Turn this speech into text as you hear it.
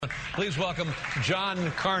Please welcome John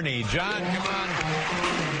Carney. John, come on.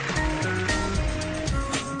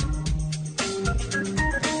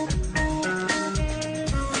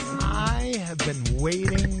 I have been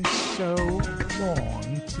waiting so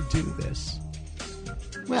long to do this.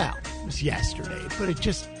 Well, it was yesterday, but it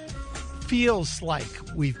just feels like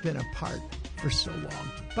we've been apart for so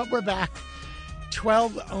long. But we're back.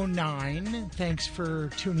 12:09. Thanks for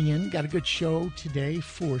tuning in. Got a good show today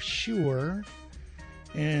for sure.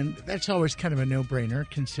 And that's always kind of a no-brainer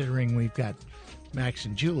considering we've got Max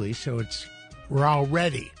and Julie, so we're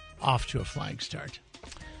already off to a flying start.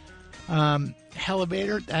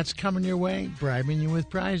 Hellavator, that's coming your way. Bribing you with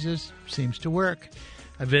prizes. Seems to work.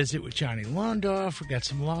 A visit with Johnny Londoff. We've got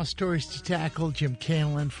some law stories to tackle. Jim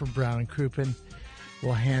Cantalin from Brown and Crouppen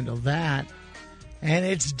will handle that. And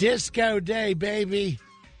it's disco day, baby.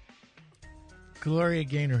 Gloria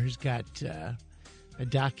Gaynor has got a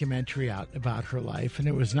documentary out about her life, and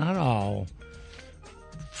it was not all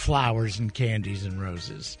flowers and candies and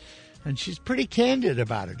roses. And she's pretty candid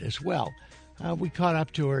about it as well. We caught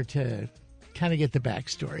up to her to kind of get the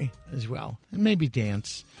backstory as well, and maybe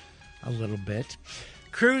dance a little bit.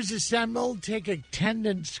 Crews assembled. Take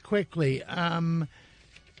attendance quickly.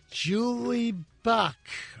 Julie Buck,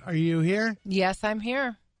 are you here? Yes, I'm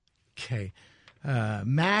here. Okay.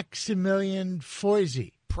 Maximilian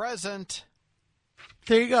Foisey. Present.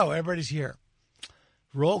 There you go. Everybody's here.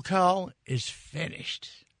 Roll call is finished.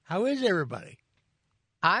 How is everybody?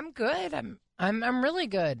 I'm good. I'm really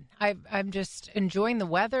good. I'm just enjoying the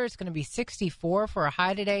weather. It's going to be 64 for a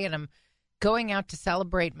high today, and I'm going out to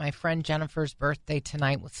celebrate my friend Jennifer's birthday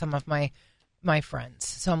tonight with some of my friends.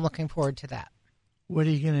 So I'm looking forward to that. What are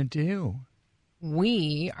you going to do?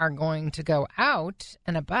 We are going to go out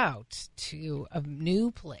and about to a new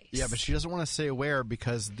place. Yeah, but she doesn't want to say where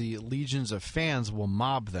because the legions of fans will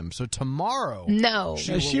mob them. So tomorrow... No.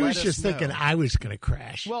 She was just thinking I was going to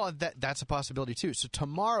crash. Well, that's a possibility, too. So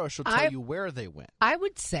tomorrow she'll tell you where they went. I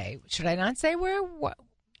would say... Should I not say where? What?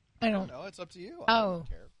 I don't know. It's up to you. I don't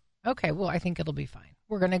care. Okay, well, I think it'll be fine.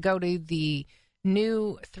 We're going to go to the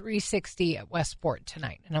new 360 at Westport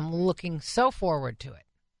tonight, and I'm looking so forward to it.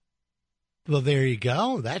 Well, there you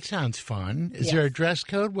go. That sounds fun. Is there a dress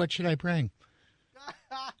code? What should I bring?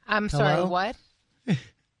 I'm sorry, what?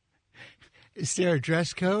 Is there a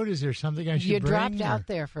dress code? Is there something I should bring? You dropped out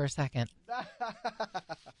there for a second.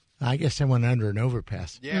 I guess I went under an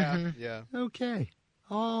overpass. Yeah, yeah. Okay.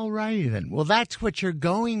 All righty then. Well, that's what you're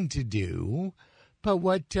going to do. But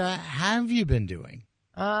what have you been doing?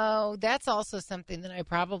 Oh, that's also something that I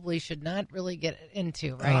probably should not really get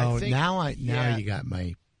into, right? Oh, now you got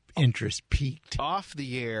my interest peaked. Off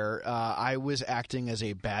the air, I was acting as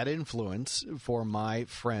a bad influence for my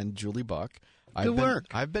friend Julie Buck.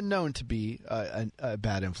 I've been known to be a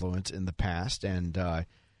bad influence in the past, and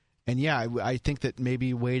yeah, I think that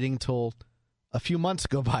maybe waiting till a few months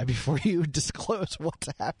go by before you disclose what's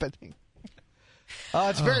happening.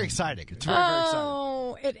 It's very exciting. It's very exciting.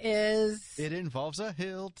 Oh, it is. It involves a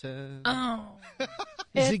Hilton. Oh.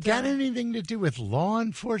 Has it got anything to do with law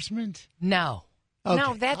enforcement? No. Okay.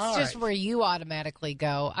 No, that's all just right. where you automatically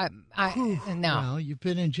go. No. Well, you've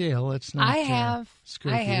been in jail. Let's not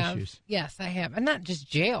skirt the issues. Yes, I have. And not just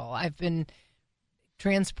jail. I've been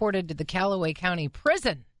transported to the Callaway County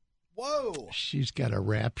Prison. Whoa. She's got a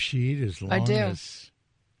rap sheet as long as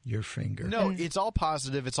your finger. No, it's all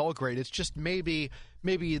positive. It's all great. It's just maybe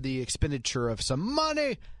the expenditure of some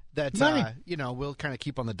money that we'll kind of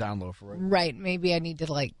keep on the down low for right now. Right. Maybe I need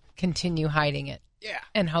to continue hiding it. Yeah.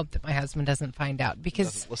 And hope that my husband doesn't find out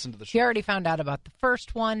because listen to the show. he already found out about the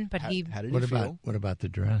first one, but how did he feel? What about the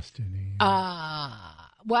dress? Did he?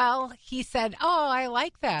 Well, he said, "Oh, I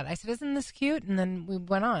like that." I said, "Isn't this cute?" And then we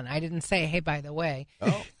went on. I didn't say, "Hey, by the way."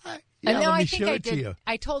 Oh. Yeah, no, I think I did. You.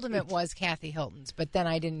 I told him it was Kathy Hilton's, but then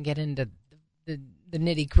I didn't get into the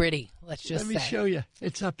nitty gritty. Let's just Let me show you.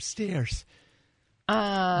 It's upstairs.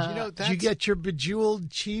 Did you get your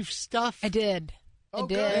Bejeweled Chief stuff? I did. Oh, I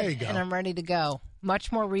did. good. There you go. And I'm ready to go.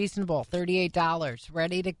 Much more reasonable, $38.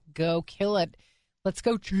 Ready to go kill it. Let's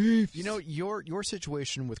go, Chiefs. Your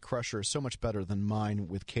situation with Crusher is so much better than mine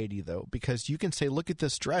with Katie, though, because you can say, look at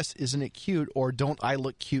this dress. Isn't it cute? Or don't I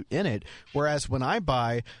look cute in it? Whereas when I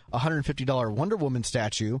buy a $150 Wonder Woman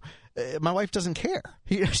statue, my wife doesn't care.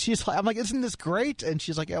 I'm like, isn't this great? And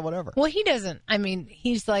she's like, yeah, whatever. Well, he doesn't. I mean,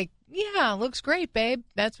 he's like, yeah, looks great, babe.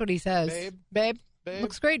 That's what he says. Babe.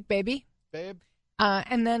 Looks great, baby. Babe.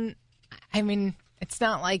 And then, I mean, it's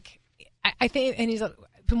not like, I think, and he's like,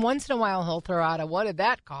 once in a while he'll throw out what did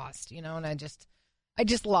that cost? And I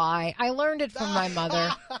just lie. I learned it from my mother.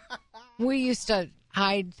 We used to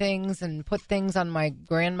hide things and put things on my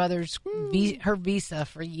grandmother's her visa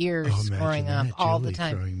for years growing up, all the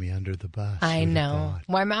time. Throwing me under the bus. I know.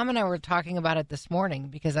 My mom and I were talking about it this morning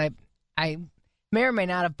because I may or may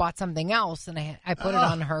not have bought something else, and I put it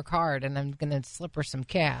on her card, and I'm going to slip her some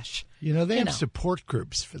cash. They have support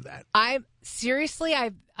groups for that.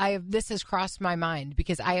 This has crossed my mind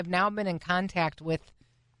because I have now been in contact with,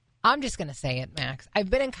 I'm just going to say it, Max. I've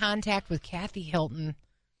been in contact with Kathy Hilton,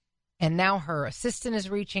 and now her assistant is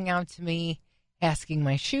reaching out to me, asking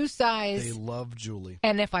my shoe size. They love Julie.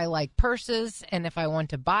 And if I like purses, and if I want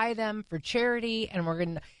to buy them for charity,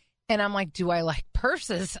 and and I'm like, do I like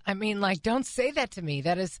purses? I mean, don't say that to me.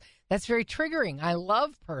 That's very triggering. I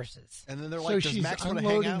love purses. And then they're like, so does Max want to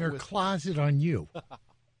unloading hang out her with closet on you.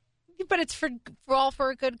 But it's for all for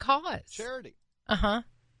a good cause. Charity.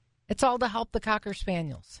 It's all to help the Cocker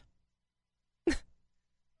Spaniels.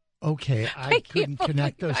 Okay, I couldn't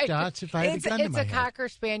connect those dots if I had a gun to my head. It's a Cocker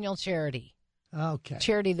Spaniel charity. Okay.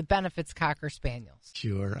 Charity that benefits Cocker Spaniels.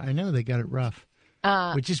 Sure. I know they got it rough,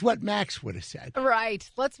 which is what Max would have said. Right.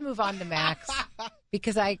 Let's move on to Max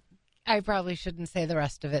because I probably shouldn't say the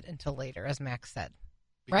rest of it until later, as Max said.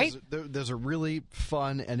 Because right? There's a really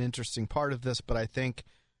fun and interesting part of this, but I think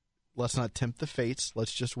let's not tempt the fates.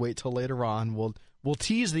 Let's just wait till later on. We'll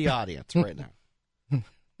tease the audience right now.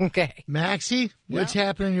 Okay. Maxie, what's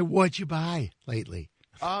happening? What'd you buy lately?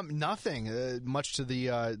 Nothing. Much to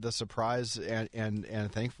the surprise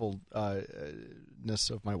and thankfulness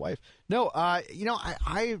of my wife. No, I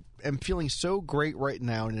am feeling so great right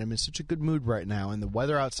now, and I'm in such a good mood right now, and the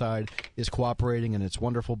weather outside is cooperating, and it's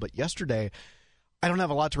wonderful. But yesterday, I don't have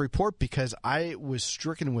a lot to report because I was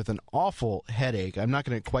stricken with an awful headache. I'm not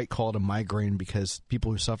going to quite call it a migraine because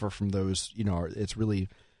people who suffer from those, it's really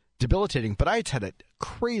debilitating, but I had a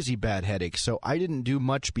crazy bad headache, so I didn't do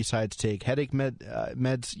much besides take headache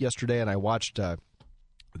meds yesterday, and I watched The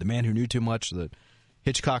Man Who Knew Too Much, the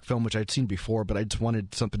Hitchcock film, which I'd seen before, but I just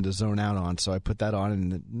wanted something to zone out on, so I put that on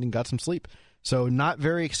and got some sleep. So not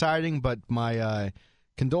very exciting, but my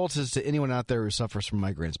condolences to anyone out there who suffers from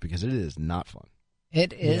migraines because it is not fun.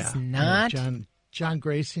 It is not. John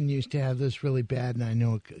Grayson used to have this really bad, and I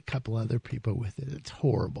know a couple other people with it. It's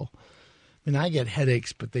horrible. I mean, I get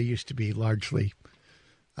headaches, but they used to be largely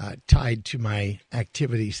tied to my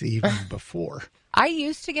activities the evening before. I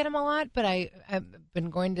used to get them a lot, but I've been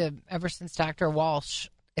going to, ever since Dr. Walsh,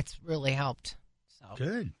 it's really helped. So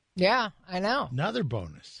good. Yeah, I know. Another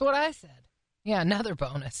bonus. That's what I said. Yeah, another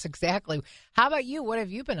bonus. Exactly. How about you? What have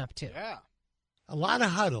you been up to? Yeah. A lot of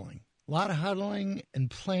huddling. And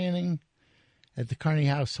planning at the Carney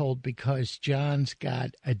household because John's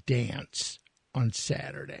got a dance on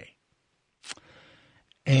Saturday.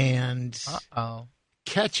 And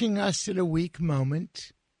catching us at a weak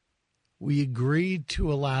moment, we agreed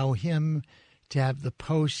to allow him to have the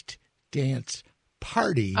post-dance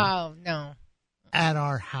party at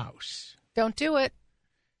our house. Don't do it.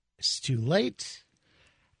 It's too late.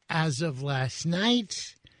 As of last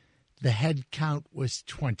night, the head count was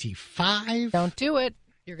 25. Don't do it.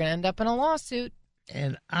 You're going to end up in a lawsuit.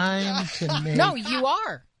 And I'm to make... No, you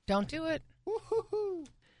are. Don't do it. Woo-hoo-hoo.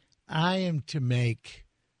 I am to make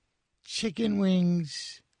chicken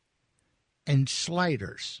wings and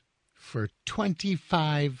sliders for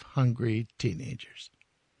 25 hungry teenagers.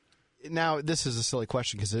 Now, this is a silly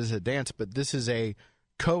question because it is a dance, but this is a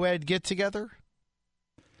co-ed get-together?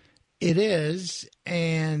 It is,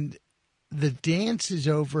 and the dance is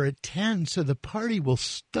over at 10, so the party will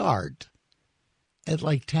start at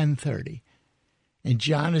like 10:30. And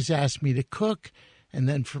John has asked me to cook, and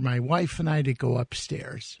then for my wife and I to go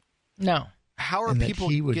upstairs. No. How are people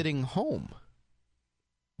getting home?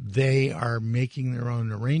 They are making their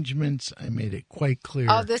own arrangements. I made it quite clear.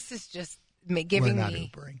 Oh, this is just giving we're not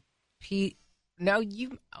me Ubering. No,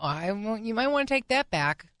 you might want to take that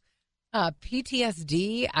back.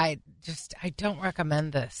 PTSD. I don't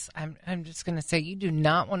recommend this. I'm just going to say you do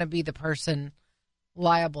not want to be the person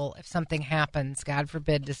liable if something happens, God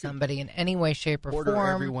forbid, to somebody in any way, shape, or Order form.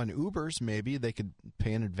 Everyone Ubers, maybe. They could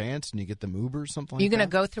pay in advance and you get them Ubers, something like You're that. going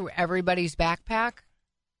to go through everybody's backpack?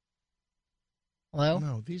 Hello?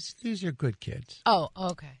 No, these are good kids. Oh,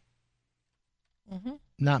 okay. Mm-hmm.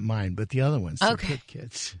 Not mine, but the other ones. Okay. Good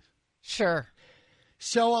kids. Sure.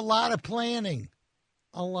 So a lot of planning.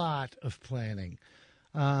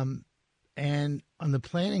 And on the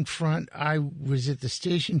planning front, I was at the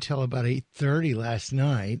station till about 8:30 last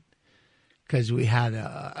night because we had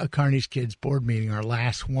a Carney's Kids board meeting, our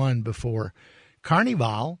last one before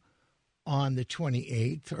Carnival on the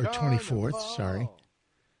 28th or 24th. Sorry.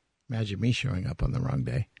 Imagine me showing up on the wrong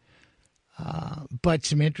day. But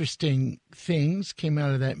some interesting things came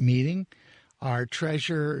out of that meeting. Our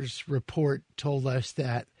treasurer's report told us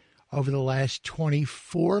that over the last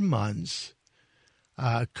 24 months,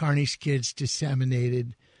 Carney's Kids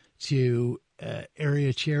disseminated to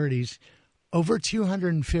area charities over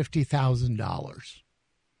 $250,000.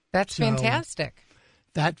 That's fantastic.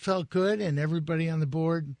 That felt good, and everybody on the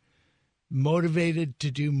board motivated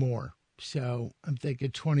to do more. So I'm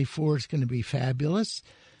thinking 24 is going to be fabulous.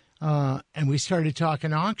 And we started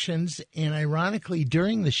talking auctions, and ironically,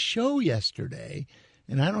 during the show yesterday,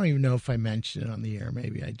 and I don't even know if I mentioned it on the air,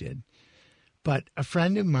 maybe I did, but a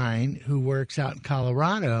friend of mine who works out in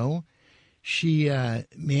Colorado, she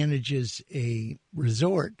manages a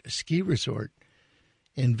ski resort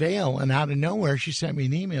in Vail, and out of nowhere, she sent me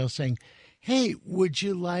an email saying, hey, would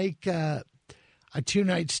you like a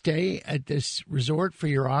 2-night stay at this resort for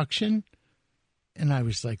your auction? And I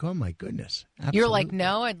was like, oh, my goodness. Absolutely. You're like,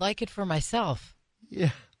 no, I'd like it for myself. Yeah.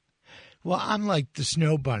 Well, I'm like the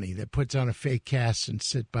snow bunny that puts on a fake cast and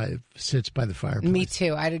sits by the fireplace. Me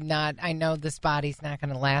too. I know this body's not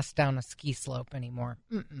going to last down a ski slope anymore.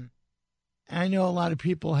 Mm-mm. I know a lot of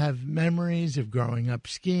people have memories of growing up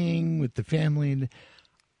skiing with the family.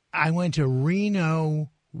 I went to Reno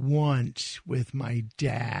once with my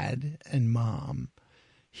dad and mom.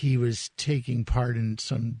 He was taking part in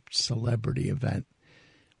some celebrity event.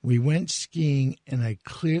 We went skiing, and I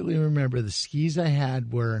clearly remember the skis I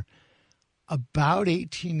had were about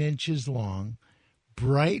 18 inches long,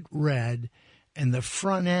 bright red, and the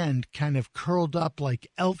front end kind of curled up like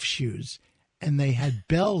elf shoes, and they had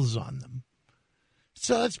bells on them.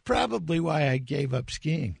 So that's probably why I gave up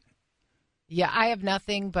skiing. Yeah, I have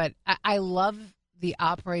nothing, but I love the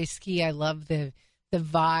après ski. I love the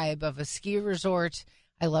vibe of a ski resort.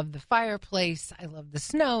 I love the fireplace. I love the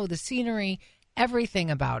snow, the scenery,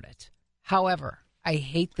 everything about it. However, I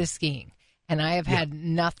hate the skiing, and I have had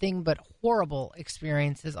nothing but horrible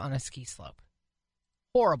experiences on a ski slope.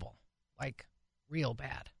 Horrible, like real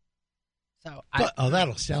bad. So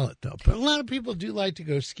that'll sell it, though. But a lot of people do like to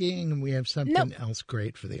go skiing, and we have something else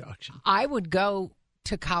great for the auction. I would go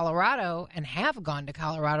to Colorado and have gone to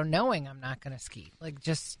Colorado knowing I'm not going to ski, like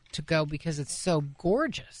just to go because it's so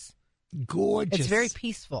gorgeous. Gorgeous. It's very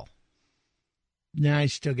peaceful. Now I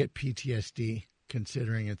still get PTSD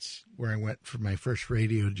considering it's where I went for my first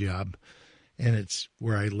radio job, and it's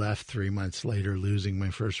where I left 3 months later losing my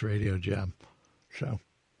first radio job. So,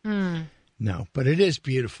 no, but it is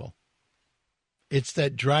beautiful. It's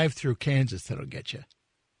that drive through Kansas that'll get you.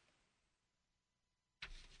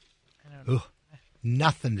 I don't know. Ooh,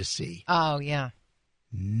 nothing to see. Oh, yeah.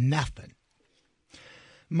 Nothing.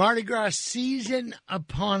 Mardi Gras season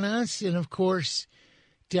upon us, and of course,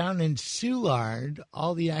 down in Soulard,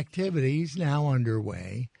 all the activities now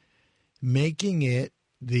underway, making it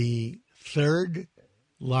the third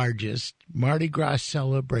largest Mardi Gras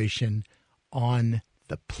celebration on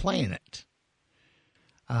the planet.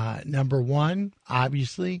 Number one,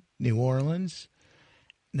 obviously, New Orleans.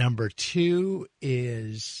 Number two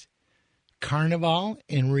is Carnival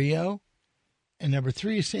in Rio. And number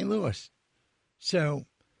three is St. Louis. So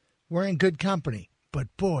we're in good company.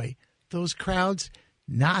 But boy, those crowds,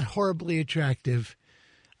 not horribly attractive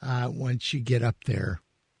once you get up there,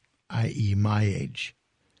 i.e. my age.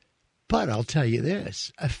 But I'll tell you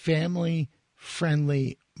this, a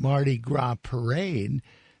family-friendly Mardi Gras parade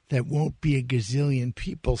that won't be a gazillion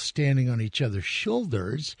people standing on each other's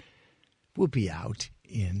shoulders will be out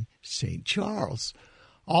in St. Charles.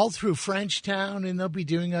 All through Frenchtown, and they'll be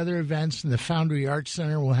doing other events in the Foundry Arts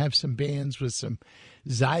Center. We'll have some bands with some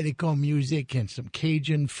Zydeco music and some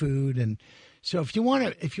Cajun food. And so if you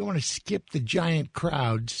want to skip the giant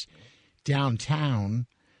crowds downtown,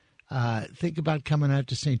 think about coming out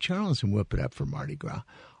to St. Charles and whip it up for Mardi Gras.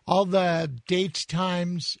 All the dates,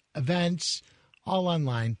 times, events, all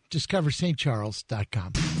online. Discover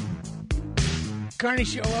stcharles.com. Carney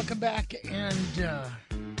Show, welcome back. And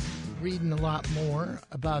reading a lot more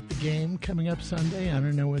about the game coming up Sunday. I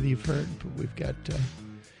don't know whether you've heard, but we've got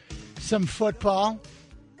some football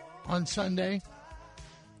on Sunday.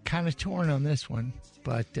 Kind of torn on this one,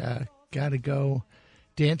 but got to go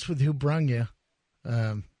dance with who brung you.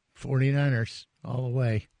 49ers all the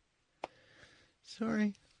way.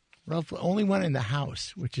 Sorry. Ralph, only one in the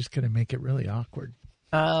house, which is going to make it really awkward.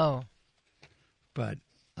 Oh. But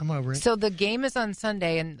I'm over it. So the game is on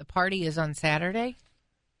Sunday and the party is on Saturday?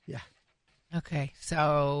 Yeah. Okay.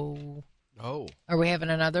 So are we having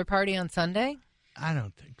another party on Sunday? I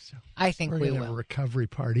don't think so. I think we're we going to will. have a recovery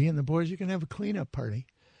party, and the boys are going to have a cleanup party.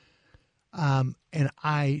 And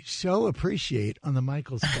I so appreciate on the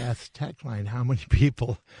Michael's Bath tech line how many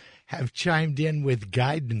people have chimed in with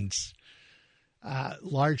guidance,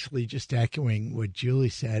 largely just echoing what Julie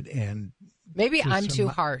said and Maybe I'm too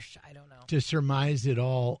harsh. I don't know. To surmise it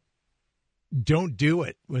all, don't do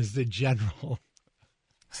it was the general.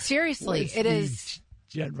 Seriously, it is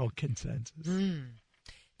general consensus.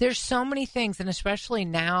 There's so many things, and especially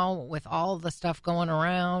now with all the stuff going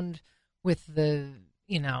around with the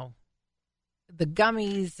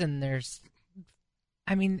gummies, and there's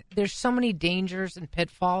so many dangers and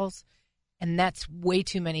pitfalls, and that's way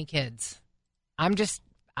too many kids. I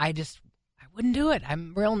wouldn't do it.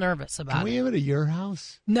 I'm real nervous about it. Can we have it at your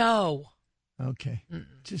house? No. Okay.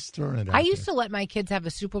 Just throwing it out I used to let my kids have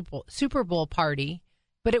a Super Bowl party,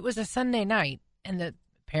 but it was a Sunday night, and the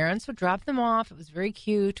parents would drop them off. It was very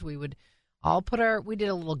cute. We would all we did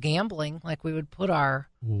a little gambling, like we would put our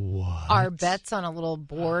bets on a little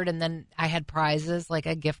board, and then I had prizes like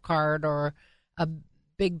a gift card or a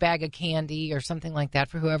big bag of candy or something like that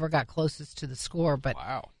for whoever got closest to the score. But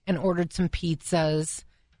and ordered some pizzas,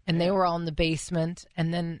 and they were all in the basement,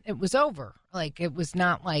 and then it was over. Like, it was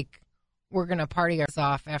not like we're going to party us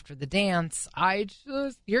off after the dance.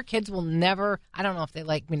 Your kids will never, I don't know if they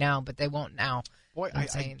like me now, but they won't now. Boy,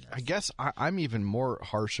 I guess I'm even more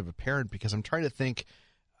harsh of a parent because I'm trying to think,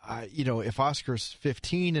 if Oscar's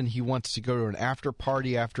 15 and he wants to go to an after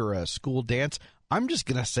party after a school dance, I'm just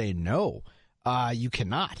going to say no. You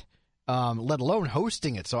cannot, let alone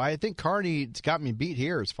hosting it. So I think Carney's got me beat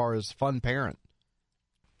here as far as fun parent.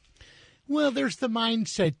 Well, there's the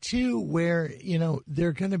mindset, too, where,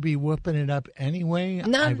 they're going to be whooping it up anyway.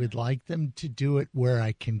 I would like them to do it where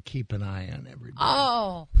I can keep an eye on everybody.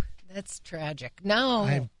 Oh, that's tragic.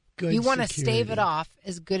 No. You want to stave it off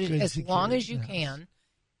as long as you can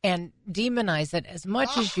and demonize it as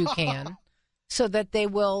much as you can so that they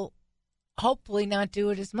will hopefully not do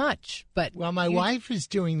it as much. But my wife is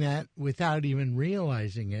doing that without even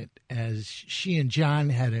realizing it, as she and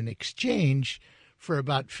John had an exchange for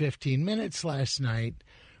about 15 minutes last night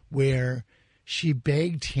where she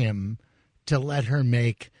begged him to let her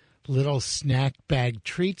make little snack bag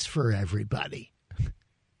treats for everybody.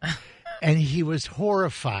 And he was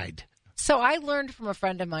horrified. So I learned from a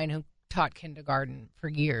friend of mine who taught kindergarten for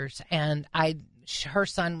years, and her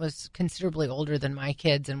son was considerably older than my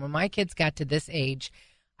kids. And when my kids got to this age,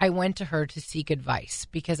 I went to her to seek advice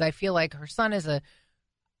because I feel like her son is a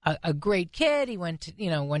great kid. He went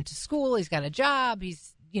to school. He's got a job.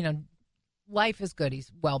 He's, life is good. He's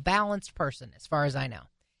a well-balanced person as far as I know.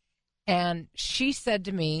 And she said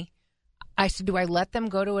to me, I said, do I let them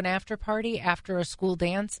go to an after party after a school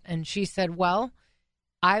dance? And she said, well,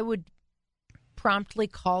 I would promptly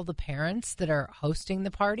call the parents that are hosting the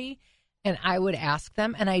party, and I would ask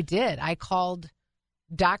them. And I did. I called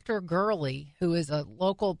Dr. Gurley, who is a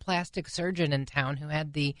local plastic surgeon in town who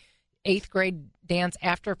had the 8th grade dance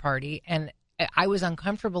after party, and I was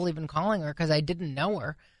uncomfortable even calling her because I didn't know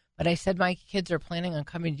her. But I said, my kids are planning on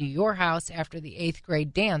coming to your house after the 8th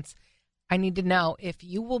grade dance. I need to know if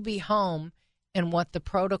you will be home and what the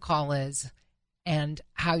protocol is and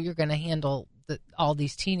how you're going to handle all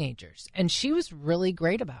these teenagers. And she was really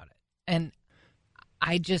great about it. And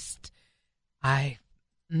I'm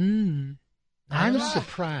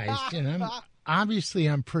surprised, and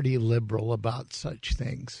I'm pretty liberal about such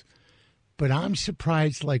things. But I'm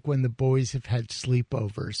surprised, like when the boys have had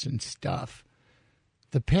sleepovers and stuff,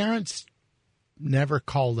 the parents never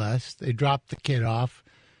called us. They dropped the kid off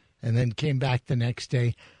and then came back the next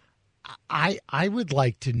day. I would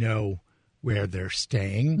like to know where they're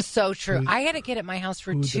staying. So true. I had a kid at my house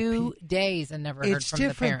for 2 days and never heard from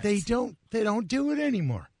the parents. It's different. They don't do it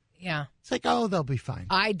anymore. Yeah. It's like, oh, they'll be fine.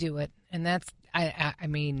 I do it, and that's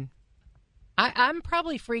I'm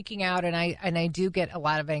probably freaking out, and I do get a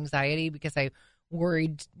lot of anxiety because I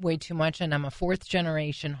worried way too much, and I'm a 4th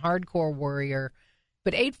generation hardcore worrier.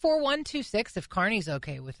 But 84126, if Carney's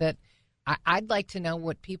okay with it, I'd like to know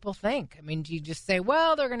what people think. I mean, do you just say,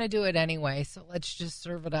 well, they're going to do it anyway, so let's just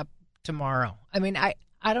serve it up tomorrow? I mean, I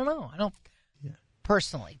don't know. I don't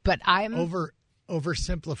personally, but I'm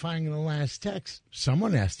oversimplifying the last text.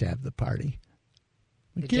 Someone has to have the party.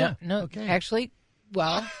 Like, okay. Actually,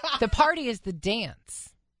 well, the party is the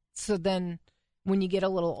dance. So then when you get a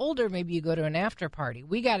little older, maybe you go to an after party.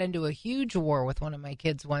 We got into a huge war with one of my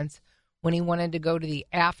kids once when he wanted to go to the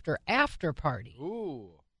after party.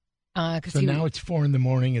 Ooh. Now it's 4 a.m.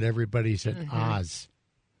 and everybody's at Oz.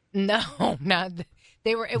 No, not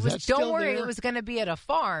they were. It was. Don't worry, there? It was going to be at a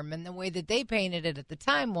farm, and the way that they painted it at the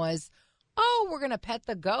time was, "Oh, we're going to pet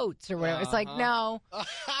the goats or whatever." It's like, no,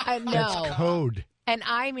 no. That's code. And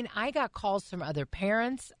I got calls from other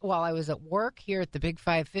parents while I was at work here at the Big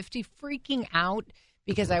 550, freaking out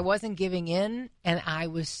because I wasn't giving in, and I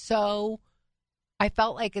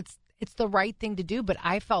felt like it's the right thing to do, but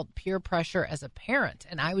I felt peer pressure as a parent,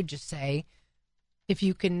 and I would just say, if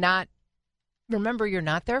you cannot remember, you're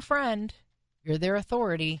not their friend, you're their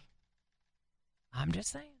authority. I'm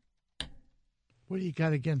just saying. What do you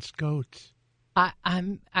got against goats?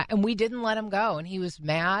 And we didn't let him go, and he was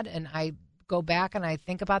mad. And I go back and I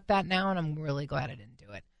think about that now, and I'm really glad I didn't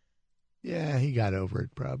do it. Yeah, he got over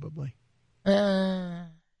it probably. I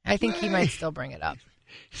think he might still bring it up.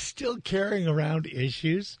 Still carrying around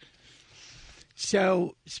issues.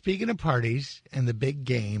 So, speaking of parties and the big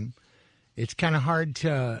game, it's kind of hard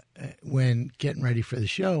to, when getting ready for the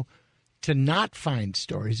show, to not find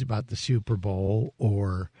stories about the Super Bowl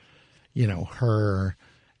or, her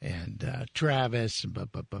and Travis.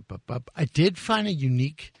 I did find a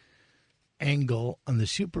unique angle on the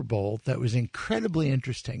Super Bowl that was incredibly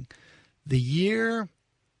interesting. The year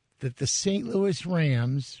that the St. Louis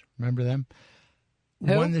Rams, remember them,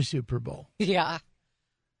 won the Super Bowl. Yeah.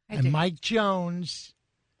 And Mike Jones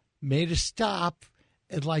made a stop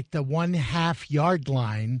at like the 1.5 yard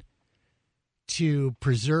line to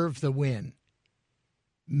preserve the win.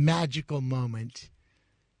 Magical moment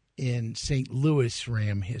in St. Louis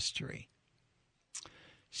Ram history.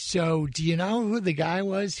 So, do you know who the guy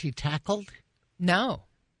was he tackled? No.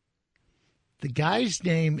 The guy's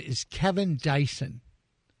name is Kevin Dyson.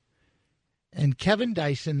 And Kevin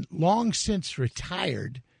Dyson, long since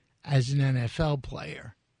retired as an NFL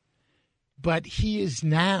player, but he is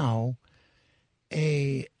now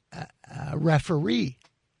a referee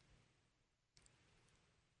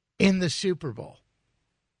in the Super Bowl.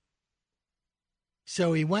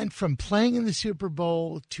 So he went from playing in the Super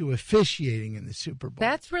Bowl to officiating in the Super Bowl.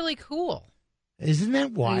 That's really cool. Isn't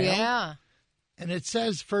that wild? Yeah. And it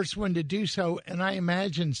says first one to do so, and I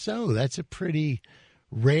imagine so. That's a pretty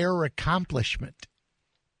rare accomplishment.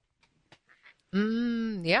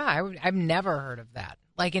 Yeah, I've never heard of that.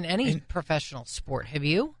 Like in any professional sport. Have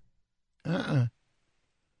you? And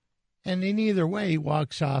in either way, he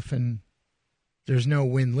walks off and there's no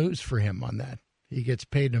win-lose for him on that. He gets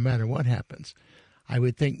paid no matter what happens. I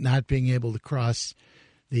would think not being able to cross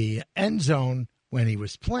the end zone when he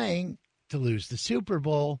was playing to lose the Super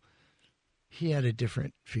Bowl, he had a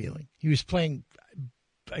different feeling. He was playing,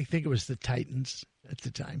 I think it was the Titans at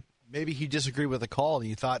the time. Maybe he disagreed with the call and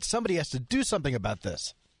he thought somebody has to do something about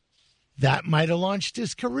this. That might have launched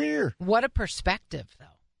his career. What a perspective, though,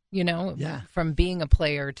 Yeah. From being a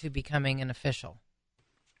player to becoming an official.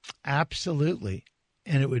 Absolutely.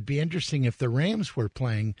 And it would be interesting if the Rams were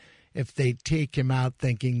playing, if they take him out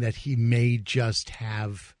thinking that he may just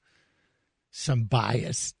have some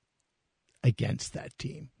bias against that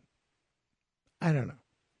team. I don't know.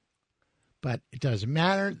 But it doesn't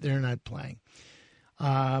matter. They're not playing.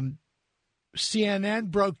 CNN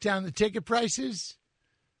broke down the ticket prices,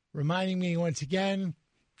 reminding me once again,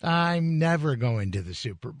 I'm never going to the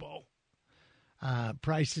Super Bowl.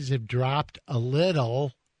 Prices have dropped a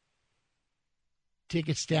little.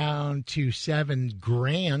 Tickets down to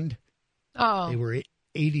 $7,000. Oh, They were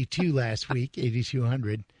 82 last week,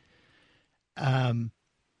 8,200.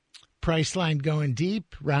 Priceline going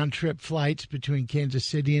deep. Round trip flights between Kansas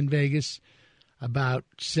City and Vegas, about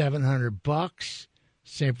 $700.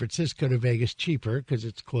 San Francisco to Vegas cheaper because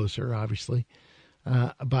it's closer, obviously.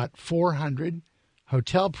 About $400.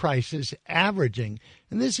 Hotel prices averaging,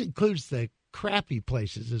 and this includes the crappy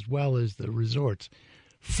places as well as the resorts,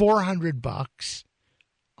 $400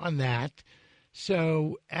 on that.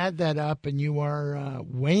 So add that up, and you are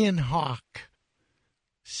weighing hawk.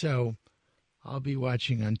 So I'll be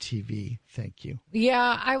watching on TV. Thank you.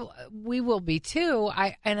 yeah, we will be too.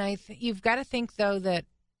 You've got to think though that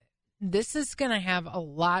this is going to have a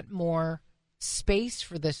lot more space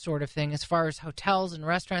for this sort of thing as far as hotels and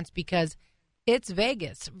restaurants because it's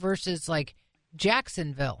Vegas versus like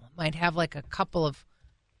Jacksonville might have like a couple of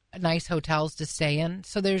nice hotels to stay in.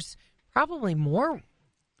 So there's probably more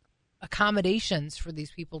accommodations for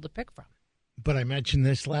these people to pick from. But I mentioned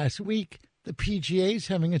this last week. The PGA is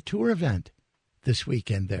having a tour event this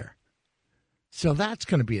weekend there. So that's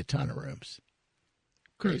going to be a ton of rooms.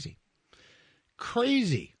 Crazy.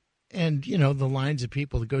 Crazy. And, the lines of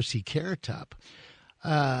people to go see Carrot Top.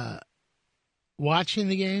 Watching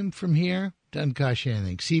the game from here doesn't cost you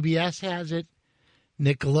anything. CBS has it.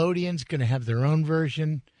 Nickelodeon's going to have their own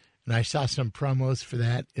version. And I saw some promos for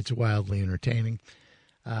that. It's wildly entertaining.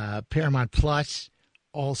 Paramount Plus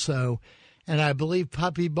also. And I believe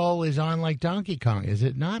Puppy Bowl is on like Donkey Kong. Is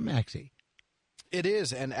it not, Maxie? It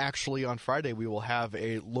is. And actually on Friday we will have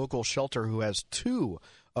a local shelter who has 2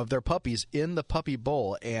 of their puppies in the Puppy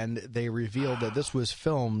Bowl. And they revealed that this was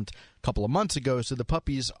filmed a couple of months ago. So the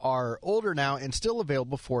puppies are older now and still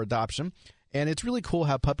available for adoption. And it's really cool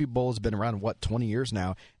how Puppy Bowl has been around, 20 years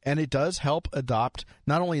now. And it does help adopt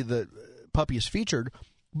not only the puppies featured,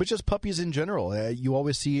 but just puppies in general. You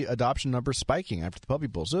always see adoption numbers spiking after the Puppy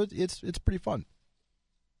Bowl, so it's pretty fun.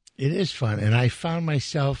 It is fun, and I found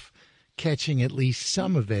myself catching at least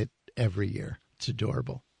some of it every year. It's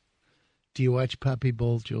adorable. Do you watch Puppy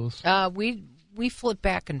Bowl, Jules? We flip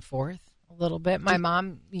back and forth a little bit. My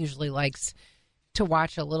mom usually likes to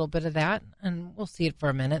watch a little bit of that, and we'll see it for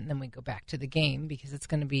a minute, and then we go back to the game because it's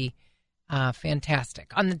going to be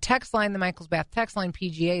fantastic. On the text line, the Michaels Bath text line,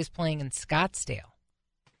 PGA is playing in Scottsdale.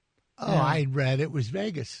 Oh, I read it was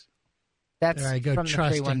Vegas. That's there I go, from the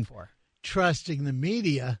 314. Trusting the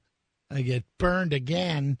media. I get burned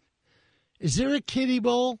again. Is there a kiddie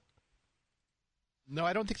bowl? No,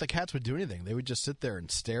 I don't think the cats would do anything. They would just sit there and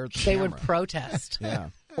stare at the camera. They would protest. Yeah.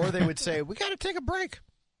 Or they would say, we got to take a break.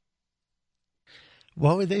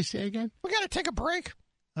 What would they say again? We got to take a break.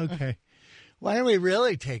 Okay. Why don't we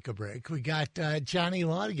really take a break? We got Johnny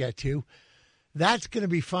Law to get to. That's going to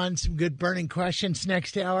be fun. Some good burning questions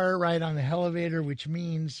next hour right on the Hellavator, which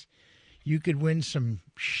means you could win some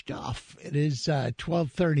stuff. It is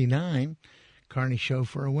 12:39. Carney Show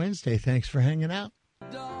for a Wednesday. Thanks for hanging out.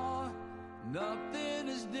 Nothing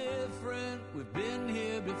is different. We've been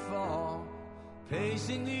here before.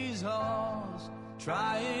 Pacing these halls,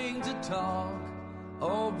 trying to talk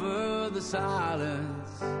over the silence.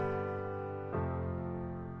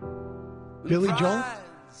 Billy Joel?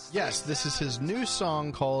 Yes, this is his new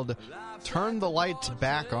song called Turn the Lights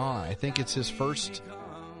Back On. I think it's his first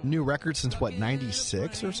new record since,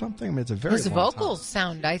 96 or something? I mean, it's a very His long vocals time.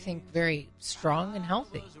 sound, I think, very strong and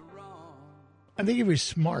healthy. I think he was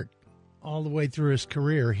smart all the way through his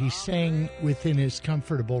career. He sang within his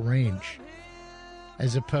comfortable range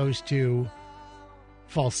as opposed to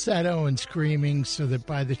falsetto and screaming, so that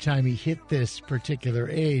by the time he hit this particular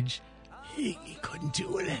age, he couldn't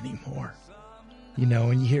do it anymore. You know,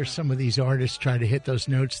 and you hear some of these artists try to hit those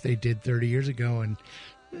notes they did 30 years ago, and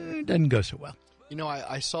it doesn't go so well. You know,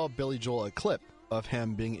 I saw Billy Joel, a clip of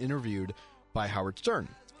him being interviewed by Howard Stern,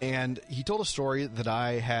 and he told a story that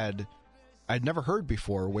I'd never heard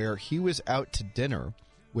before, where he was out to dinner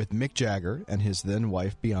with Mick Jagger and his then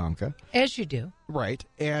wife, Bianca. As you do. Right.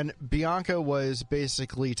 And Bianca was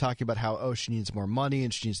basically talking about how, she needs more money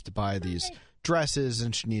and she needs to buy these dresses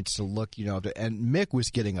and she needs to look, and Mick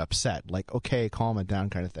was getting upset, like, okay, calm it down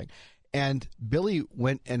kind of thing. And Billy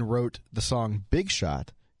went and wrote the song Big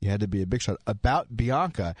Shot, You Had to Be a Big Shot, about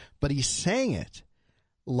Bianca, but he sang it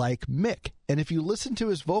like Mick. And if you listen to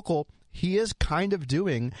his vocal, he is kind of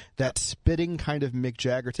doing that spitting kind of Mick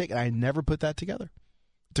Jagger take, and I never put that together.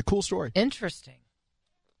 It's a cool story. Interesting.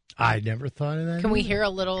 I never thought of that. Can we hear a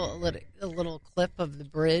little clip of the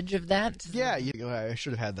bridge of that? Yeah, I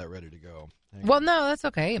should have had that ready to go. Well, no, that's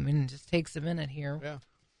okay. I mean, it just takes a minute here. Yeah.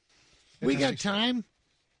 We got time.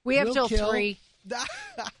 We have till 3.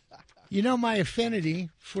 You know my affinity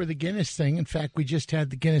for the Guinness thing. In fact, we just had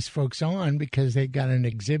the Guinness folks on because they got an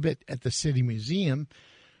exhibit at the City Museum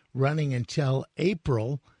running until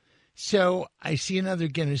April. So I see another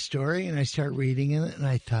Guinness story, and I start reading it, and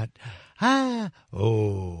I thought,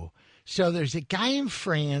 So there's a guy in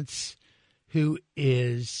France who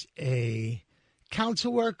is a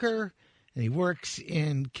council worker, and he works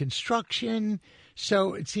in construction,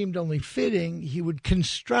 so it seemed only fitting he would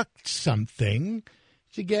construct something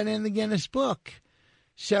to get in the Guinness Book.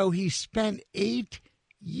 So he spent 8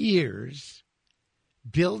 years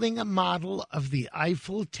building a model of the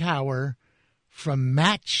Eiffel Tower from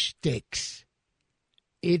matchsticks.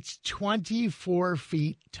 It's 24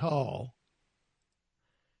 feet tall.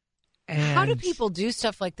 And how do people do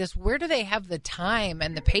stuff like this? Where do they have the time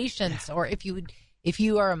and the patience? Or if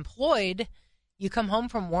you are employed, you come home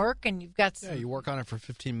from work and you've got you work on it for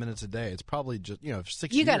 15 minutes a day. It's probably just 6 years.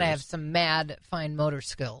 You got to have some mad fine motor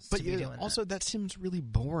skills but to be doing also that seems really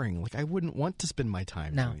boring. Like, I wouldn't want to spend my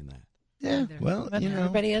time doing that. Yeah, well,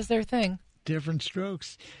 everybody has their thing. Different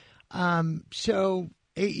strokes. So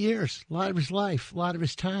 8 years, a lot of his life, a lot of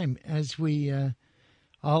his time, as we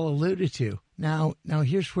all alluded to. Now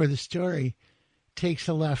here's where the story takes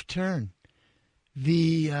a left turn.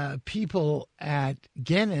 The people at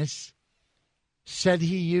Guinness said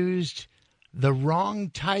he used the wrong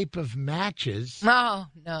type of matches. Oh,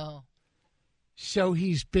 no. So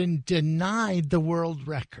he's been denied the world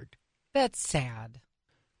record. That's sad.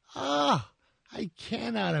 I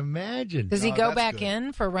cannot imagine. Does he go back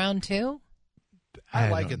in for round 2? I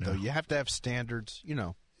like it, though. You have to have standards,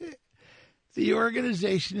 The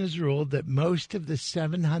organization has ruled that most of the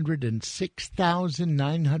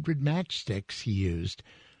 706,900 matchsticks he used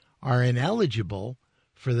are ineligible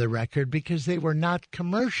for the record because they were not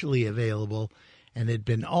commercially available and had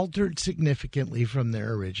been altered significantly from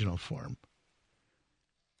their original form.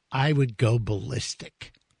 I would go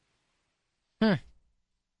ballistic.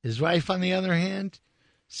 His wife, on the other hand,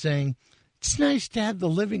 saying, it's nice to have the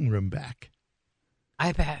living room back.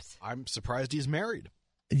 I bet. I'm surprised he's married.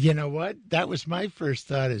 You know what? That was my first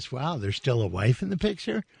thought is, wow, there's still a wife in the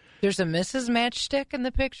picture? There's a Mrs. Matchstick in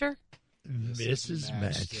the picture? Mrs.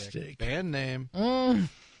 Matchstick. Band name.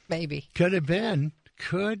 Maybe. Could have been.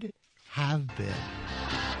 Could have been.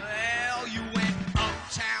 Well, you went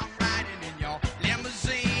uptown riding in your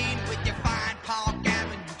limousine with your fine Park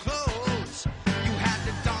Avenue clothes. You had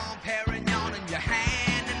the Dom Perignon in your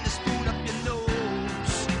hand and the spoon up your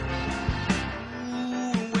nose.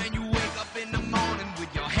 Ooh, when you wake up in the morning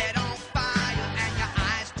with your head on fire and your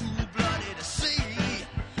eyes too bloody to see.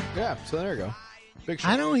 Yeah, so there you go. Big show.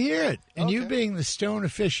 I don't hear it. And you Okay. being the Stone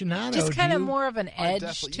aficionado. Just kind of do you- more of an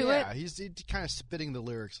edge to it. Yeah, he's kind of spitting the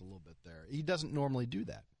lyrics a little bit there. He doesn't normally do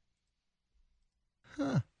that.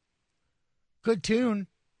 Huh. Good tune.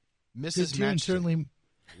 Good Mrs. tune. Matchstick. Certainly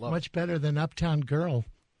Love much it. better than Uptown Girl.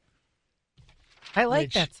 I like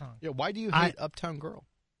Which- that song. Yeah, why do you hate Uptown Girl?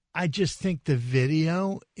 I just think the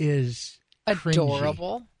video is cringy.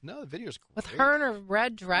 Adorable. No, the video's great. With her in her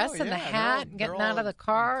red dress Oh, and the yeah, hat and they're getting all out of the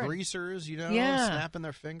car. Greasers, you know, Yeah. snapping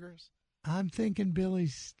their fingers. I'm thinking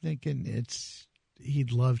Billy's thinking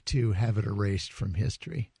he'd love to have it erased from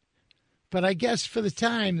history. But I guess for the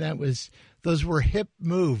time those were hip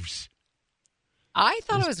moves. I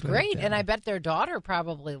thought Let's it was put it great, that and way. I bet their daughter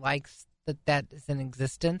probably likes that is in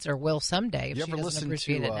existence or will someday if You she ever doesn't listen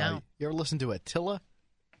appreciate to? it now. You ever listen to Attila?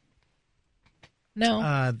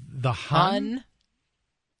 No. The Hun.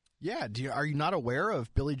 Yeah. Are you not aware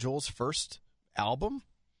of Billy Joel's first album?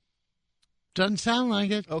 Doesn't sound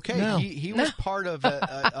like it. Okay, No. he was part of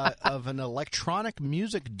of an electronic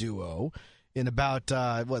music duo in about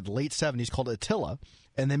late 70s called Attila,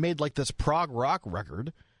 and they made like this prog rock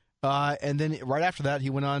record. And then right after that, he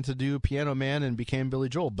went on to do Piano Man and became Billy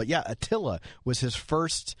Joel. But yeah, Attila was his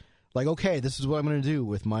first, like, okay, this is what I'm going to do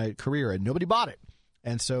with my career. And nobody bought it.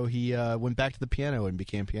 And so he went back to the piano and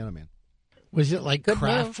became Piano Man. Was it like Good move.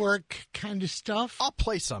 Kraftwerk kind of stuff? I'll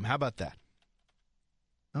play some. How about that?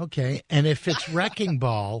 Okay. And if it's Wrecking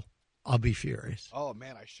Ball, I'll be furious. Oh,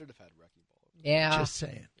 man, I should have had Wrecking Ball. Yeah. Just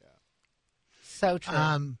saying. So true.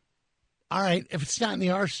 All right. If it's not in the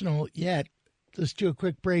arsenal yet, let's do a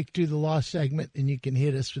quick break, do the law segment, and you can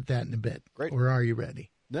hit us with that in a bit. Great. Or are you ready?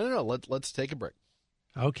 No. Let's take a break.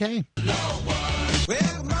 Okay. Well, good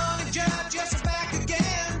morning, Judge, yes, I'm back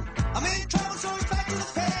again. I'm in trouble, so it's back to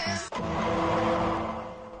the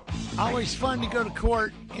pen. Always fun to go to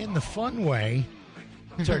court in the fun way.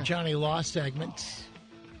 It's our Johnny Law segment,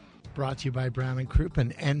 brought to you by Brown and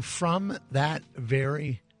Crouppen. And from that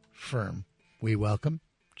very firm, we welcome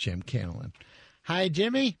Jim Cantalin. Hi,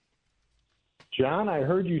 Jimmy. John, I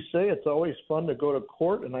heard you say it's always fun to go to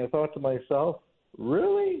court, and I thought to myself,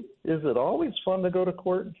 really? Is it always fun to go to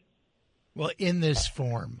court? Well, in this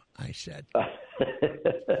form, I said.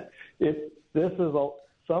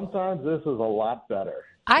 Sometimes this is a lot better.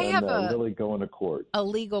 I than, have really going to court. a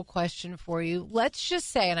legal question for you. Let's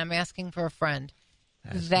just say, and I'm asking for a friend,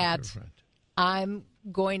 Asking that for a friend. I'm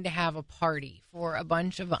going to have a party for a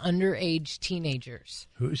bunch of underage teenagers.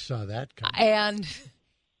 Who saw that coming? And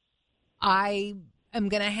I am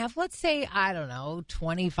going to have, let's say,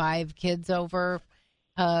 25 kids over.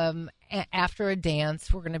 After a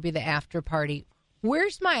dance, we're going to be the after party.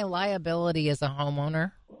 Where's my liability as a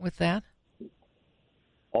homeowner with that?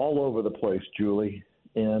 All over the place, Julie.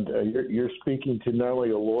 And you're speaking to not only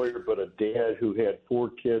a lawyer, but a dad who had 4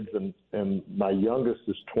 kids, and my youngest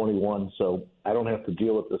is 21, so I don't have to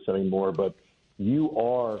deal with this anymore. But you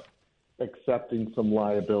are accepting some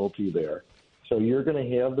liability there. So you're going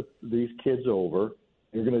to have these kids over.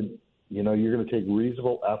 You're going to take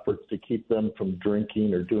reasonable efforts to keep them from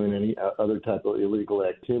drinking or doing any other type of illegal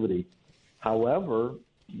activity. However,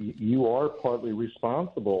 you are partly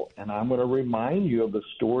responsible, and I'm going to remind you of the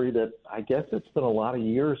story that I guess it's been a lot of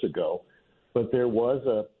years ago, but there was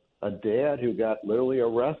a dad who got literally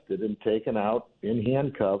arrested and taken out in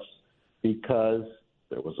handcuffs because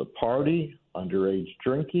there was a party, underage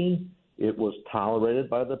drinking. It was tolerated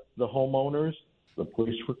by the homeowners. The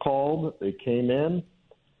police were called. They came in,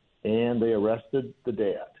 and they arrested the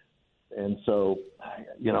dad. And so,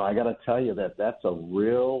 I got to tell you that's a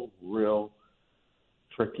real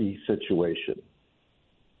tricky situation.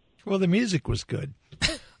 Well, the music was good.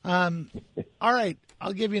 All right.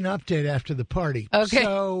 I'll give you an update after the party. Okay.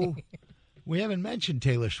 So we haven't mentioned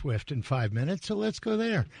Taylor Swift in 5 minutes, so let's go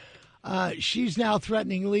there. She's now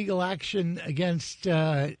threatening legal action against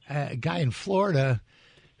a guy in Florida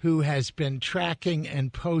who has been tracking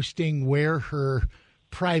and posting where her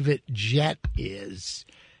private jet is.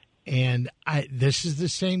 And this is the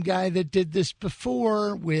same guy that did this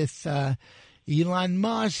before with Elon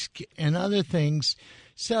Musk and other things.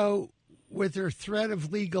 So with her threat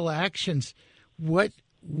of legal actions,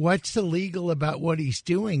 what's illegal about what he's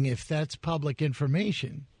doing if that's public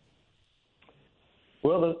information?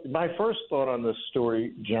 Well, my first thought on this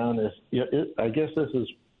story, John, is I guess this is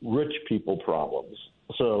rich people problems.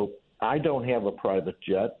 So I don't have a private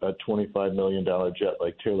jet, a $25 million jet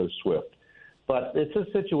like Taylor Swift. But it's a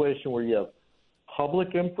situation where you have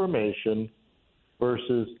public information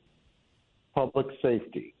versus public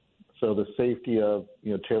safety. So the safety of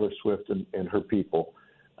Taylor Swift and her people,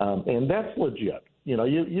 and that's legit. You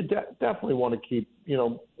definitely want to keep.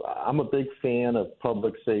 I'm a big fan of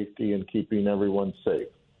public safety and keeping everyone safe.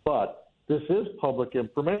 But this is public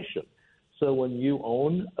information. So when you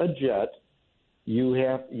own a jet, you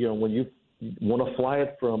have when you want to fly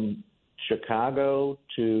it from Chicago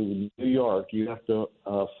to New York, you have to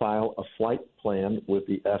file a flight plan with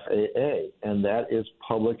the FAA, and that is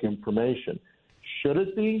public information. Should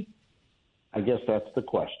it be? I guess that's the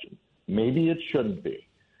question. Maybe it shouldn't be.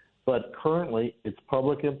 But currently, it's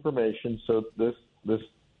public information, so this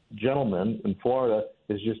gentleman in Florida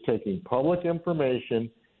is just taking public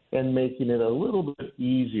information and making it a little bit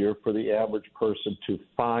easier for the average person to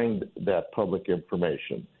find that public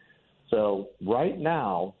information. So right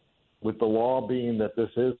now, with the law being that this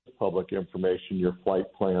is public information, your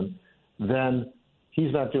flight plan, then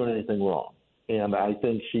he's not doing anything wrong. And I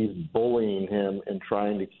think she's bullying him and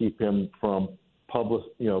trying to keep him from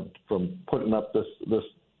from putting up this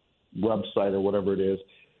website or whatever it is.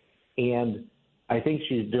 And I think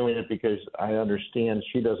she's doing it because I understand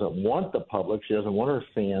she doesn't want the public, she doesn't want her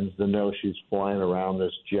fans to know she's flying around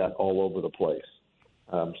this jet all over the place.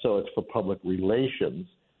 So it's for public relations.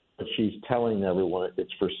 But she's telling everyone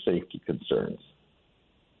it's for safety concerns.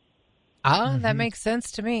 That makes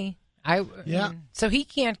sense to me. So he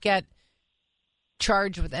can't get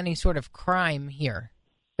charged with any sort of crime here,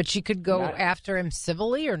 but she could go after him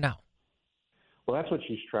civilly, or no? Well, that's what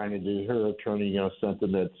she's trying to do. Her attorney, sent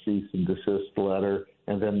them that cease and desist letter,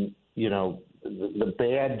 and then, the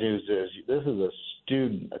bad news is this is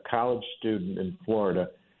a college student in Florida.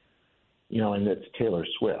 And it's Taylor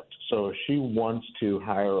Swift. So if she wants to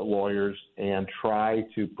hire lawyers and try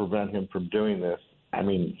to prevent him from doing this, I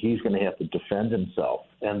mean, he's going to have to defend himself.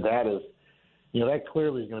 And that is, that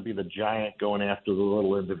clearly is going to be the giant going after the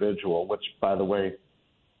little individual, which, by the way,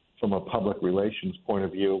 from a public relations point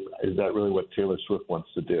of view, is that really what Taylor Swift wants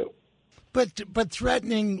to do? But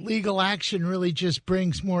threatening legal action really just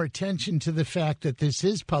brings more attention to the fact that this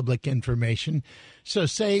is public information. So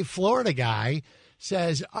say Florida guy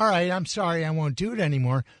says, all right, I'm sorry, I won't do it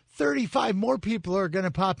anymore. 35 more people are going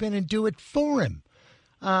to pop in and do it for him.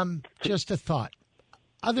 Just a thought.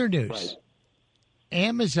 Other news. Right.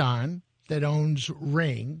 Amazon, that owns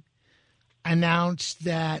Ring, announced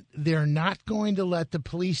that they're not going to let the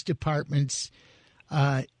police departments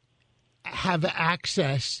have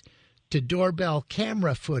access to doorbell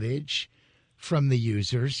camera footage from the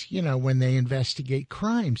users, when they investigate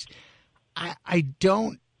crimes. I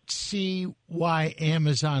don't see why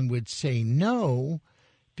Amazon would say no,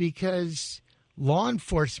 because law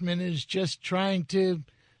enforcement is just trying to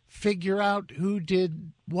figure out who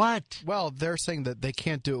did what. Well, they're saying that they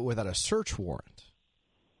can't do it without a search warrant.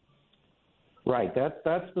 Right. That's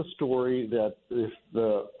the story, that if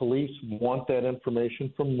the police want that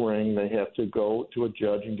information from Ring, they have to go to a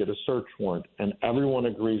judge and get a search warrant, and everyone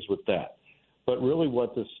agrees with that. But really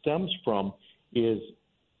what this stems from is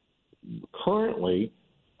currently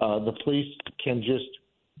the police can just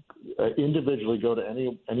individually go to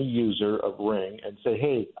any user of Ring and say,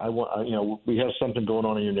 hey, I want, we have something going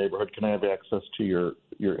on in your neighborhood. Can I have access to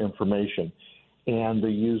your information? And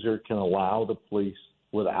the user can allow the police,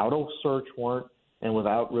 without a search warrant and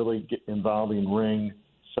without really involving Ring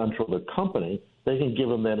Central, the company, they can give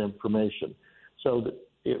them that information. So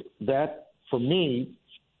that, for me,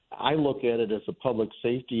 I look at it as a public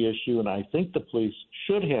safety issue, and I think the police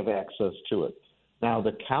should have access to it. Now,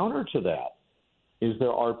 the counter to that is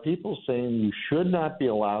there are people saying you should not be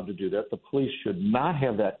allowed to do that. The police should not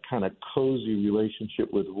have that kind of cozy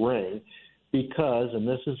relationship with Ring because, and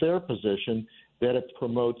this is their position, that it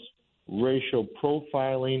promotes racial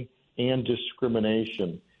profiling and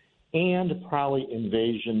discrimination and probably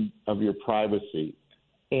invasion of your privacy.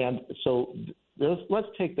 And so let's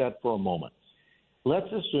take that for a moment. Let's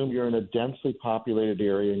assume you're in a densely populated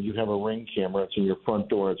area and you have a Ring camera. It's in your front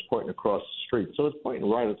door. It's pointing across the street. So it's pointing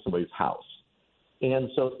right at somebody's house. And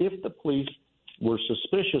so if the police were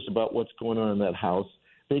suspicious about what's going on in that house,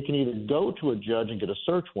 they can either go to a judge and get a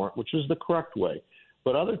search warrant, which is the correct way,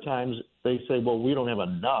 But other times they say, well, we don't have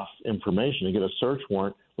enough information to get a search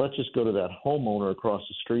warrant. Let's just go to that homeowner across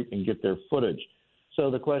the street and get their footage. So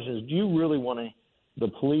the question is, do you really want the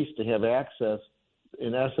police to have access,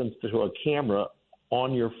 in essence, to a camera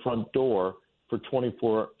on your front door for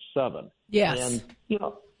 24/7? Yes.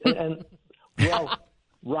 And, and well,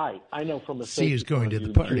 right. I know from a See who's safety going point to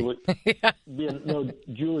of the view, party. no,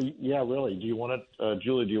 Julie, yeah, really. Do you want it,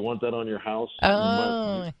 Julie, do you want that on your house?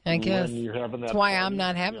 Oh, I guess. When you're having that that's why party? I'm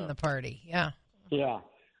not having the party. Yeah. Yeah.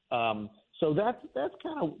 So that's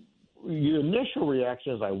kind of your initial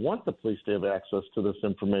reaction is I want the police to have access to this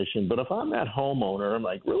information. But if I'm that homeowner, I'm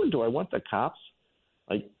like, really, do I want the cops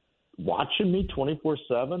like watching me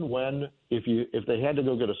 24/7 when if they had to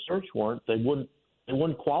go get a search warrant, they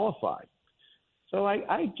wouldn't qualify. So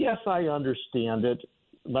I guess I understand it.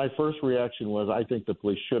 My first reaction was I think the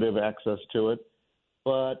police should have access to it.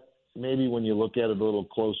 But maybe when you look at it a little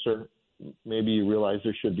closer, maybe you realize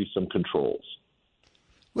there should be some controls.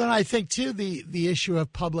 Well, I think, too, the issue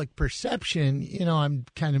of public perception, I'm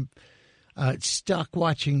kind of stuck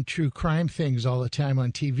watching true crime things all the time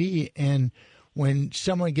on TV. And when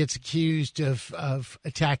someone gets accused of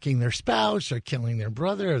attacking their spouse or killing their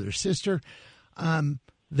brother or their sister,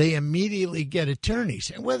 they immediately get attorneys.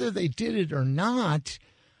 And whether they did it or not,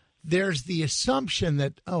 there's the assumption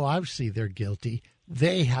that, obviously they're guilty.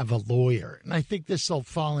 They have a lawyer. And I think this will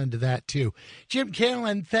fall into that, too. Jim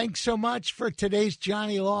Cantalin, thanks so much for today's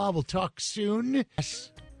Johnny Law. We'll talk soon.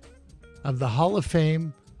 Of the Hall of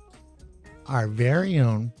Fame, our very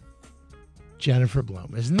own Jennifer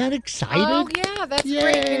Blum. Isn't that exciting? Oh, yeah, that's Yay.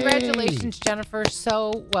 great. Congratulations, Jennifer.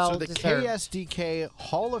 So well So the deserved. KSDK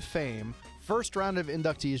Hall of Fame, first round of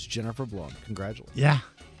inductees, Jennifer Blum. Congratulations. Yeah.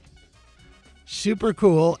 Super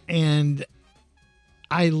cool. And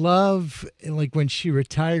I love, like, when she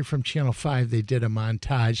retired from Channel 5, they did a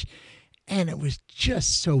montage, and it was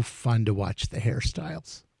just so fun to watch the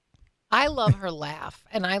hairstyles. I love her laugh,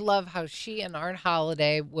 and I love how she and Art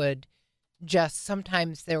Holiday would just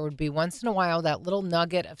sometimes there would be once in a while that little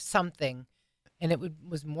nugget of something, and it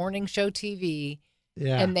was morning show TV,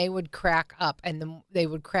 and they would crack up, and they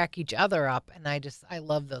would crack each other up, and I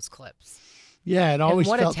love those clips. Yeah, it always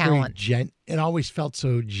what a felt talent. it always felt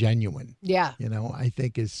so genuine. Yeah. I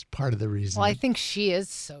think is part of the reason. Well, I think she is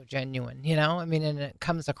so genuine, I mean, and it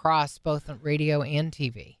comes across both on radio and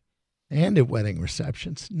TV. And at wedding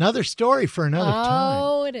receptions. Another story for another time.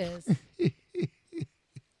 Oh, it is.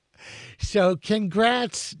 So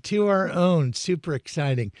congrats to our own. Super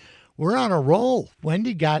exciting. We're on a roll.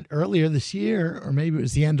 Wendy got earlier this year, or maybe it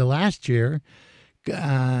was the end of last year,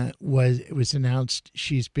 it was announced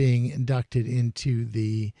she's being inducted into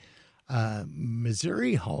the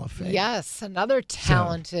Missouri Hall of Fame. Yes, another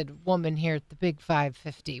talented woman here at the Big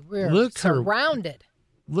 550. We're surrounded.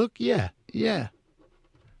 Yeah.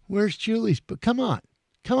 Where's Julie's? But come on,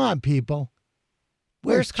 people.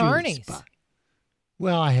 Where's Julie's Carney's? spot?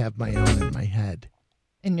 Well, I have my own in my head.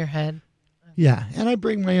 In your head? Yeah, and I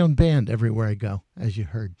bring my own band everywhere I go, as you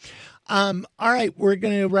heard. All right, we're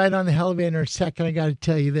going to ride on the Hellavator in a second. I got to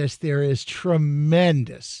tell you this. There is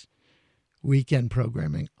tremendous weekend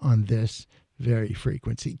programming on this very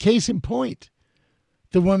frequency. Case in point,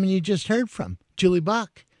 the woman you just heard from, Julie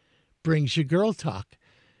Buck, brings you Girl Talk.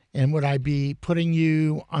 And would I be putting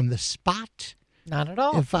you on the spot? Not at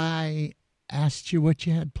all. If I asked you what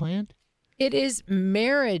you had planned? It is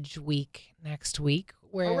Marriage Week next week.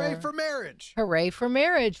 Hooray for marriage. Hooray for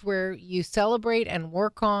marriage, where you celebrate and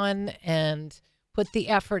work on and put the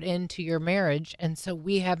effort into your marriage. And so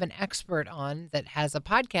we have an expert on that has a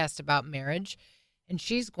podcast about marriage, and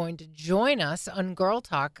she's going to join us on Girl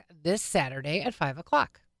Talk this Saturday at 5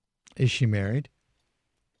 o'clock. Is she married?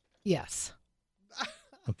 Yes.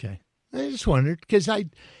 Okay. I just wondered because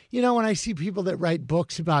when I see people that write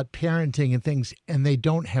books about parenting and things and they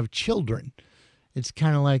don't have children, it's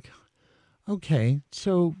kind of like, okay,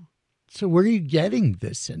 so where are you getting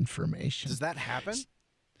this information? Does that happen?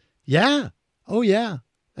 Yeah. Oh, yeah.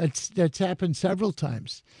 That's happened several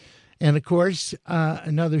times. And, of course,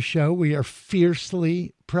 another show we are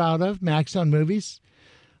fiercely proud of, Max on Movies,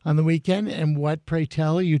 on the weekend. And what, pray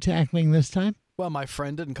tell, are you tackling this time? Well, my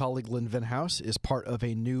friend and colleague Lynn Vinhouse is part of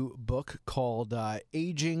a new book called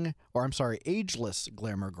Ageless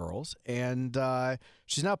Glamour Girls. And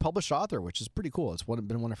she's now a published author, which is pretty cool. It's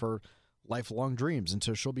been one of her lifelong dreams. And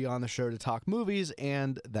so she'll be on the show to talk movies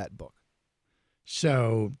and that book.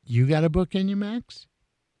 So you got a book in you, Max?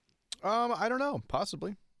 I don't know.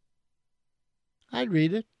 Possibly. I'd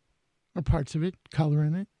read it, or parts of it, color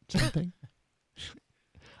in it, something.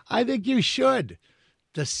 I think you should.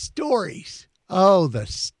 The stories. Oh, the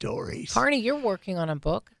stories. Carney, you're working on a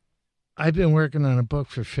book. I've been working on a book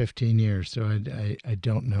for 15 years, so I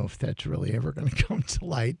don't know if that's really ever going to come to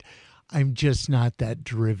light. I'm just not that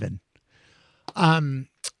driven. All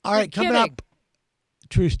right, coming up,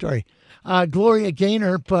 true story. Gloria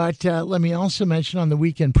Gaynor, but let me also mention on the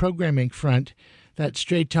weekend programming front that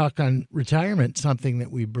Straight Talk on Retirement, something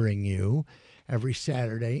that we bring you every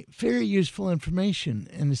Saturday. Very useful information,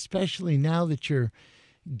 and especially now that you're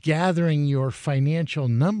gathering your financial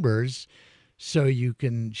numbers so you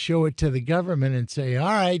can show it to the government and say, all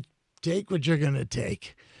right, take what you're going to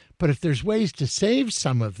take. But if there's ways to save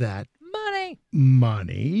some of that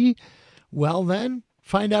money, well then,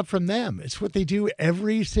 find out from them. It's what they do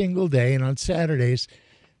every single day. And on Saturdays,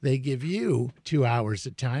 they give you 2 hours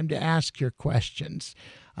of time to ask your questions.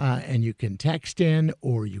 And you can text in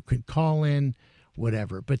or you could call in,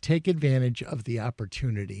 whatever. But take advantage of the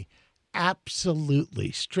opportunity.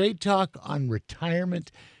 Absolutely. Straight Talk on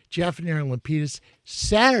Retirement. Jeff and Aaron Lapidus,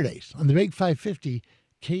 Saturdays on the Big 550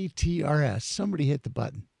 KTRS. Somebody hit the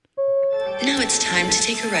button. Now it's time to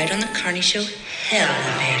take a ride on the Carney Show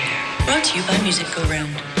Hellavator. Brought to you by Music Go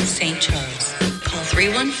Round, St. Charles. Call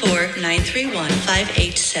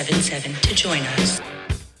 314-931-5877 to join us.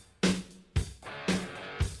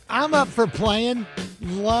 I'm up for playing.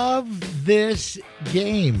 Love this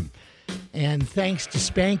game. And thanks to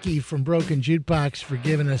Spanky from Broken Jukebox for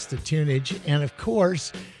giving us the tunage. And, of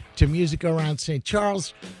course, to Music Around St.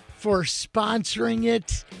 Charles for sponsoring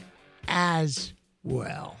it as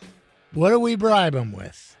well. What do we bribe them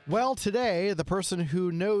with? Well, today, the person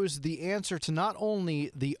who knows the answer to not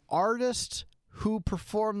only the artist who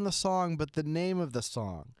performed the song, but the name of the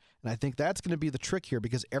song. And I think that's going to be the trick here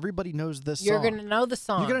because everybody knows this You're song. going to know the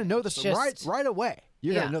song. You're going to know the song right away.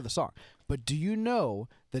 You're going to know the song. But do you know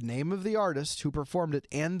the name of the artist who performed it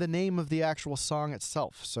and the name of the actual song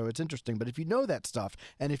itself? So it's interesting. But if you know that stuff,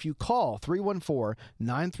 and if you call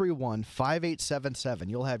 314-931-5877,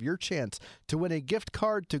 you'll have your chance to win a gift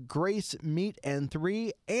card to Grace Meat and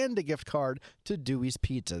 3 and a gift card to Dewey's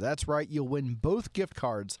Pizza. That's right. You'll win both gift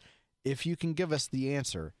cards if you can give us the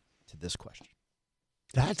answer to this question.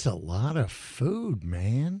 That's a lot of food,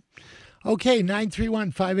 man. Okay,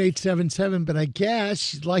 931-5877, but I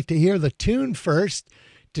guess you'd like to hear the tune first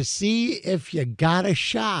to see if you got a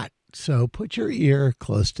shot. So put your ear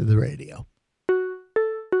close to the radio.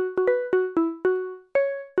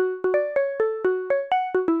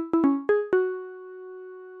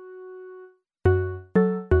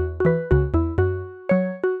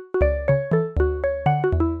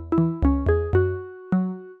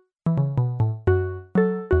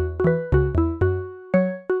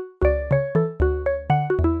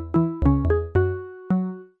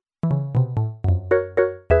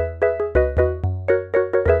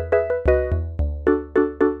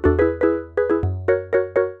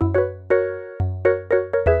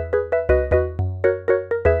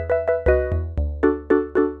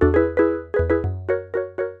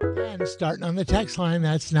 Starting on the text line,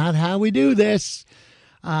 that's not how we do this,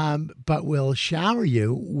 but we'll shower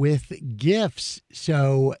you with gifts.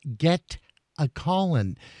 So get a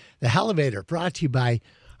call-in. The Hellavator brought to you by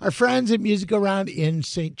our friends at Music Around in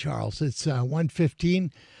St. Charles. It's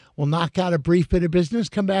 1:15. We'll knock out a brief bit of business,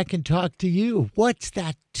 come back and talk to you. What's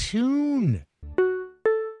that tune?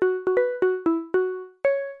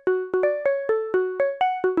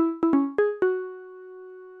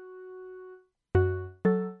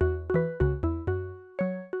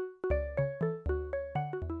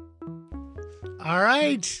 All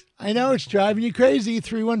right. I know it's driving you crazy.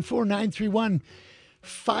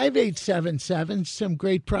 314-931-5877. Some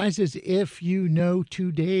great prizes if you know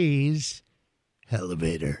today's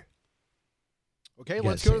Hellavator. Okay,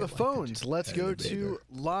 let's go to the phones. Let's go to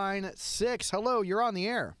line 6. Hello, you're on the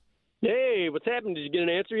air. Hey, what's happening? Did you get an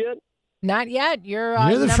answer yet? Not yet. You're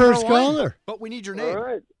the first caller. But we need your name. All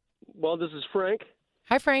right. Well, this is Frank.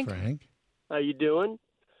 Hi, Frank. Frank. How you doing?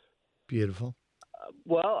 Beautiful.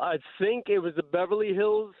 Well, I think it was the Beverly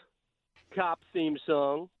Hills Cop theme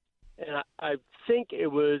song, and I think it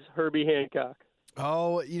was Herbie Hancock.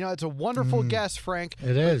 Oh, it's a wonderful guess, Frank.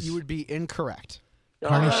 It is. You would be incorrect.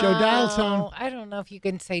 CarneyShow dial tone. I don't know if you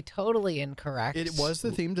can say totally incorrect. It was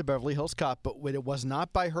the theme to Beverly Hills Cop, but it was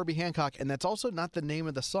not by Herbie Hancock, and that's also not the name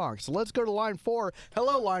of the song. So let's go to line 4.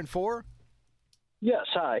 Hello, line 4. Yes,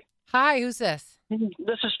 hi. Hi, who's this?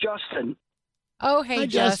 This is Justin. Oh, hey, Hi,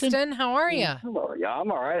 Justin. How are you? Hello, yeah,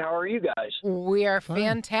 I'm all right. How are you guys? We are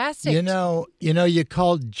fantastic. You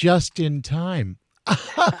called just in time. Yes,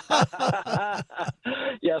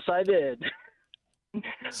 I did.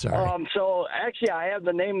 Sorry. So actually, I have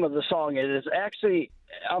the name of the song. It is actually,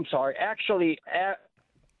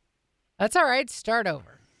 That's all right. Start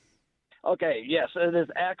over. Okay, yes, it is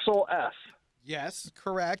Axel F. Yes,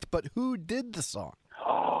 correct. But who did the song?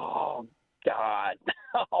 Oh, God.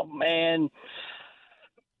 Oh, man.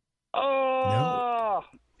 Oh,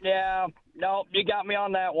 yeah. No, you got me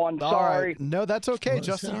on that one. All Sorry. right. No, that's okay, Well,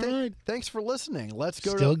 Justin. all right. Thanks for listening. Let's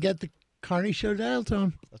go Still get the Carney Show dial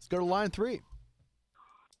tone. Let's go to line 3.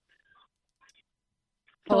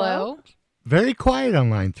 Hello? Very quiet on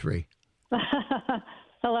line 3.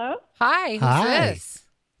 Hello? Hi, who's Hi. this?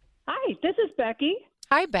 Hi, this is Becky.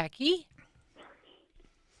 Hi, Becky.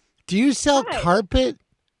 Do you sell Hi. carpet?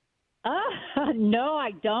 No,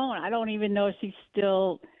 I don't. I don't even know if she's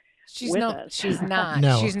still with us. She's not.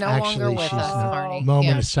 No, she's no actually, longer with she's us, not. Marnie. Moment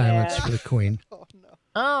Yeah. of silence Yeah. for the queen.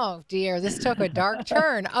 Oh, dear. This took a dark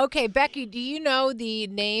turn. Okay, Becky, do you know the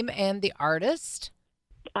name and the artist?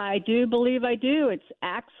 I do believe I do. It's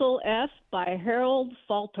Axel F. by Harold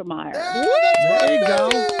Faltermeyer. There you go.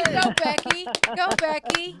 Go, Becky. Go,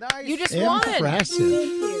 Becky. Nice. You just won. Impressive.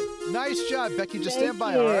 Nice job, Becky. Just Thank stand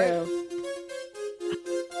by, you. all right?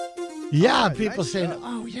 Yeah, All right, people nice saying, job.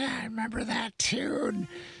 oh, yeah, I remember that tune.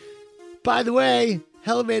 By the way,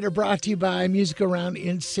 Hellavator brought to you by Music Around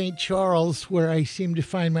in St. Charles, where I seem to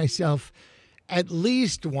find myself at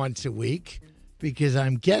least once a week because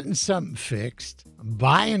I'm getting something fixed, I'm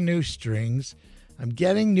buying new strings, I'm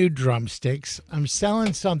getting new drumsticks, I'm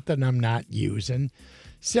selling something I'm not using.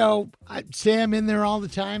 So I'd say I'm in there all the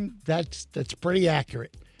time. That's pretty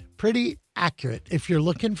accurate. Pretty accurate. If you're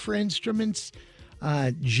looking for instruments,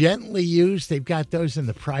 gently used, they've got those, and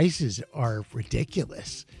the prices are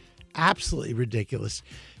ridiculous. Absolutely ridiculous.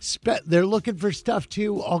 They're looking for stuff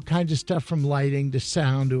too, all kinds of stuff from lighting to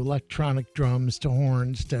sound to electronic drums to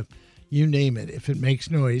horns to you name it. If it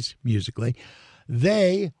makes noise musically,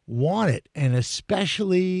 they want it, and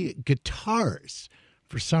especially guitars.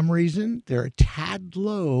 For some reason, they're a tad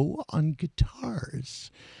low on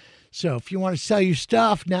guitars. So if you want to sell your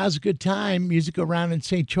stuff, now's a good time. Music Around in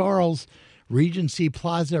St. Charles, Regency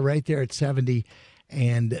Plaza right there at 70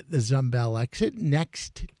 and the Zumbell exit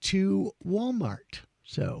next to Walmart.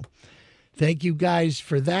 So thank you guys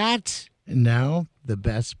for that. And now the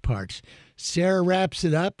best parts. Sarah wraps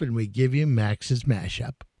it up and we give you Max's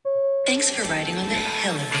mashup. Thanks for riding on the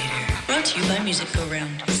Hellavator. Brought to you by Music Go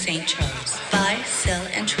Round, St. Charles. Buy, sell,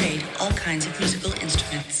 and trade all kinds of musical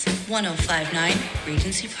instruments. 1059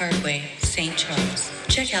 Regency Parkway, St. Charles.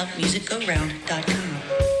 Check out musicgoround.com.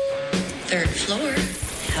 Third floor,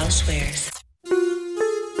 housewares.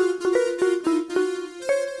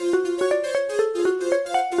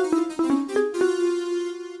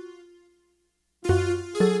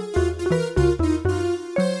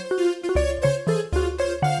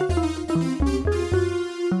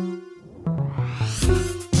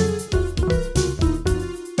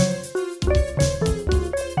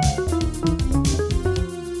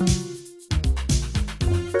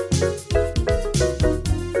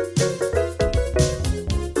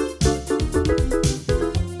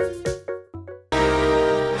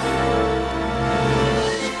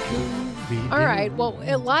 Well,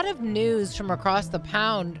 a lot of news from across the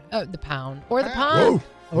pond, or the pond.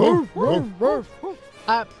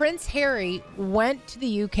 Prince Harry went to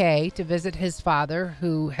the UK to visit his father,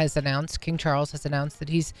 who has announced, King Charles has announced that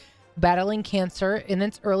he's battling cancer in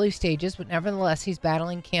its early stages, but nevertheless, he's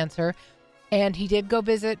battling cancer. And he did go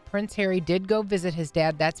visit, Prince Harry did go visit his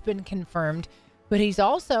dad. That's been confirmed. But he's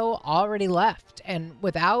also already left, and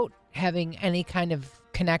without having any kind of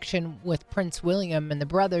connection with Prince William and the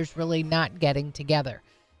brothers really not getting together.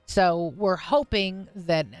 So we're hoping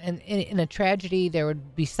that in a tragedy, there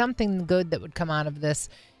would be something good that would come out of this,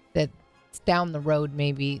 that down the road,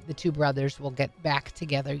 maybe the two brothers will get back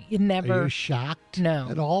together. Are you shocked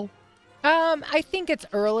at all? I think it's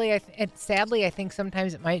early. Sadly, I think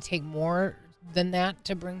sometimes it might take more than that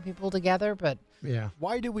to bring people together, but yeah.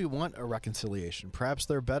 Why do we want a reconciliation? Perhaps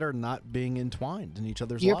they're better not being entwined in each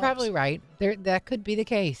other's You're lives. probably right. That could be the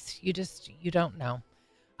case. You don't know.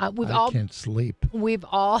 I can't sleep. We've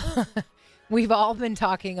all been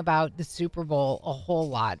talking about the Super Bowl a whole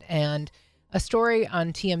lot, and a story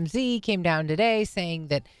on TMZ came down today saying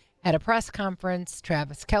that at a press conference,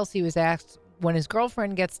 Travis Kelce was asked when his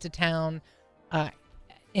girlfriend gets to town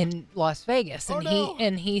in Las Vegas,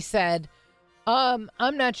 and he said, I'm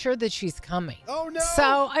not sure that she's coming. Oh, no.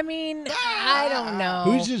 So, I mean, I don't know.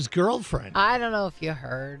 Who's his girlfriend? I don't know if you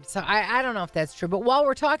heard. So I don't know if that's true. But while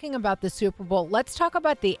we're talking about the Super Bowl, let's talk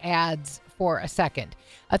about the ads for a second.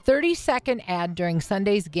 A 30-second ad during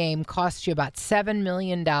Sunday's game cost you about $7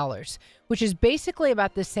 million, which is basically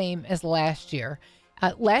about the same as last year.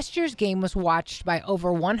 Last year's game was watched by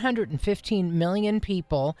over 115 million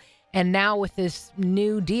people, And now with this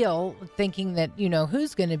new deal, thinking that,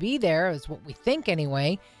 who's going to be there is what we think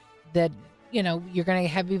anyway, that, you're going to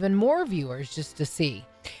have even more viewers just to see.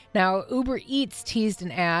 Now, Uber Eats teased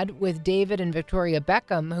an ad with David and Victoria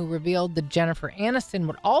Beckham, who revealed that Jennifer Aniston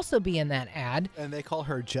would also be in that ad. And they call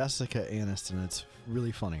her Jessica Aniston. It's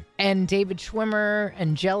really funny. And David Schwimmer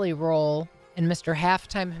and Jelly Roll and Mr.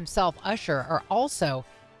 Halftime himself, Usher, are also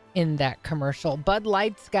in that commercial. Bud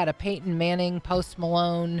Light's got a Peyton Manning, Post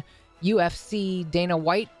Malone, UFC, Dana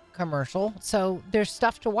White commercial. So there's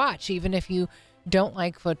stuff to watch. Even if you don't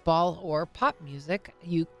like football or pop music,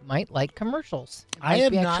 you might like commercials. I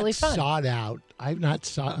have not sought out. I've not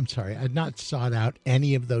sought out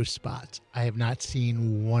any of those spots. I have not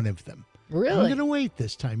seen one of them. Really? I'm going to wait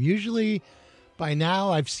this time. Usually by now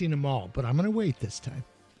I've seen them all, but I'm going to wait this time.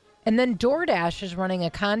 And then DoorDash is running a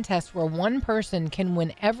contest where one person can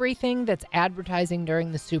win everything that's advertising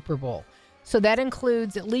during the Super Bowl. So that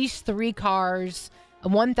includes at least 3 cars,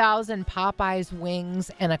 1,000 Popeyes wings,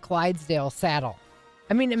 and a Clydesdale saddle.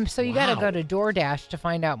 I mean, so you got to go to DoorDash to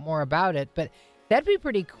find out more about it. But that'd be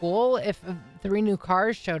pretty cool if 3 new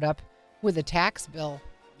cars showed up with a tax bill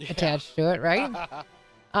attached to it, right?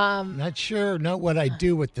 Not sure. Know what I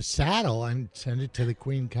do with the saddle. I send it to the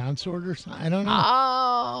Queen Consort or something. I don't know.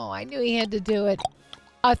 Oh, I knew he had to do it.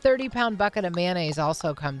 A 30-pound bucket of mayonnaise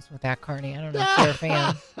also comes with that, Carney. I don't know if you're a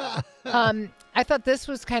fan. I thought this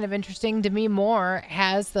was kind of interesting. Demi Moore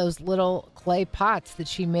has those little clay pots that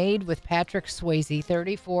she made with Patrick Swayze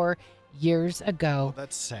 34 years ago. Oh,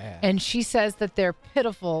 that's sad. And she says that they're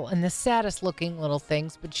pitiful and the saddest looking little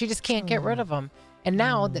things, but she just can't get rid of them. And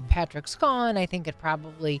now that Patrick's gone, I think it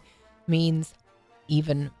probably means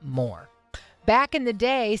even more. Back in the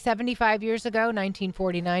day, 75 years ago,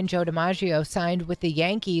 1949, Joe DiMaggio signed with the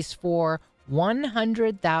Yankees for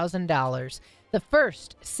 $100,000, the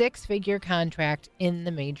first 6-figure contract in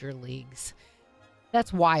the major leagues.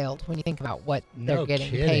 That's wild when you think about what they're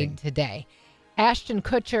getting paid today. Ashton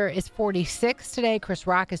Kutcher is 46 today. Chris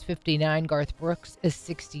Rock is 59. Garth Brooks is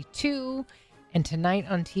 62. And tonight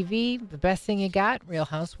on TV, the best thing you got, Real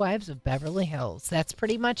Housewives of Beverly Hills. That's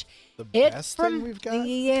pretty much it best from thing we've got?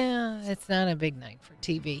 Yeah, it's not a big night for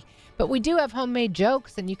TV. But we do have homemade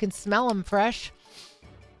jokes, and you can smell them fresh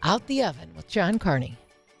out the oven with John Carney.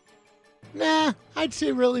 Nah, I'd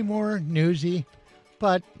say really more newsy,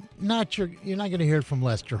 but you're not going to hear from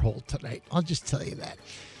Lester Holt tonight. I'll just tell you that.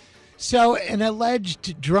 So, an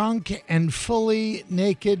alleged drunk and fully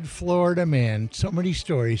naked Florida man, so many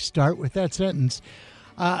stories start with that sentence,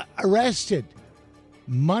 arrested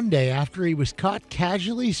Monday after he was caught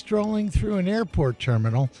casually strolling through an airport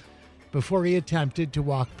terminal before he attempted to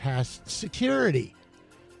walk past security.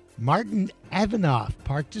 Martin Evanoff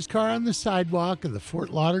parked his car on the sidewalk of the Fort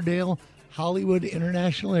Lauderdale Hollywood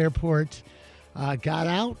International Airport, got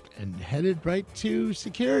out and headed right to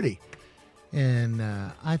security. And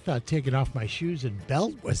I thought taking off my shoes and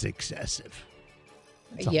belt was excessive.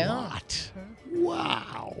 That's a lot.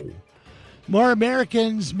 Wow. More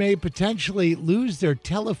Americans may potentially lose their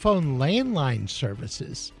telephone landline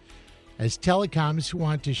services as telecoms who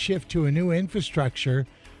want to shift to a new infrastructure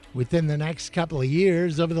within the next couple of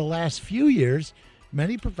years. Over the last few years,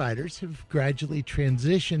 many providers have gradually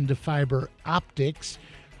transitioned to fiber optics,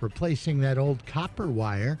 replacing that old copper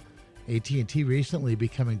wire. AT&T recently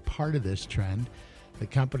becoming part of this trend. The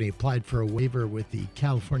company applied for a waiver with the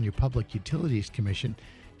California Public Utilities Commission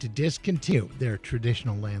to discontinue their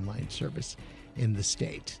traditional landline service in the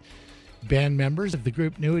state. Band members of the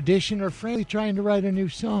group New Edition are frankly trying to write a new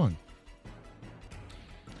song.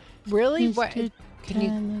 Really? Mr. What? Can you?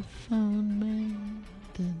 Telephone man.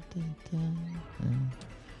 Dun, dun, dun.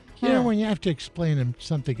 You know, when you have to explain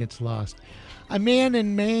something gets lost. A man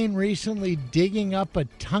in Maine recently digging up a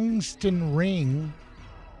tungsten ring.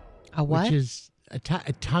 A what? Which is a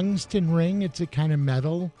tungsten ring. It's a kind of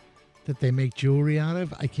metal that they make jewelry out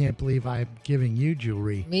of. I can't believe I'm giving you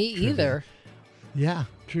jewelry. Me either. Yeah,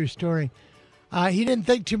 true story. He didn't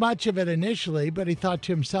think too much of it initially, but he thought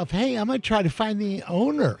to himself, hey, I'm going to try to find the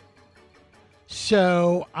owner.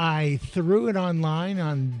 So I threw it online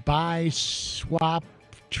on buy, swap,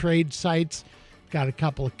 trade sites. Got a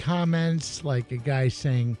couple of comments, like a guy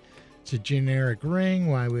saying it's a generic ring.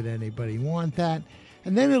 Why would anybody want that?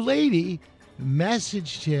 And then a lady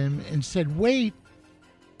messaged him and said, wait,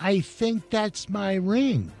 I think that's my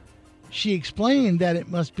ring. She explained that it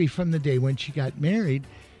must be from the day when she got married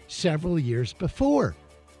several years before.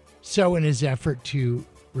 So in his effort to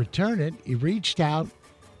return it, he reached out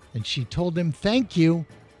and she told him, thank you.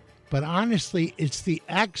 But honestly, it's the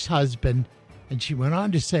ex-husband. And she went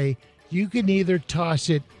on to say, you can either toss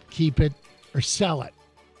it, keep it, or sell it.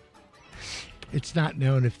 It's not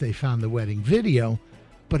known if they found the wedding video,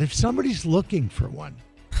 but if somebody's looking for one,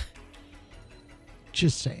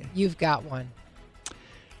 just saying. You've got one.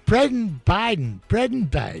 President Biden.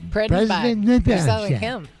 You're selling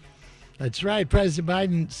him. That's right. President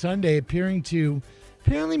Biden Sunday appearing to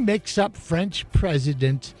apparently mix up French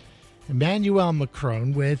President Emmanuel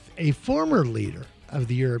Macron with a former leader of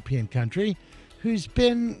the European country who's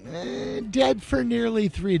been dead for nearly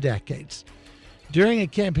 3 decades. During a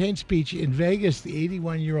campaign speech in Vegas, the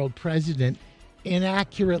 81-year-old president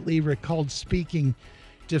inaccurately recalled speaking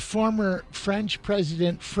to former French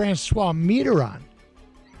President Francois Mitterrand,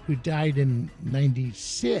 who died in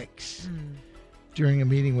 96 during a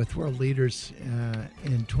meeting with world leaders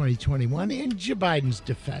in 2021. In Joe Biden's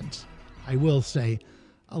defense, I will say,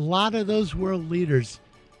 a lot of those world leaders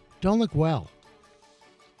don't look well.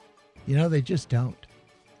 You know, they just don't.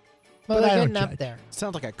 Well, but they're I don't getting up judge. there.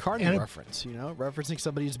 Sounds like a Carney reference, you know, referencing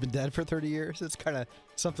somebody who's been dead for 30 years. It's kind of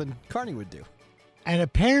something Carney would do. And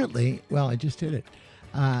apparently, well, I just did it.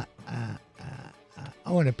 And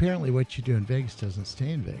apparently what you do in Vegas doesn't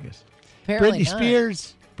stay in Vegas. Apparently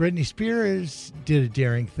Britney Spears did a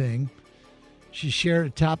daring thing. She shared a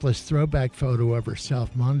topless throwback photo of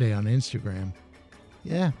herself Monday on Instagram.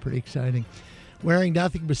 Yeah, pretty exciting. Wearing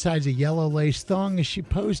nothing besides a yellow lace thong as she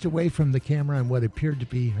posed away from the camera in what appeared to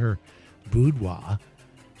be her boudoir.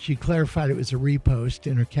 She clarified it was a repost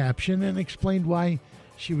in her caption and explained why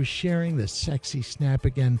she was sharing the sexy snap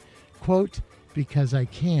again, quote, because I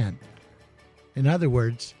can. In other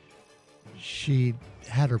words, she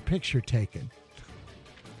had her picture taken.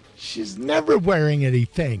 She's never wearing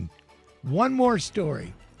anything. One more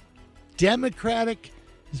story.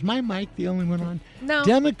 Is my mic the only one on? No.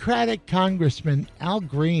 Democratic Congressman Al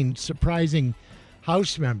Green surprising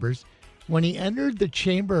House members when he entered the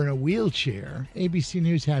chamber in a wheelchair. ABC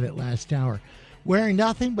News had it last hour. Wearing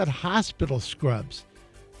nothing but hospital scrubs.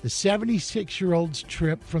 The 76-year-old's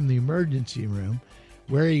trip from the emergency room,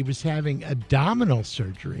 where he was having abdominal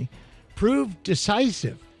surgery, proved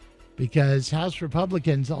decisive because House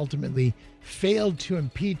Republicans ultimately failed to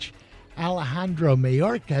impeach Alejandro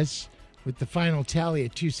Mayorkas with the final tally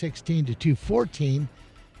at 216 to 214.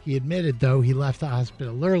 He admitted, though, he left the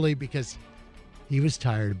hospital early because he was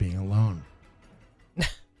tired of being alone.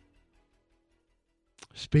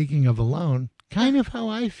 Speaking of alone, kind of how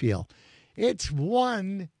I feel. It's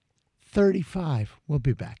 1:35. We'll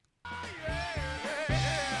be back.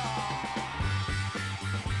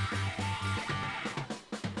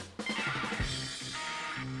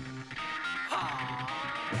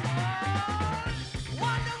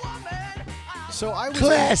 So I was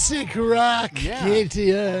classic rock. Yeah.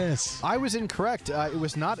 KTS. I was incorrect. It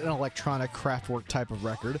was not an electronic Kraftwerk type of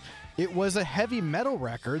record. It was a heavy metal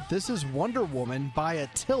record. This is Wonder Woman by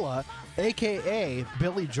Attila, a.k.a.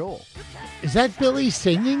 Billy Joel. Is that Billy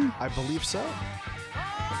singing? I believe so.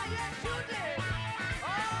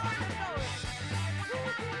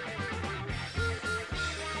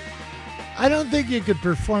 I don't think you could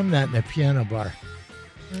perform that in a piano bar.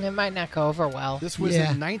 It might not go over well. This was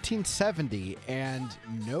in 1970, and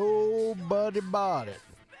nobody bought it.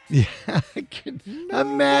 Yeah, I can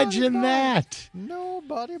imagine that.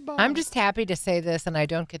 Nobody bought it. I'm just happy to say this, and I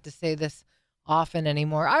don't get to say this often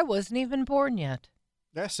anymore. I wasn't even born yet.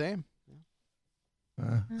 Yeah, same.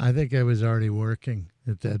 I think I was already working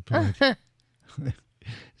at that point.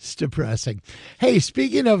 It's depressing. Hey,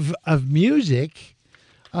 speaking of music,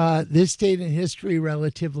 this date in history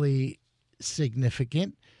relatively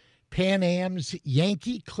significant. Pan Am's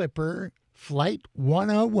Yankee Clipper Flight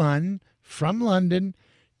 101 from London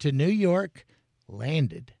to New York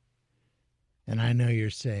landed. And I know you're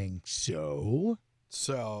saying, so?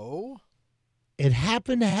 So? It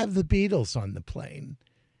happened to have the Beatles on the plane,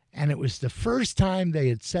 and it was the first time they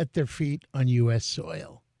had set their feet on U.S.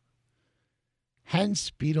 soil.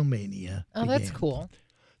 Hence, Beatlemania. Oh, that's cool.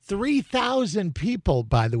 3,000 people,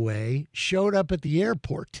 by the way, showed up at the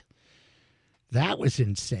airport. That was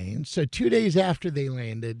insane. So 2 days after they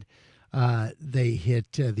landed, they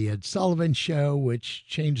hit the Ed Sullivan Show, which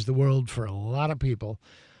changed the world for a lot of people.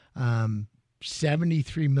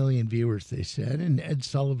 73 million viewers, they said. And Ed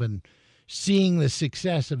Sullivan, seeing the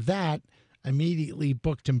success of that, immediately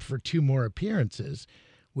booked him for 2 more appearances,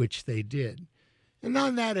 which they did. And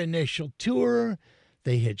on that initial tour,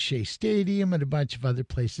 they hit Shea Stadium and a bunch of other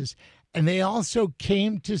places. And they also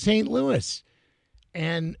came to St. Louis.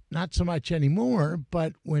 And not so much anymore,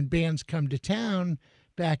 but when bands come to town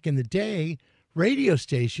back in the day, radio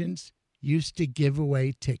stations used to give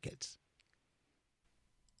away tickets.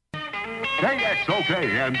 KXOK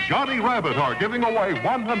and Johnny Rabbit are giving away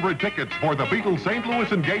 100 tickets for the Beatles St.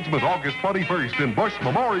 Louis engagement August 21st in Busch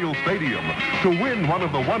Memorial Stadium. To win one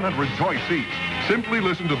of the 100 choice seats, simply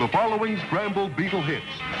listen to the following scrambled Beatle hits.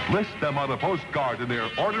 List them on a postcard in their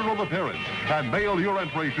order of appearance and mail your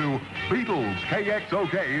entry to Beatles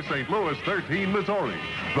KXOK St. Louis 13, Missouri.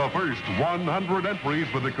 The first 100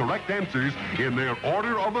 entries with the correct answers in their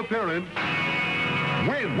order of appearance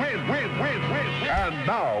win. And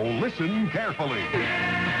now, listen carefully.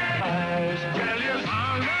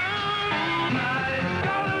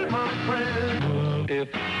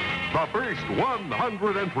 The first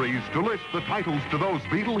 100 entries to list the titles to those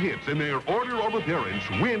Beatle hits in their order of appearance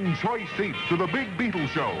win choice seats to the Big Beatle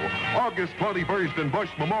Show, August 21st in Busch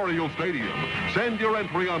Memorial Stadium. Send your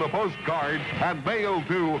entry on a postcard and mail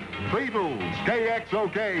to Beatles,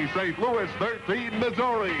 KXOK, St. Louis 13,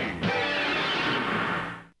 Missouri.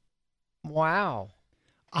 Wow.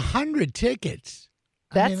 100 tickets.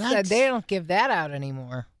 That's they don't give that out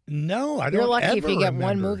anymore. No, I don't. You're lucky ever if you get remember.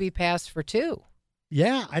 one movie pass for two.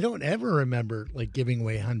 Yeah, I don't ever remember like giving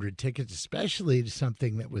away 100 tickets, especially to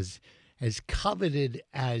something that was as coveted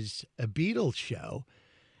as a Beatles show.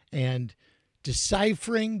 And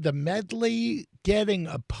deciphering the medley, getting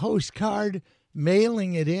a postcard,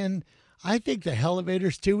 mailing it in. I think the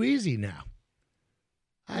Hellavator's too easy now.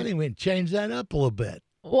 I think we can change that up a little bit.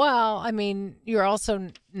 Well, I mean, you're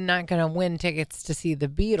also not going to win tickets to see the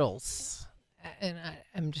Beatles. And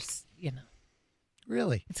I'm just,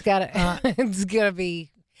 Really? It's got to it's going to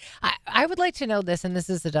be. I would like to know this, and this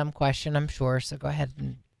is a dumb question, I'm sure, so go ahead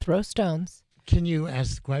and throw stones. Can you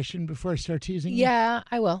ask the question before I start teasing you? Yeah,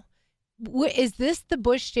 I will. Is this the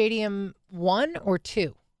Busch Stadium 1 or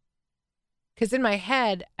 2? Because in my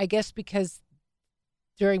head, I guess because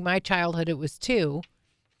during my childhood it was 2,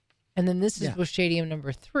 and then this is Busch Stadium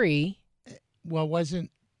number 3. Well, wasn't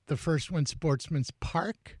the first one Sportsman's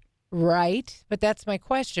Park? Right, but that's my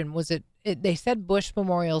question. Was it they said Busch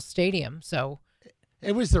Memorial Stadium, so.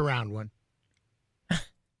 It was the round one.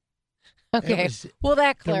 Okay, well,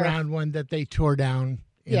 that the round one that they tore down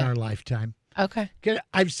in our lifetime. Okay.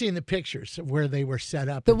 I've seen the pictures of where they were set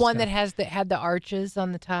up. The one that had the arches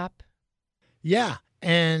on the top? Yeah,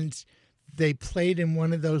 and they played in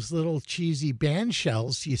one of those little cheesy band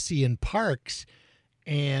shells you see in parks.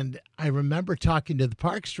 And I remember talking to the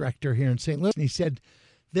parks director here in St. Louis, and he said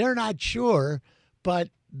they're not sure, but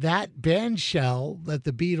that band shell that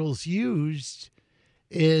the Beatles used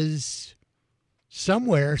is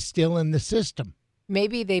somewhere still in the system.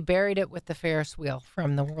 Maybe they buried it with the Ferris wheel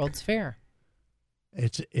from the World's Fair.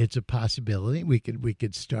 It's a possibility. We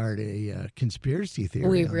could start a conspiracy theory.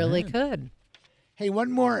 We really could. Hey,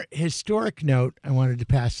 one more historic note I wanted to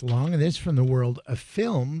pass along, and this is from the world of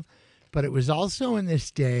film, but it was also in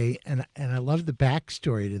this day, and I love the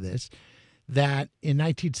backstory to this, that in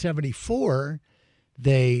 1974,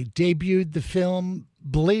 they debuted the film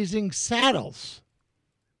Blazing Saddles.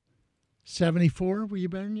 74, were you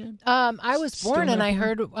born yet? I was born, and I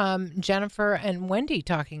heard Jennifer and Wendy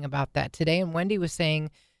talking about that today, and Wendy was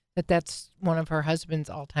saying that that's one of her husband's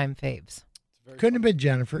all-time faves. Couldn't have been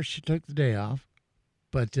Jennifer. She took the day off.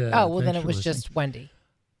 But then it was just Wendy.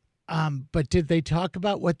 But did they talk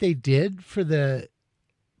about what they did for the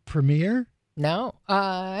premiere? No,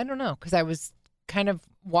 I don't know, because I was kind of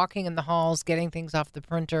walking in the halls, getting things off the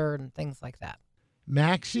printer and things like that.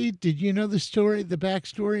 Maxie, did you know the story, the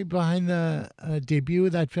backstory behind the debut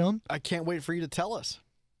of that film? I can't wait for you to tell us.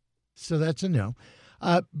 So that's a no.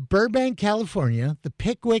 Burbank, California, the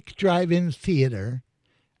Pickwick Drive-In Theater,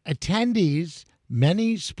 attendees,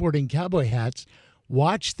 many sporting cowboy hats,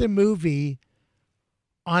 watched the movie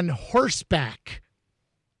on horseback.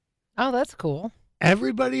 Oh, that's cool.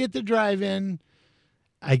 Everybody at the drive-in,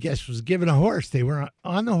 I guess, was given a horse. They were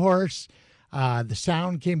on the horse. The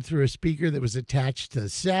sound came through a speaker that was attached to the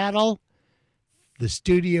saddle. The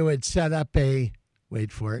studio had set up a,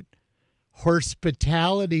 wait for it,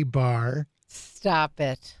 hospitality bar. Stop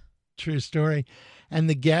it. True story. And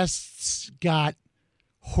the guests got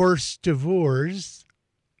horse divorce.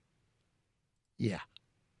 Yeah.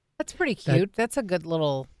 That's pretty cute. That's a good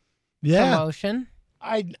little promotion.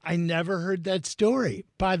 I never heard that story.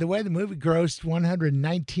 By the way, the movie grossed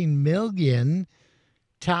 $119 million,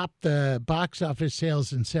 topped the box office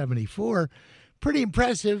sales in 74. Pretty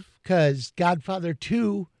impressive because Godfather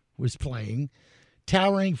 2 was playing,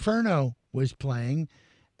 Towering Inferno was playing,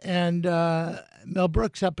 and Mel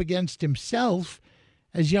Brooks up against himself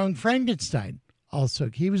as Young Frankenstein. Also,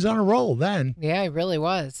 he was on a roll then. Yeah, he really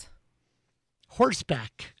was.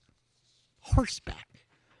 Horseback.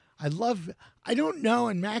 I don't know,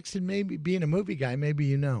 and Max, and maybe being a movie guy, maybe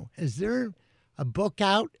you know, is there a book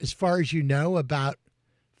out, as far as you know, about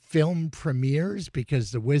film premieres?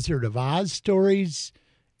 Because the Wizard of Oz story's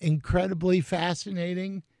incredibly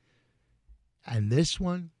fascinating. And this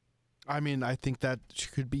one? I mean, I think that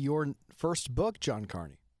could be your first book, John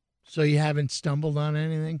Carney. So you haven't stumbled on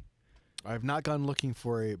anything? I've not gone looking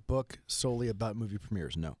for a book solely about movie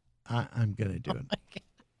premieres, no. I'm going to do it.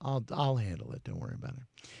 I'll handle it. Don't worry about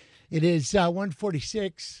it. It is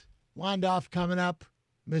 1:46. Londoff coming up.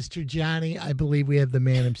 Mr. Johnny, I believe we have the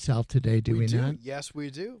man himself today, do we not? Yes,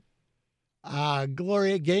 we do.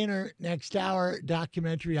 Gloria Gaynor, next hour,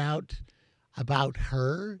 documentary out about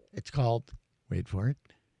her. It's called, wait for it,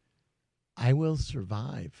 I Will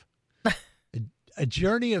Survive. A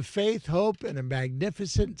journey of faith, hope, and a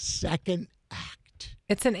magnificent second act.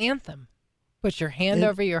 It's an anthem. Put your hand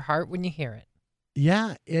over your heart when you hear it.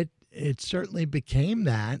 Yeah, it certainly became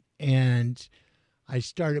that. And I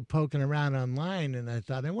started poking around online, and I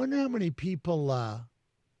thought, I wonder how many people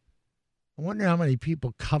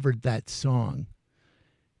covered that song.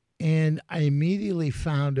 And I immediately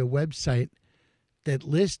found a website that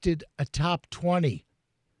listed a top 20.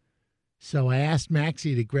 So I asked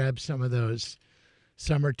Maxie to grab some of those.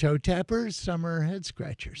 Some are toe tappers, some are head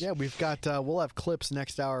scratchers. Yeah, we've got, we'll have clips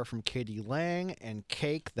next hour from Katie Lang and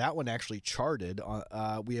Cake. That one actually charted.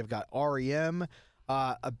 We have got REM,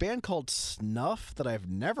 a band called Snuff that I've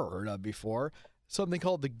never heard of before, something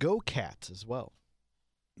called the Go Cats as well.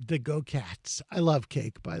 The Go Cats. I love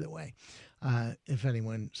Cake, by the way, if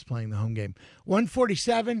anyone's playing the home game.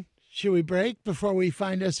 1:47, should we break before we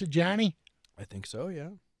find us a Johnny? I think so, yeah.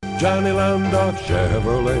 Johnny Londoff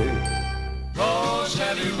Chevrolet. Roll,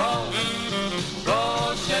 Chevy, roll.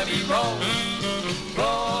 Roll, Chevy, roll.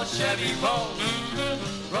 Roll, Chevy, roll.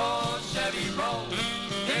 Roll, Chevy, roll.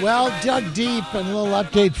 Well, dug deep, and a little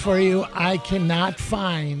update for you. I cannot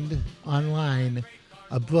find online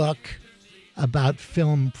a book about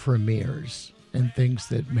film premieres and things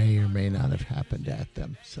that may or may not have happened at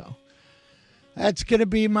them. So that's going to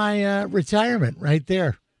be my retirement right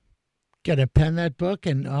there. Going to pen that book,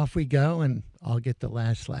 and off we go, and I'll get the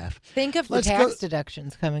last laugh. Think of the tax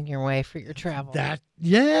deductions coming your way for your travel. That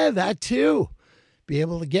too. Be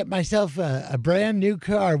able to get myself a brand new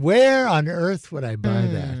car. Where on earth would I buy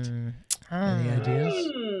that? Any ideas?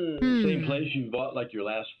 Same place you bought like your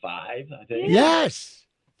last 5, I think. Yes.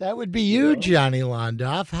 That would be you, Johnny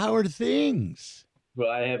Londoff. How are things?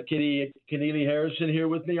 Well, I have Keneally Harrison here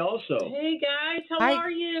with me also. Hey, guys. How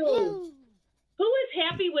are you? Who is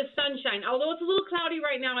happy with sunshine? Although it's a little cloudy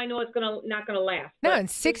right now, I know it's not gonna last. No, and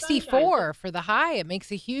 64 for the high. It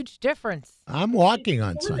makes a huge difference. I'm walking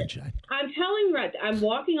on sunshine. I'm telling you, I'm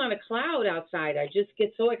walking on a cloud outside. I just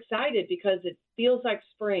get so excited because it feels like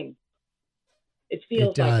spring. It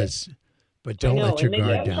feels like it does, but don't let your guard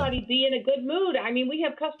down. Everybody be in a good mood. I mean, we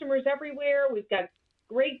have customers everywhere. We've got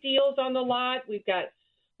great deals on the lot.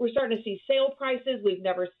 We're starting to see sale prices we've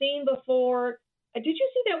never seen before. Did you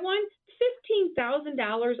see that one?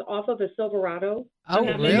 $15,000 off of a Silverado. Oh,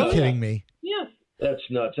 really? Are you kidding me? Yes. That's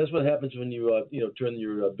nuts. That's what happens when you turn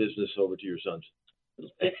your business over to your sons.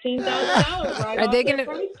 $15,000. Right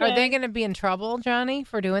Are they gonna be in trouble, Johnny,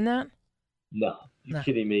 for doing that? No, you're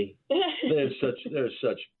kidding me. They're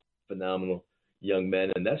such phenomenal young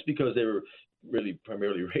men, and that's because they were really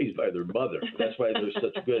primarily raised by their mother. That's why they're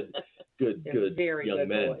such good young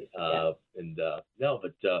men. Boys.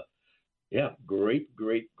 Yeah, great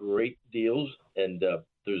deals. And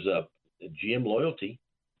there's a GM loyalty.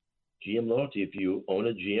 GM loyalty, if you own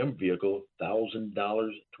a GM vehicle, $1,000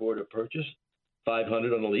 toward a purchase,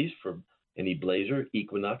 $500 on a lease for any Blazer,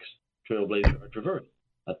 Equinox, Trailblazer, or Traverse.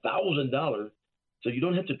 $1,000, so you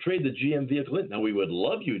don't have to trade the GM vehicle in. Now, we would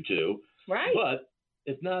love you to, right? But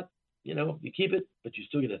if not, you keep it, but you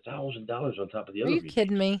still get $1,000 on top of the other. Are you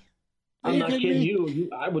kidding me? I'm not kidding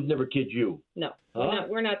you. I would never kid you. No,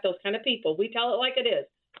 we're not those kind of people. We tell it like it is.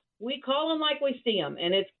 We call them like we see them,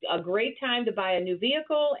 and it's a great time to buy a new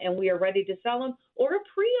vehicle, and we are ready to sell them, or a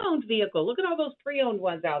pre-owned vehicle. Look at all those pre-owned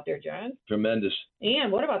ones out there, John. Tremendous.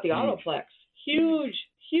 And what about the Autoplex? Huge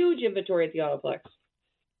inventory at the Autoplex.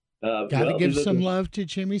 Got to give some love to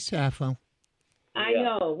Jimmy Saffo. I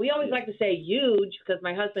know. We always like to say huge because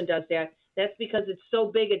my husband does that. That's because it's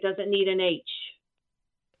so big it doesn't need an H.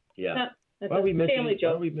 Yeah. That's why are we mentioning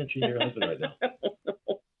your husband right now?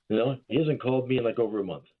 He hasn't called me in like over a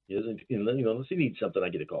month. He doesn't. Unless he needs something, I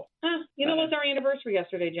get a call. It was our anniversary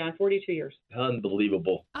yesterday, John. 42 years.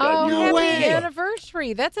 Unbelievable. Oh, happy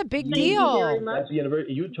anniversary! That's a big deal. That's the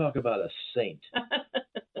anniversary. You talk about a saint.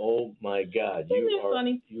 Oh my God, you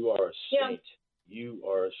are a saint. Yeah. You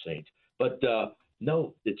are a saint. But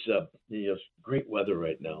no, it's great weather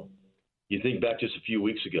right now. You think back just a few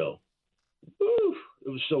weeks ago. Whew, it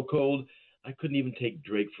was so cold. I couldn't even take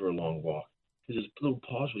Drake for a long walk because his little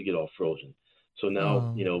paws would get all frozen. So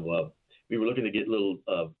now, we were looking to get little,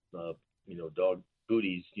 dog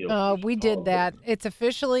booties. We did that. It's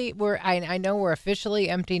officially I know we're officially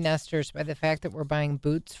empty nesters by the fact that we're buying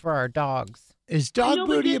boots for our dogs. Is dog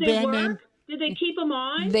booty a band name? Did they keep them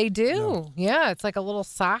on? They do. No. Yeah, it's like a little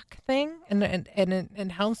sock thing, and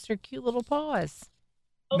it helps their cute little paws.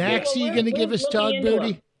 Okay, Max, are you going to give us dog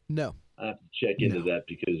booty? No. I have to check into that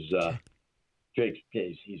because Drake,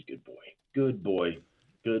 he's a good boy. Good boy.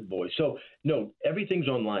 Good boy. So, no, everything's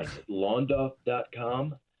online.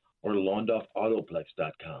 Londoff.com or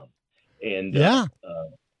LondoffAutoplex.com. And and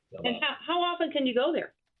how often can you go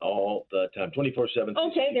there? All the time, 24/7.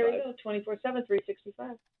 Okay, there you go, 24/7,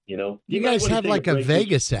 365. You guys have like a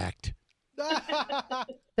Vegas act. They're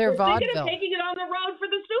We're vaudeville. thinking of taking it on the road for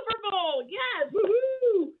the Super Bowl. Yes,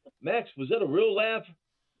 woohoo! Max, was that a real laugh?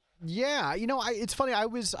 Yeah, it's funny. I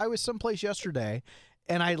was someplace yesterday,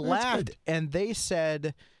 and I laughed, and they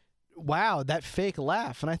said, "Wow, that fake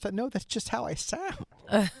laugh," and I thought, "No, that's just how I sound."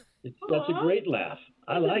 That's a great laugh.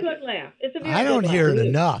 I like it. It's a good laugh. It's a very I don't good hear laugh. it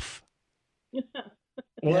enough.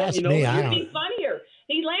 Well, Ask me, I don't. He's funnier.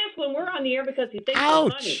 He laughs when we're on the air because he thinks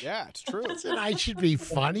Ouch. we're funny. Yeah, it's true. Listen, I should be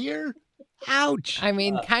funnier. Ouch. I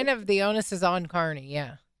mean, kind of the onus is on Carney.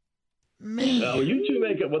 Yeah. Man. You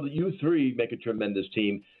three make a tremendous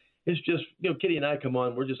team. It's just, Kitty and I come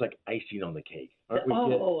on, we're just like icing on the cake, aren't we?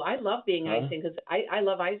 Oh, I love being icing because I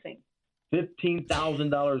love icing.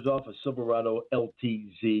 $15,000 off a Silverado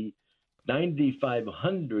LTZ,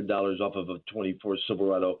 $9,500 off of a 24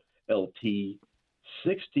 Silverado LT,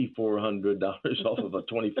 $6,400 off of a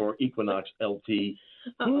 24 Equinox LT.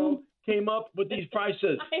 Who came up with these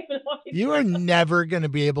prices? I have no idea. You are never going to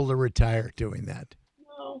be able to retire doing that.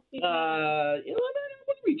 No. I want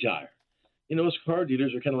to retire. Us car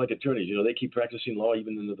dealers are kind of like attorneys. They keep practicing law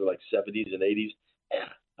even into their 70s and 80s. Yeah,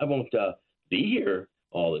 I won't be here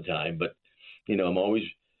all the time, but I'm always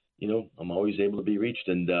able to be reached.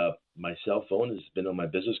 And my cell phone has been on my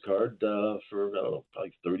business card for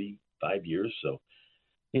probably 35 years. So,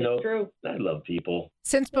 It's true. I love people.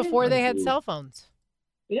 Since before they had cell phones.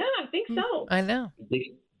 Yeah, I think so. I know.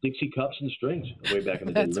 Dixie cups and strings way back in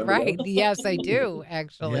the day. That's Remember right. that? Yes, I do,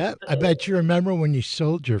 actually. Yeah, I bet you remember when you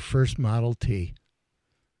sold your first Model T.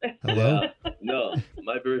 Hello? No,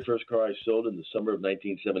 my very first car I sold in the summer of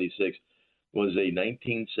 1976 was a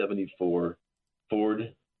 1974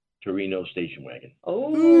 Ford Torino station wagon.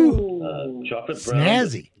 Oh, chocolate brown,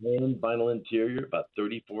 snazzy, and vinyl interior, about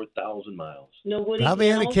 34,000 miles. No Woody. Probably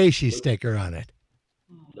had a Casey sticker on it.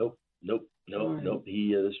 Nope.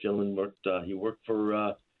 He, this gentleman worked. He worked for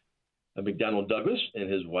a McDonnell Douglas,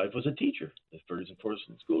 and his wife was a teacher at Ferguson Forest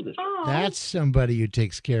School District. Oh. That's somebody who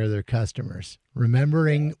takes care of their customers.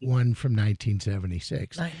 Remembering one from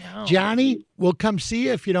 1976. I know. Johnny, we'll come see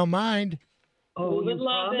you if you don't mind. Oh, we would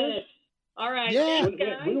love it. All right. Yeah. Thanks,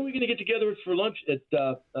 guys. When are we going to get together for lunch at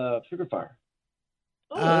Sugar Fire?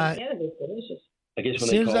 Oh, Canada's delicious. I guess As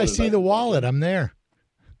soon as I see the wallet, I'm there.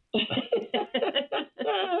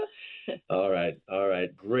 All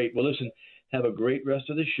right, great. Well, listen, have a great rest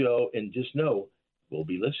of the show, and just know we'll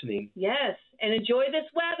be listening. Yes, and enjoy this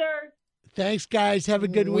weather. Thanks, guys. Have a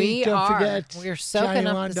good week. Don't forget. We're soaking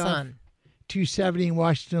up the sun. 270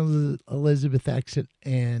 Washington Elizabeth exit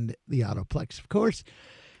and the Autoplex, of course,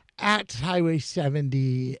 at Highway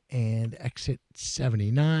 70 and exit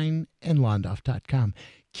 79 and Londoff.com.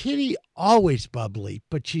 Kitty, always bubbly,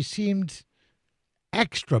 but she seemed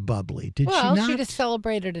extra bubbly. Did she not? Well, she just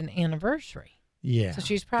celebrated an anniversary. Yeah. So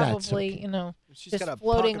she's probably, okay. She's just got a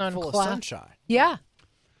floating pocket on full of cloud. sunshine. Yeah.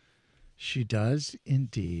 She does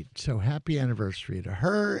indeed. So happy anniversary to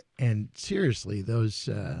her. And seriously, those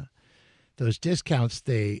discounts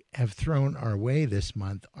they have thrown our way this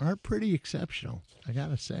month are pretty exceptional, I got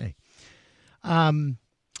to say.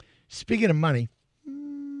 Speaking of money.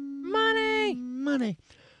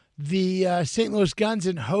 The St. Louis Guns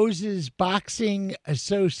and Hoses Boxing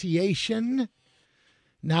Association,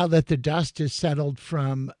 now that the dust has settled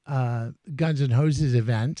from Guns and Hoses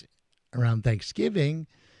event around Thanksgiving,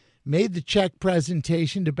 made the check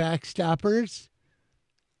presentation to Backstoppers.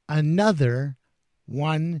 Another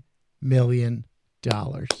 $1 million.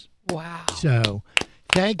 Wow. So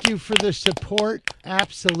thank you for the support.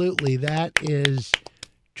 Absolutely. That is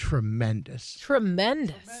tremendous.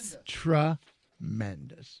 Tremendous.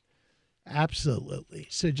 Absolutely.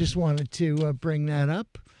 So just wanted to bring that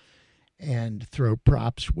up and throw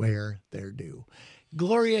props where they're due.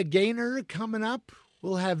 Gloria Gaynor coming up.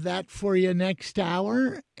 We'll have that for you next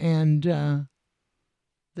hour. And there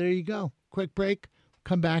you go. Quick break.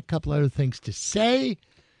 Come back. A couple other things to say.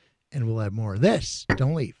 and we'll have more of this.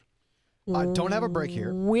 Don't leave. Don't have a break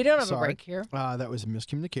here. We don't have Sorry. a break here. That was a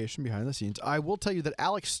miscommunication behind the scenes. I will tell you that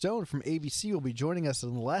Alex Stone from ABC will be joining us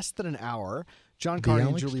in less than an hour. John Carney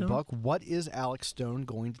and Julie Buck, what is Alex Stone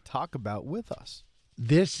going to talk about with us?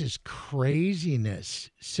 This is craziness.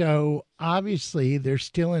 So, obviously, they're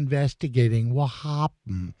still investigating what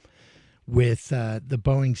happened with the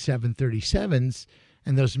Boeing 737s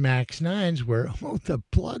and those MAX 9s where the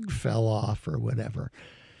plug fell off or whatever.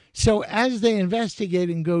 So as they investigate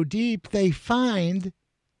and go deep, they find,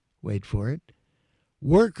 wait for it,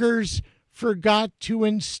 workers forgot to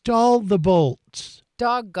install the bolts.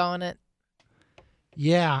 Doggone it.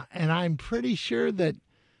 Yeah, and I'm pretty sure that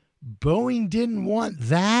Boeing didn't want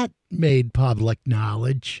that made public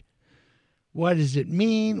knowledge. What does it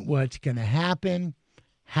mean? What's going to happen?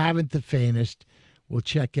 Haven't the faintest. We'll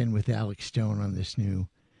check in with Alex Stone on this new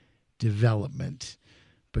development.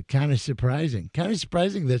 But kind of surprising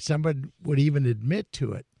that somebody would even admit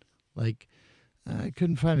to it. Like, I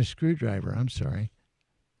couldn't find a screwdriver. I'm sorry.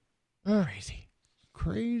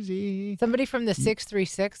 Crazy. Somebody from the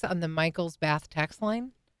 636 on the Michael's Bath text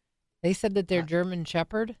line, they said that their German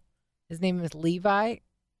Shepherd, his name is Levi.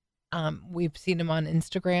 We've seen him on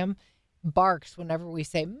Instagram, barks whenever we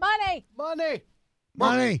say, money, money,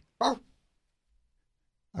 money. All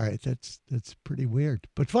right, that's pretty weird,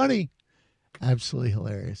 but funny. Absolutely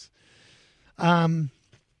hilarious.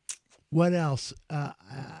 What else?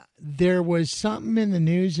 There was something in the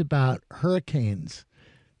news about hurricanes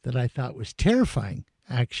that I thought was terrifying,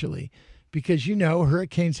 actually, because,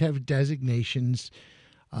 hurricanes have designations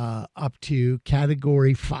up to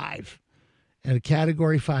Category 5. And a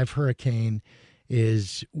Category 5 hurricane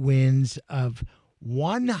is winds of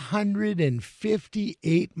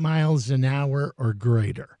 158 miles an hour or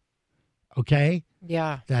greater. Okay?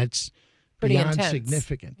 Yeah. That's pretty beyond intense.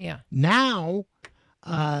 Significant. Yeah. Now,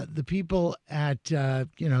 the people at,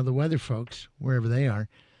 the weather folks, wherever they are,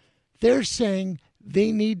 they're saying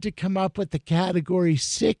they need to come up with the Category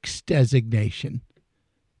 6 designation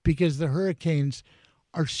because the hurricanes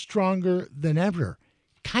are stronger than ever.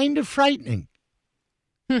 Kind of frightening.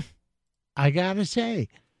 I got to say,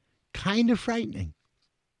 kind of frightening.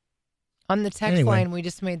 On the text line, we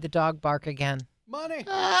just made the dog bark again. Money.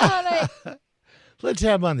 Money. Let's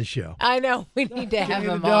have him on the show. I know. We need to have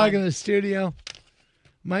him the dog on. in the studio.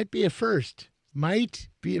 Might be a first.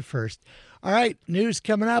 All right, news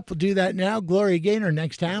coming up. We'll do that now. Gloria Gaynor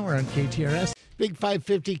next hour on KTRS. Big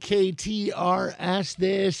 550 KTRS.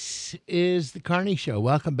 This is the Carney Show.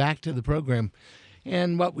 Welcome back to the program.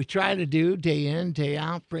 And what we try to do day in, day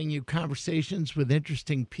out, bring you conversations with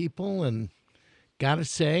interesting people. And got to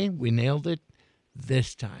say, we nailed it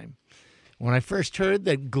this time. When I first heard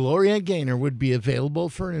that Gloria Gaynor would be available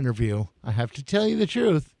for an interview, I have to tell you the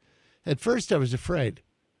truth. At first, I was afraid.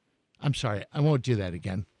 I'm sorry. I won't do that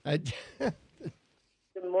again. Good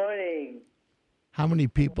morning. How many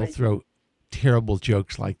people throw terrible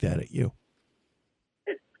jokes like that at you?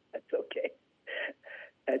 That's okay.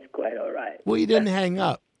 That's quite all right. Well, you didn't hang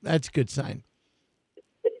up. That's a good sign.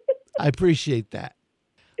 I appreciate that.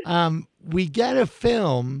 We get a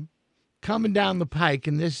film coming down the pike,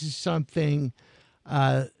 and this is something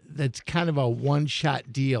that's kind of a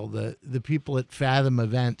one-shot deal. The people at Fathom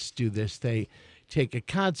Events do this. They take a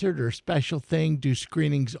concert or a special thing, do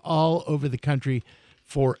screenings all over the country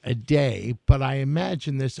for a day. But I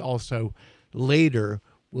imagine this also later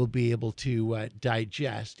will be able to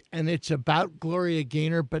digest. And it's about Gloria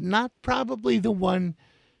Gaynor, but not probably the one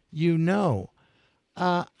you know.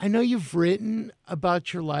 I know you've written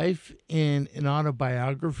about your life in an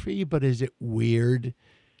autobiography, but is it weird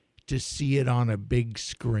to see it on a big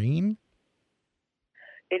screen?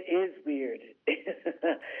 It is weird.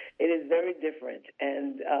 It is very different,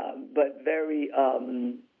 and but very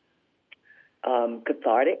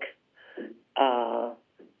cathartic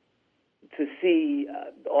to see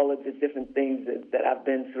all of the different things that I've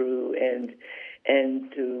been through,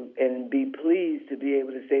 and be pleased to be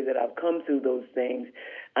able to say that I've come through those things.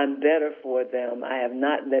 I'm better for them. I have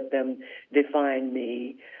not let them define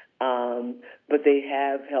me, but they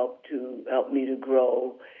have helped me to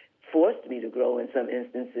grow, forced me to grow in some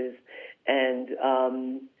instances, and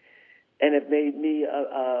have made me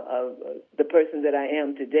the person that I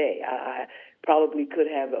am today. I probably could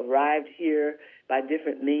have arrived here by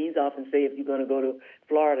different means. I often say if you're going to go to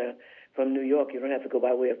Florida from New York, you don't have to go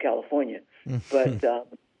by way of California. But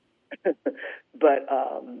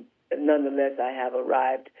nonetheless, I have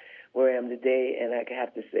arrived where I am today, and I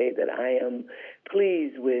have to say that I am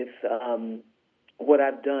pleased with what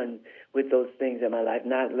I've done with those things in my life,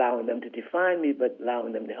 not allowing them to define me, but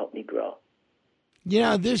allowing them to help me grow.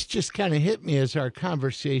 This just kind of hit me as our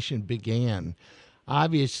conversation began.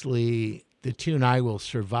 Obviously, the tune I Will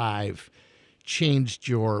Survive changed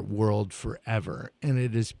your world forever, and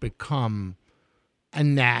it has become a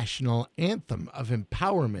national anthem of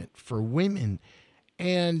empowerment for women.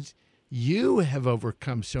 And you have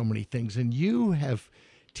overcome so many things, and you have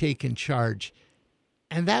taken charge.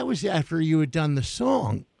 And that was after you had done the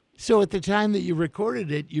song. So at the time that you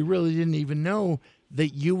recorded it, you really didn't even know that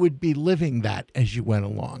you would be living that as you went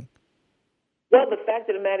along. Well, the fact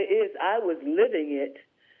of the matter is I was living it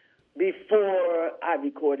before I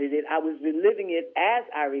recorded it. I was reliving it as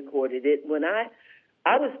I recorded it. When I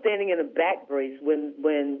was standing in a back brace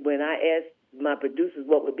when I asked my producers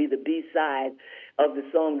what would be the B-side of the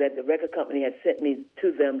song that the record company had sent me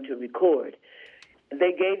to them to record.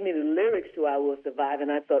 They gave me the lyrics to I Will Survive, and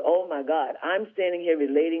I thought, oh, my God, I'm standing here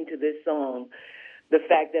relating to this song the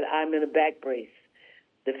fact that I'm in a back brace,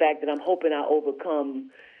 the fact that I'm hoping I overcome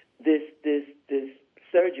this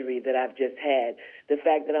surgery that I've just had, the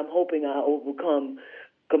fact that I'm hoping I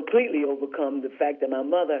completely overcome the fact that my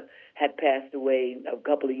mother had passed away a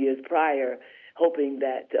couple of years prior, hoping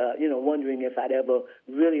that, wondering if I'd ever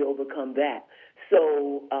really overcome that.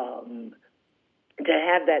 So to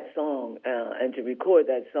have that song and to record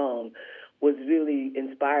that song was really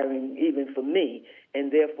inspiring even for me,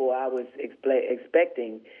 and therefore I was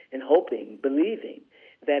expecting and hoping, believing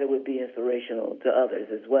that it would be inspirational to others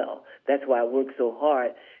as well. That's why I worked so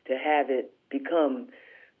hard to have it become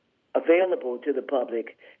available to the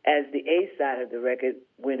public as the A side of the record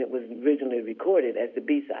when it was originally recorded as the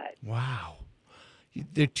B side. Wow.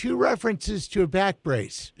 The two references to a back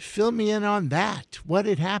brace. Fill me in on that. What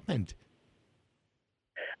had happened?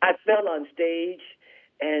 I fell on stage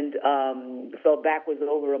and fell backwards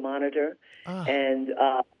over a monitor and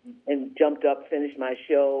jumped up, finished my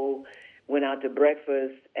show, went out to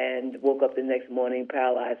breakfast, and woke up the next morning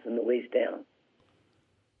paralyzed from the waist down.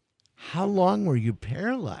 How long were you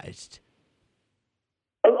paralyzed?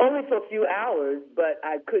 Only for a few hours, but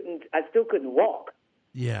I still couldn't walk.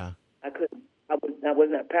 Yeah. I was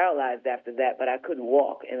not paralyzed after that, but I couldn't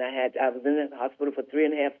walk. And I was in the hospital for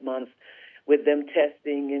 3.5 months with them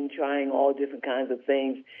testing and trying all different kinds of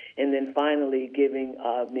things, and then finally giving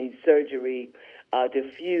me surgery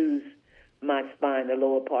to fuse my spine, the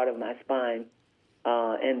lower part of my spine,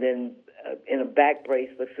 and then in a back brace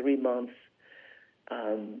for 3 months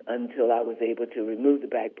until I was able to remove the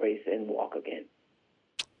back brace and walk again.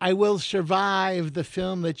 I Will Survive, the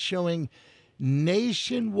film that's showing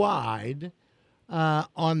nationwide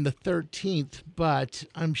on the 13th, but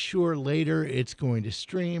I'm sure later it's going to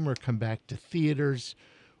stream or come back to theaters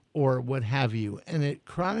or what have you. And it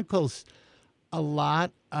chronicles a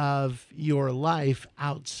lot of your life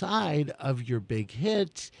outside of your big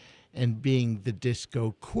hits and being the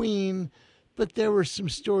disco queen. But there were some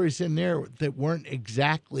stories in there that weren't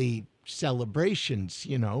exactly celebrations,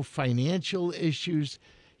 financial issues,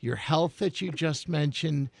 your health that you just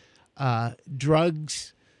mentioned,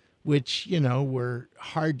 drugs, which, were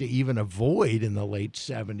hard to even avoid in the late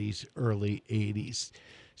 70s, early 80s.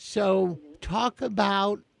 So talk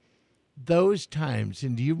about those times.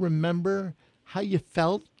 And do you remember how you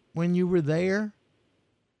felt when you were there?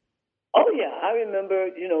 Oh, yeah. I remember,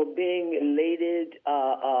 being elated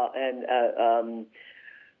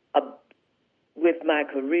with my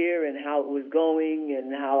career and how it was going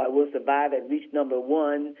and how I Will Survive had reached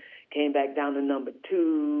 #1, came back down to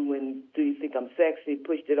 #2, and Do You Think I'm Sexy,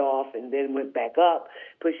 pushed it off and then went back up,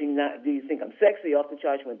 pushing Do You Think I'm Sexy off the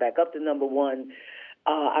charts, went back up to #1.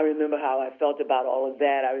 I remember how I felt about all of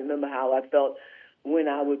that. I remember how I felt when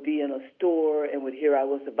I would be in a store and would hear I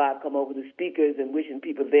Will Survive come over the speakers and wishing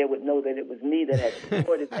people there would know that it was me that had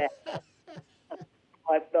recorded that.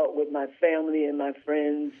 I felt with my family and my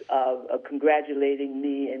friends congratulating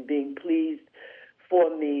me and being pleased for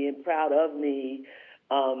me and proud of me.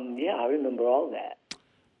 I remember all that.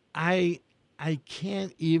 I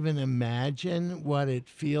can't even imagine what it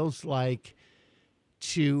feels like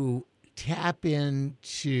to tap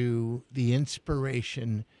into the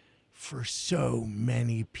inspiration for so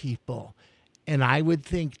many people. And I would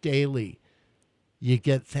think daily you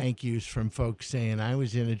get thank yous from folks saying, I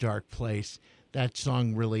was in a dark place. That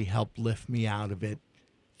song really helped lift me out of it.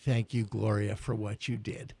 Thank you, Gloria, for what you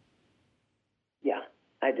did. Yeah,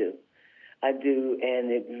 I do.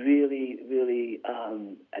 And it really, really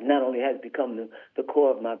not only has become the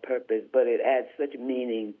core of my purpose, but it adds such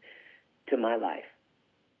meaning to my life.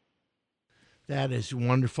 That is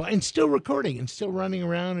wonderful. And still recording and still running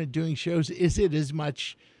around and doing shows. Is it as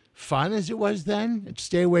much fun as it was then?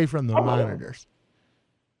 Stay away from the monitors.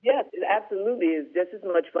 Yes, it absolutely is just as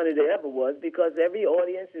much fun as it ever was because every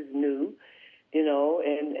audience is new.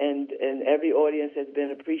 and every audience has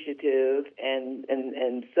been appreciative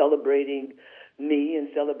and celebrating me and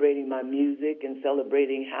celebrating my music and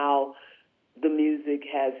celebrating how the music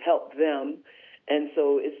has helped them. And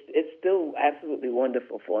so it's still absolutely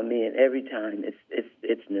wonderful for me, and every time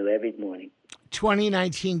it's new every morning.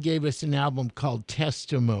 2019 gave us an album called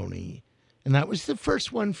Testimony, and that was the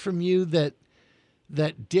first one from you that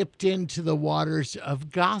dipped into the waters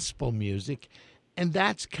of gospel music, and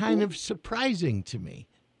that's kind of surprising to me.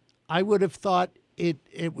 I would have thought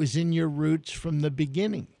it was in your roots from the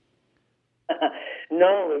beginning.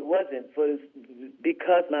 No, it wasn't,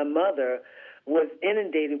 because my mother was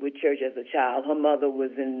inundated with church as a child. Her mother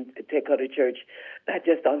was take her to church not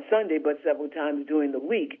just on Sunday, but several times during the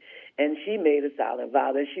week. And she made a silent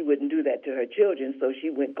vow that she wouldn't do that to her children, so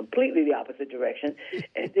she went completely the opposite direction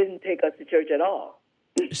and didn't take us to church at all.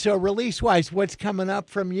 So release-wise, what's coming up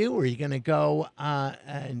from you? Are you going to go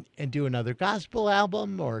and do another gospel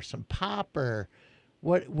album or some pop, or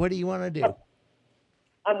what do you want to do?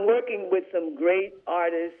 I'm working with some great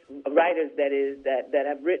writers that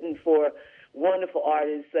have written for wonderful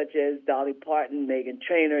artists such as Dolly Parton, Meghan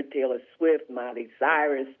Trainor, Taylor Swift, Miley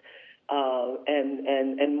Cyrus,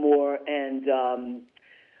 and more. And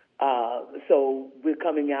so we're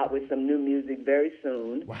coming out with some new music very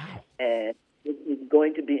soon. Wow. And it's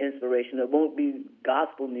going to be inspirational. It won't be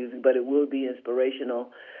gospel music, but it will be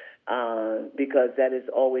inspirational because that is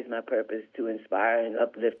always my purpose, to inspire and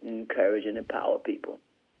uplift and encourage and empower people.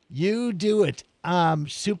 You do it.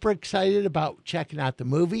 Super excited about checking out the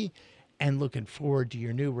movie and looking forward to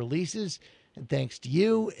your new releases. And thanks to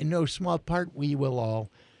you, in no small part, we will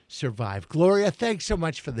all survive. Gloria, thanks so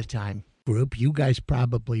much for the time. Group, you guys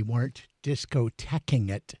probably weren't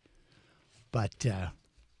disco-teching it, but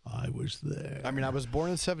I was there. I mean, I was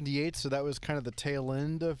born in 78, so that was kind of the tail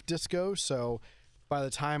end of disco. So by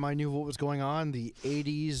the time I knew what was going on, the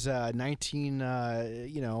 80s, 80s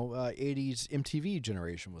MTV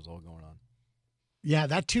generation was all going on. Yeah,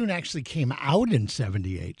 that tune actually came out in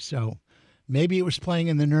 78, so maybe it was playing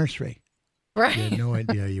in the nursery. Right. You had no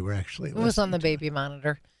idea you were actually listening. It was on the baby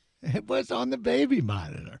monitor. It was on the baby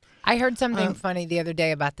monitor. I heard something funny the other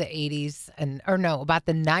day about the 80s about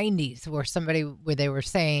the 90s where they were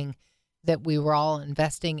saying that we were all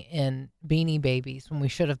investing in Beanie Babies when we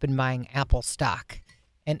should have been buying Apple stock.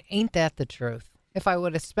 And ain't that the truth? If I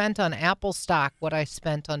would have spent on Apple stock what I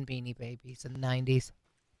spent on Beanie Babies in the 90s,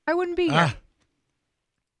 I wouldn't be here.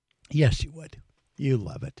 Yes, you would. You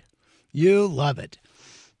love it. You love it.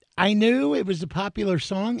 I knew it was a popular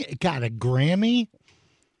song. It got a Grammy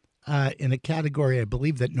in a category I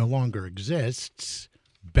believe that no longer exists,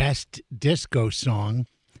 Best Disco Song.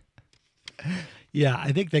 Yeah,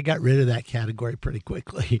 I think they got rid of that category pretty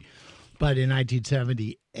quickly. But in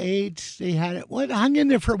 1978, they had it. Well, it hung in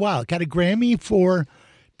there for a while. It got a Grammy for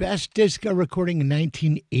Best Disco Recording in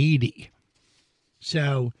 1980.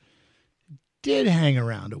 So did hang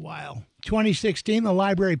around a while. 2016, the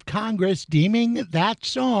Library of Congress deeming that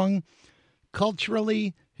song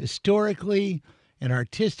culturally, historically, and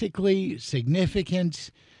artistically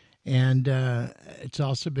significant. And it's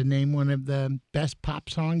also been named one of the best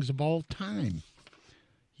pop songs of all time.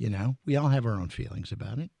 You know, we all have our own feelings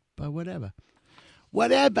about it, but whatever.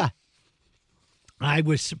 Whatever. I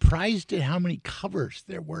was surprised at how many covers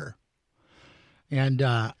there were. And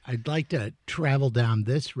I'd like to travel down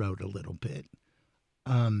this road a little bit.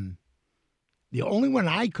 The only one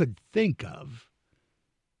I could think of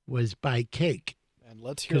was by Cake. And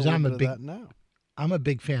let's hear a little bit of that now. I'm a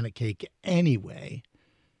big fan of Cake anyway,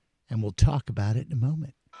 and we'll talk about it in a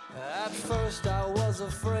moment. At first I was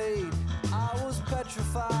afraid, I was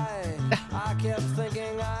petrified. I kept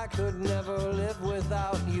thinking I could never live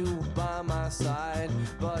without you by my side.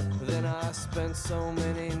 But then I spent so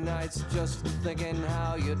many nights just thinking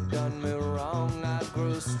how you'd done me wrong. I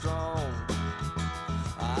grew strong,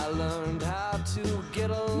 I learned how to get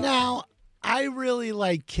along. Now, I really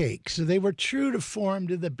like Cake, so they were true to form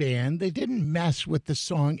to the band. They didn't mess with the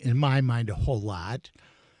song, in my mind, a whole lot.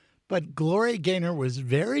 But Gloria Gaynor was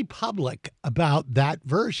very public about that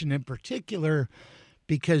version in particular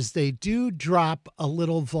because they do drop a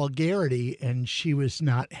little vulgarity, and she was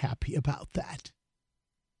not happy about that.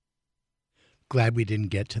 Glad we didn't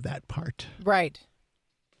get to that part. Right.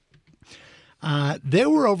 There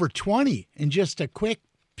were over 20 in just a quick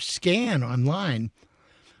scan online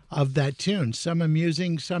of that tune. Some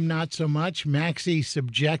amusing, some not so much. Maxie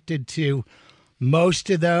subjected to most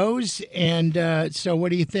of those. And so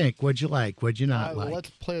what do you think? What'd you like? What'd you not like? Let's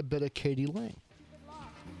play a bit of Katie Lang.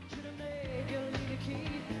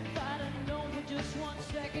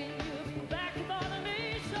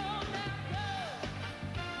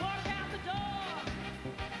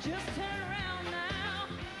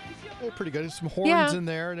 Pretty good. There's some horns in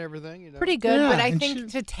there and everything. You know? Pretty good, but I think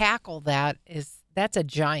to tackle that's a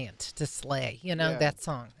giant to slay, that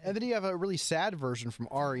song. And then you have a really sad version from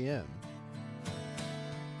REM.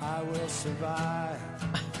 I will survive.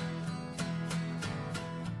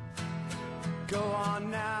 Go on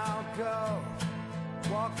now, go.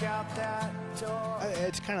 Walk out that door.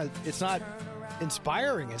 It's not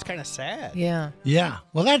inspiring. It's kind of sad. Yeah. Yeah.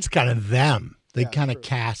 Well, that's kind of them. They kind of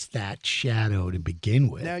cast that shadow to begin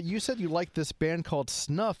with. Now, you said you like this band called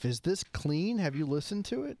Snuff. Is this clean? Have you listened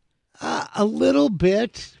to it? A little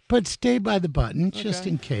bit, but stay by the button just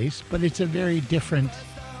in case. But it's a very different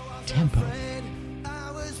tempo.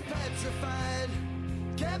 I was petrified.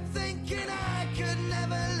 Kept thinking I could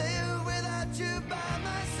never live without you by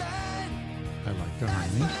my side. I like the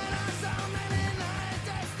harmonies.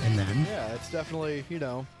 And then it's definitely,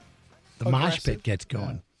 the mosh pit gets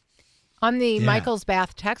going. On the Michael's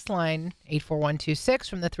Bath text line, 84126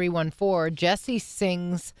 from the 314, Jesse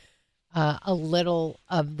sings a little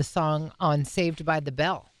of the song on Saved by the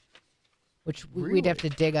Bell, which we'd have to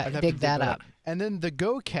dig that up. And then the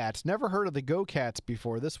Go Cats. Never heard of the Go Cats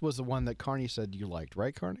before. This was the one that Carney said you liked,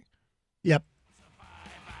 right, Carney? Yep.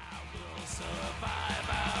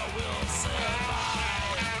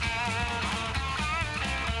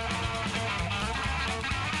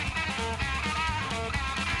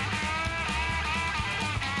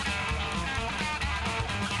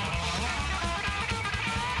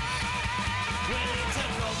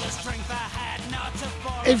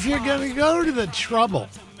 If you're going to go to the trouble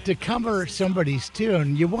to cover somebody's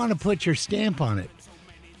tune, you want to put your stamp on it.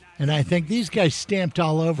 And I think these guys stamped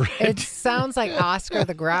all over it. It sounds like Oscar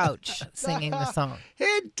the Grouch singing the song.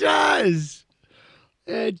 It does.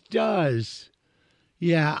 It does.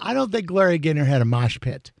 Yeah, I don't think Gloria Gaynor had a mosh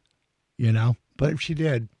pit, but if she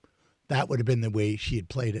did, that would have been the way she had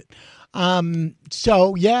played it.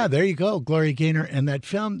 So, yeah, there you go. Gloria Gaynor and that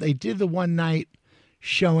film. They did the one night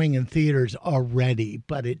showing in theaters already,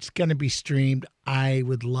 but it's going to be streamed. I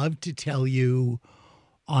would love to tell you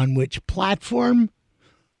on which platform,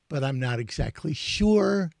 but I'm not exactly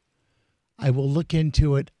sure. I will look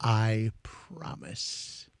into it, I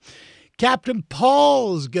promise. Captain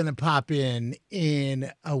Paul's going to pop in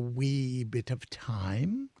a wee bit of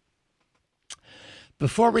time.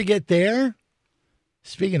 Before we get there,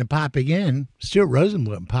 speaking of popping in, Stuart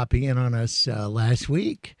Rosenblum popping in on us last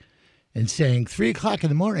week and saying 3 o'clock in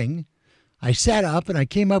the morning, I sat up and I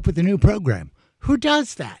came up with a new program. Who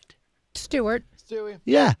does that? Stuart. Stewie.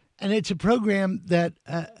 Yeah, and it's a program that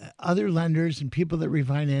other lenders and people that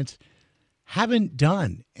refinance haven't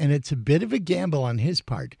done. And it's a bit of a gamble on his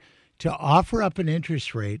part to offer up an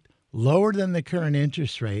interest rate lower than the current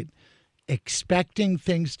interest rate, expecting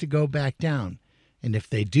things to go back down. And if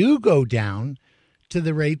they do go down to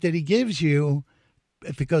the rate that he gives you,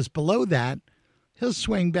 if it goes below that, he'll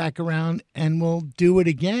swing back around and will do it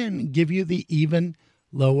again and give you the even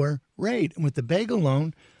lower rate. And with the bagel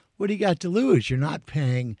loan, what do you got to lose? You're not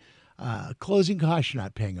paying closing costs. You're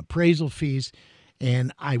not paying appraisal fees.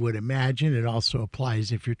 And I would imagine it also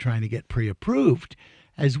applies if you're trying to get pre-approved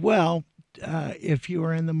as well, if you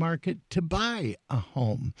are in the market to buy a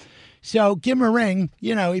home. So give him a ring.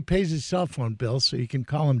 He pays his cell phone bill, so you can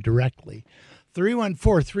call him directly.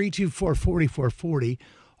 314-324-4440.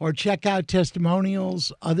 Or check out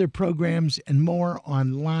testimonials, other programs, and more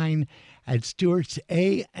online at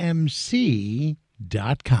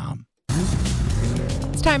stewartsamc.com.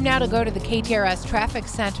 It's time now to go to the KTRS Traffic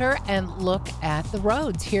Center and look at the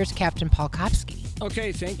roads. Here's Captain Paul Kopsky.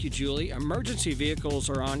 Okay, thank you, Julie. Emergency vehicles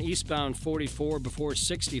are on eastbound 44 before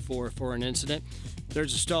 64 for an incident.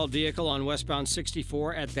 There's a stalled vehicle on westbound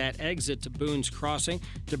 64 at that exit to Boone's Crossing.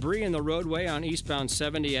 Debris in the roadway on eastbound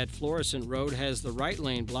 70 at Florissant Road has the right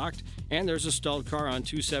lane blocked. And there's a stalled car on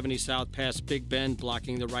 270 south past Big Bend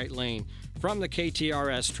blocking the right lane. From the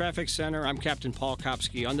KTRS Traffic Center, I'm Captain Paul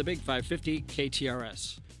Kopsky on the Big 550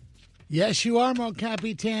 KTRS. Yes, you are, Mo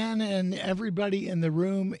Capitan, and everybody in the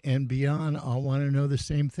room and beyond all want to know the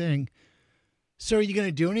same thing. So are you going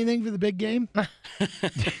to do anything for the big game?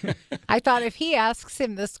 I thought if he asks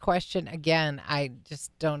him this question again, I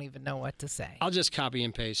just don't even know what to say. I'll just copy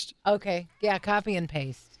and paste. Okay. Yeah, copy and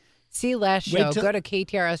paste. See last show. Go to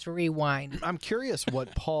KTRS Rewind. I'm curious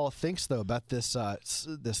what Paul thinks, though, about this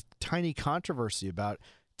this tiny controversy about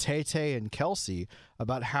Tay-Tay and Kelsey,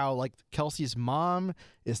 about how, like, Kelsey's mom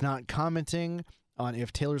is not commenting on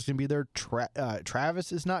if Taylor's going to be there.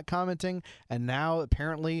 Travis is not commenting. And now,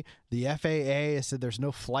 apparently, the FAA has said there's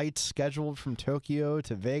no flights scheduled from Tokyo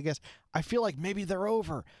to Vegas. I feel like maybe they're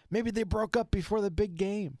over. Maybe they broke up before the big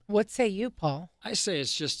game. What say you, Paul? I say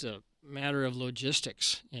it's just a matter of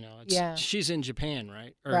logistics. Yeah. She's in Japan,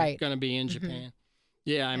 right? Or Right. going to be in Japan.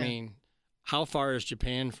 Yeah, I mean, how far is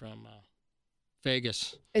Japan from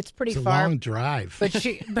Vegas? It's pretty It's a far. long drive.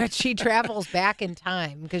 But she travels back in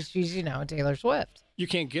time because she's, Taylor Swift. You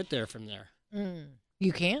can't get there from there.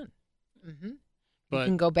 You can. You But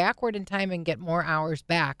can go backward in time and get more hours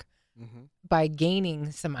back by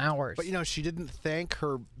gaining some hours. But, she didn't thank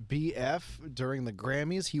her BF during the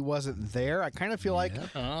Grammys. He wasn't there. I kind of feel like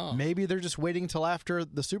maybe they're just waiting till after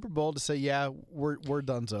the Super Bowl to say, yeah, we're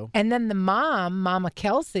donezo. And then the Mama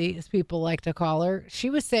Kelsey, as people like to call her, she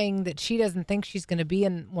was saying that she doesn't think she's going to be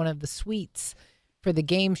in one of the suites for the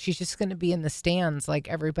game. She's just going to be in the stands like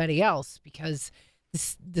everybody else because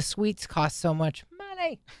the suites cost so much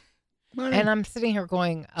money. And I'm sitting here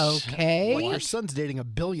going, okay. Well, your son's dating a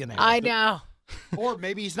billionaire. I know. Or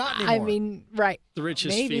maybe he's not anymore. I mean, right. the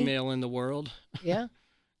richest female in the world. Yeah.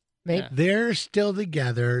 Maybe. They're still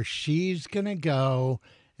together. She's going to go.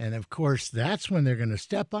 And, of course, that's when they're going to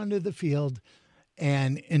step onto the field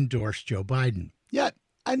and endorse Joe Biden. Yet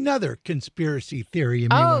another conspiracy theory you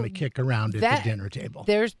may want to kick around at the dinner table.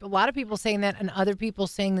 There's a lot of people saying that, and other people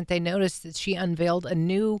saying that they noticed that she unveiled a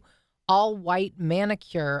new all-white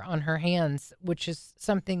manicure on her hands, which is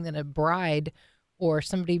something that a bride or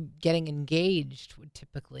somebody getting engaged would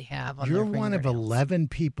typically have on You're their one of fingernails. 11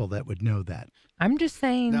 people that would know that. I'm just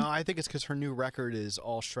saying. No, I think it's because her new record is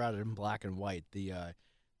all shrouded in black and white. The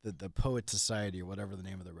Poet Society or whatever the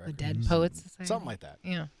name of the record. The Dead Poets Society? Something like that.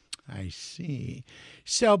 Yeah. I see.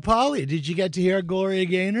 So, Paulie, did you get to hear Gloria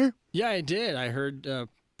Gaynor? Yeah, I did. I heard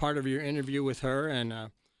part of your interview with her,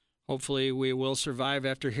 and hopefully we will survive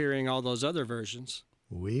after hearing all those other versions.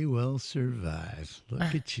 We will survive.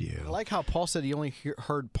 Look at you. I like how Paul said he only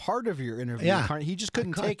heard part of your interview. Yeah. He just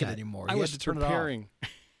couldn't take it that. anymore. I He had was to turn preparing.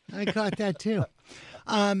 I caught that too.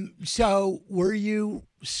 So, were you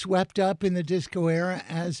swept up in the disco era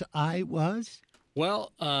as I was?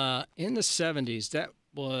 Well, in the 70s,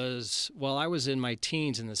 I was in my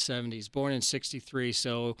teens in the 70s, born in 63,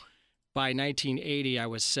 so by 1980, I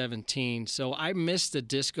was 17. So I missed the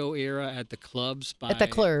disco era at the clubs. At the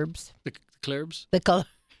clubs. The clubs? The club.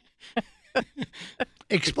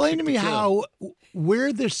 Explain to me how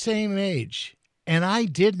we're the same age, and I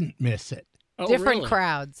didn't miss it. Oh, Different really?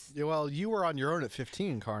 crowds. Yeah, well, you were on your own at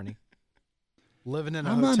 15, Carney. Living in a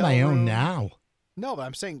I'm hotel on my room. own now. No, but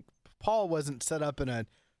I'm saying Paul wasn't set up in a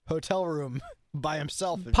hotel room by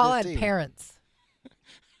himself at Paul 15. had parents.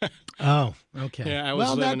 Oh, okay. Yeah, I was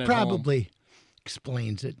well, living that at probably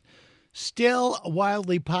explains it. Still a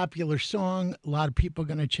wildly popular song. A lot of people are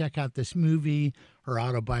going to check out this movie. Her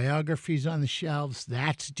autobiography's on the shelves.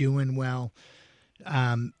 That's doing well.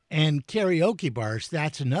 And karaoke bars,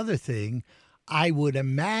 that's another thing. I would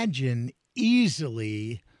imagine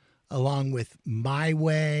easily, along with My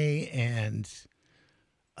Way and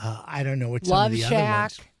I don't know what some Love of the Shack. other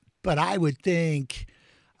ones. But I would think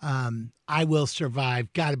I Will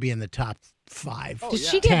Survive got to be in the top 5. Does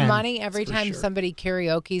she 10, get money every for time sure. somebody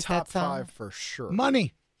karaoke's Top that song? 5 for sure.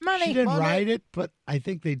 Money. She didn't Money. write it, but I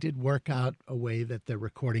think they did work out a way that the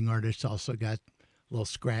recording artists also got a little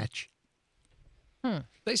scratch.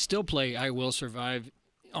 They still play I Will Survive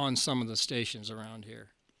on some of the stations around here.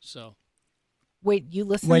 So Wait, you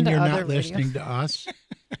listen When to you're other not listening radio? to us.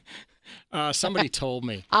 somebody told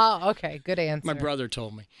me. Oh, okay. Good answer. My brother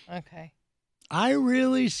told me. Okay. I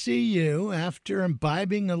really see you after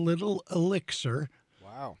imbibing a little elixir.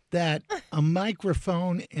 Wow. That a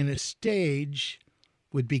microphone and a stage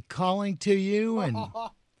would be calling to you and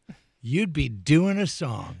you'd be doing a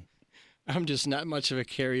song. I'm just not much of a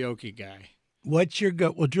karaoke guy. What's your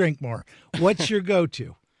Well, drink more. What's your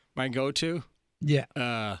go-to? My go-to? Yeah.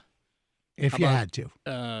 If how you about, had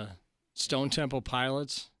to. Stone Temple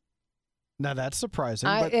Pilots. Now that's surprising.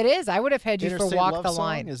 But It is. I would have had you for Interstate Walk Love the Song?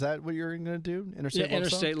 Line. Is that what you're going to do? Interstate Yeah, Love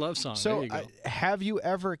Interstate Song? Love Song. So There you go. have you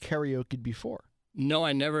ever karaoke'd before? No,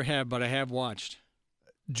 I never have, but I have watched.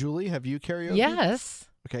 Julie, have you karaoke? Yes.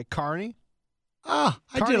 Okay, Carney? I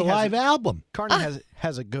did Carney a has live album. Carney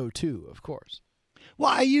has a go-to, of course. Well,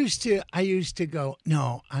 I used to go,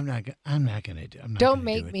 no, I'm not going to do it. Don't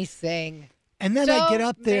make me sing. And then I get Don't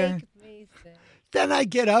up there. make me sing. Then I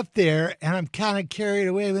get up there and I'm kind of carried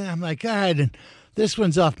away with it. I'm like, God, and this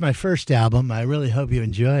one's off my first album. I really hope you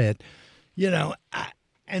enjoy it. You know,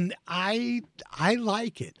 I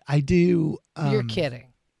like it. I do. You're kidding.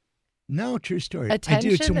 No, true story. Attention I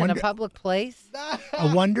do. It's in a public place?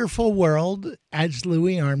 A Wonderful World as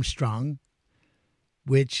Louis Armstrong,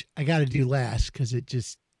 which I got to do last because it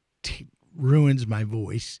just ruins my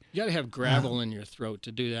voice. You got to have gravel in your throat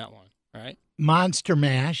to do that one, right? Monster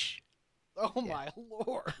Mash. Oh, my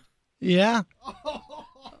Lord. Yeah.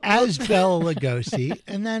 As Bela Lugosi.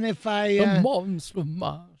 And then if I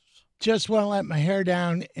just want to let my hair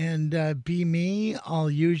down and be me,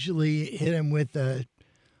 I'll usually hit him with a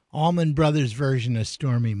Allman Brothers version of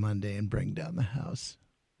Stormy Monday and Bring Down the House.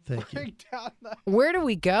 Thank you. Where do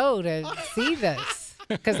we go to see this?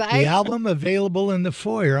 Because The album available in the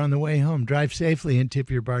foyer on the way home. Drive safely and tip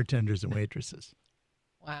your bartenders and waitresses.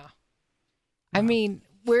 Wow. I mean,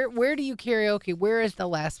 where do you karaoke? Where is the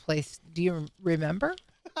last place? Do you remember?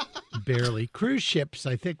 Barely. Cruise ships,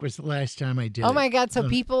 I think, was the last time I did it. Oh, my God. So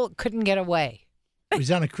people couldn't get away. It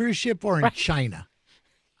was on a cruise ship or in China.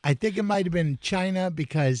 I think it might have been in China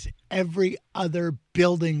because every other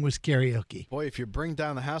building was karaoke. Boy, if you bring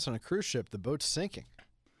down the house on a cruise ship, the boat's sinking.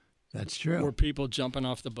 That's true. Were people jumping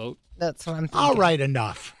off the boat? That's what I'm thinking. All right,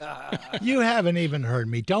 enough. You haven't even heard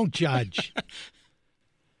me. Don't judge.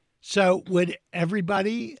 So would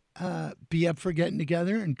everybody be up for getting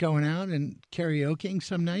together and going out and karaokeing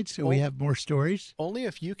some nights so we have more stories? Only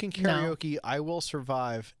if you can karaoke, I will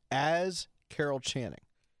survive as Carol Channing.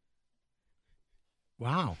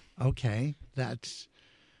 Wow. Okay.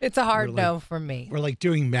 It's a hard no for me. We're like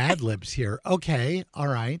doing Mad Libs here. Okay. All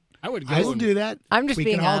right. I would go. I will do that. I'm just we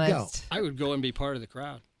being can all honest. go. I would go and be part of the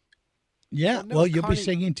crowd. Yeah. Well, you'll be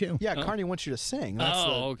singing too. Yeah, Carney wants you to sing. That's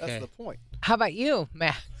okay. That's the point. How about you,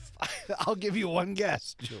 Max? I'll give you one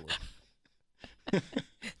guess, Julie.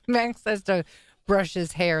 Max has to brush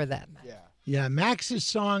his hair that night. Yeah. Yeah. Max's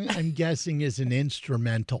song, I'm guessing, is an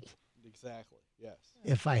instrumental. Exactly. Yes.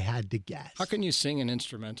 If I had to guess. How can you sing an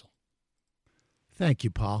instrumental? Thank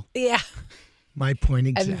you, Paul. Yeah. My point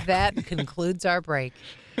exactly. And that concludes our break.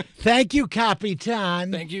 Thank you,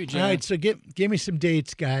 Capitan. Thank you, John. All right, so give me some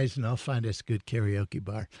dates, guys, and I'll find us a good karaoke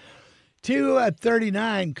bar.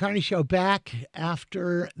 2:39, Carney Show back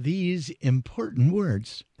after these important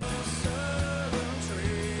words.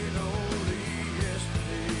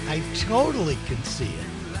 I totally can see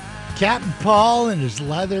it. Captain Paul in his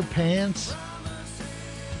leather pants.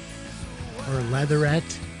 Or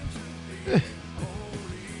leatherette.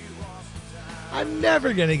 I'm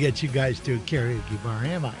never going to get you guys to a karaoke bar,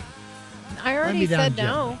 am I? I already said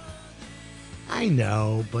no. I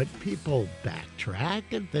know, but people backtrack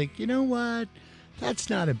and think, you know what? That's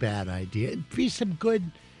not a bad idea. It'd be some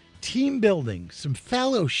good team building, some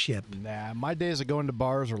fellowship. Nah, my days of going to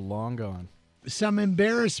bars are long gone. Some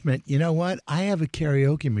embarrassment. You know what? I have a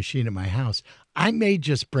karaoke machine in my house. I may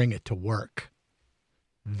just bring it to work.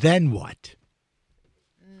 Then what?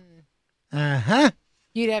 Uh-huh.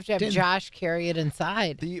 You'd have to have Josh carry it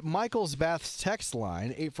inside. The Michael's Baths text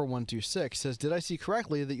line, 84126, says, did I see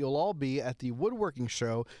correctly that you'll all be at the woodworking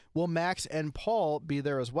show? Will Max and Paul be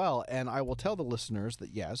there as well? And I will tell the listeners that,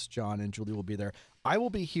 yes, John and Julie will be there. I will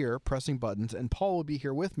be here pressing buttons, and Paul will be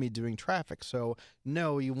here with me doing traffic. So,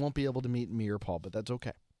 no, you won't be able to meet me or Paul, but that's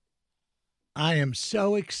okay. I am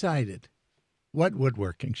so excited. What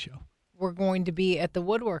woodworking show? We're going to be at the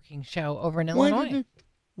woodworking show over in Illinois.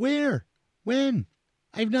 Where? When?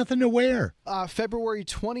 I have nothing to wear. February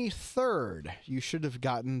 23rd. You should have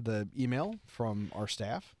gotten the email from our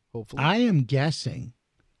staff, hopefully. I am guessing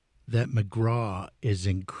that McGraw is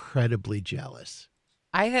incredibly jealous.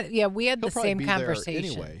 We had the same conversation.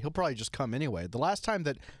 Anyway, he'll probably just come anyway. The last time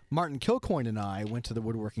that Martin Kilcoyne and I went to the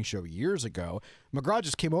woodworking show years ago, McGraw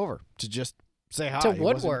just came over to just say hi. To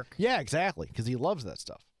woodwork. Yeah, exactly, because he loves that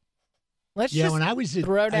stuff. When I was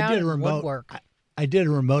throw down I did a remote woodwork. I did a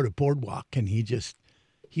remote at Boardwalk, and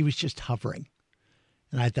he was just hovering.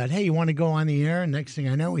 And I thought, hey, you want to go on the air? And next thing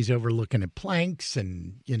I know, he's over looking at planks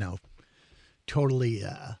and, totally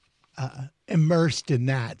immersed in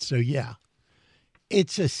that. So, yeah,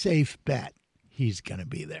 it's a safe bet he's going to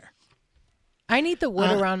be there. I need the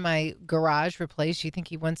wood around my garage replaced. You think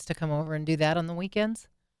he wants to come over and do that on the weekends?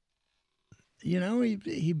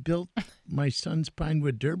 He built my son's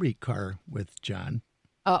Pinewood Derby car with John.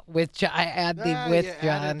 With John. I add the with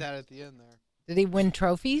John. Added that at the end there. Did he win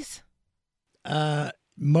trophies?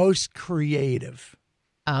 Most creative.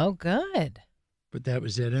 Oh, good. But that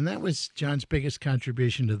was it. And that was John's biggest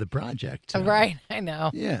contribution to the project. Right, I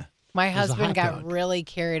know. Yeah. My husband got really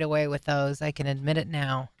carried away with those. I can admit it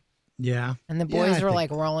now. Yeah. And the boys were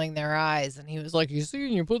like rolling their eyes. And he was like, you see,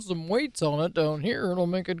 you put some weights on it down here, it'll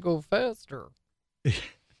make it go faster.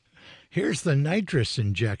 Here's the nitrous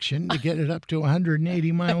injection to get it up to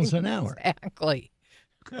 180 miles an hour. Exactly.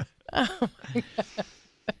 Oh my God.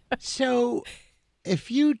 So if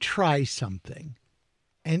you try something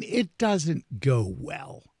and it doesn't go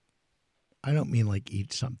well, I don't mean like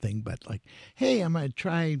eat something, but like, hey, I'm going to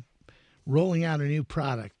try rolling out a new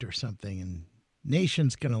product or something and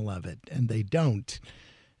nation's going to love it, and they don't.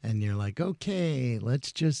 And you're like, okay,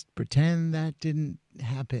 let's just pretend that didn't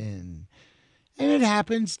happen. And it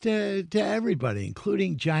happens to everybody,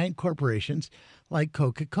 including giant corporations like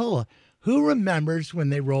Coca-Cola. Who remembers when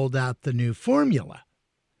they rolled out the new formula?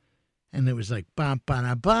 And it was like, bum,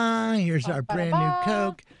 ba, ba, here's our brand new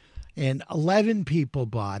Coke. And 11 people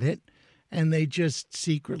bought it. And they just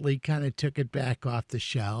secretly kind of took it back off the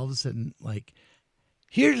shelves and like,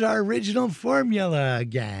 here's our original formula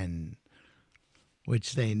again,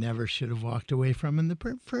 which they never should have walked away from in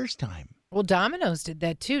the first time. Well, Domino's did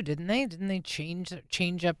that too, didn't they? Didn't they change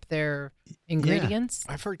up their ingredients?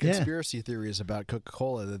 I've heard conspiracy theories about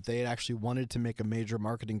Coca-Cola that they actually wanted to make a major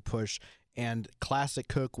marketing push, and Classic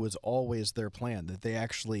Coke was always their plan, that they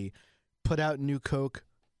actually put out new Coke,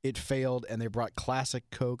 it failed, and they brought Classic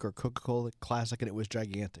Coke or Coca-Cola Classic, and it was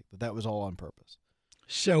gigantic. That was all on purpose.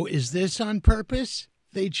 So is this on purpose?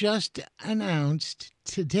 They just announced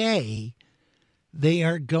today they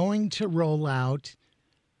are going to roll out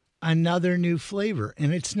another new flavor.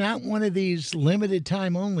 And it's not one of these limited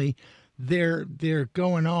time only. They're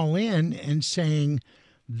going all in and saying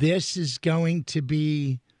this is going to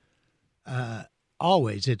be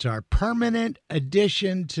always. It's our permanent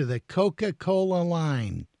addition to the Coca-Cola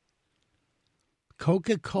line.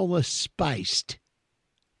 Coca-Cola Spiced.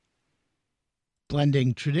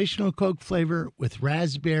 Blending traditional Coke flavor with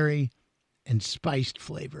raspberry and spiced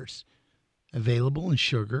flavors. Available in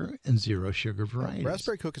sugar and zero sugar varieties.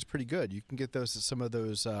 Raspberry Coke is pretty good. You can get those at some of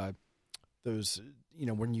those,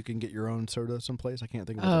 when you can get your own soda someplace. I can't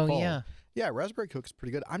think of what they're called. Yeah. Yeah, Raspberry Coke is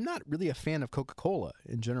pretty good. I'm not really a fan of Coca-Cola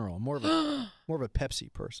in general. I'm more of a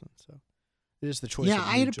Pepsi person. So it is the choice. Yeah,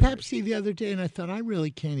 I had a Pepsi the other day, and I thought I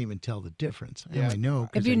really can't even tell the difference. I know.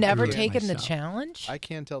 Have you never taken the challenge? I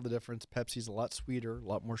can tell the difference. Pepsi's a lot sweeter, a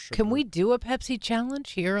lot more sugar. Can we do a Pepsi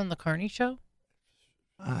challenge here on the Carney Show?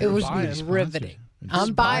 It was riveting.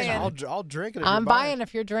 I'm buying. I'll drink it. I'm buying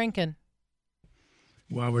if you're drinking.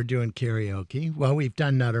 While we're doing karaoke, well, we've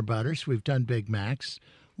done Nutter Butters, we've done Big Macs.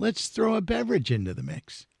 Let's throw a beverage into the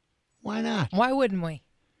mix. Why not? Why wouldn't we?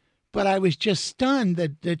 But I was just stunned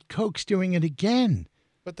that Coke's doing it again.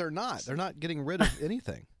 But they're not. They're not getting rid of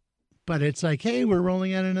anything. But it's like, hey, we're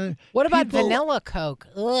rolling out another. What about vanilla Coke?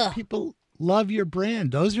 Ugh. People love your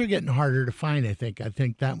brand. Those are getting harder to find, I think. I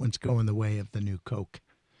think that one's going the way of the new Coke.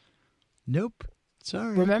 Nope.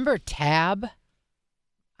 Sorry. Remember Tab?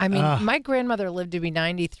 I mean, my grandmother lived to be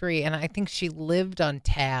 93, and I think she lived on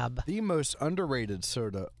Tab. The most underrated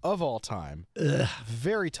soda of all time,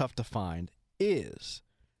 very tough to find, is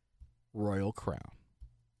Royal Crown.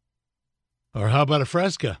 Or how about a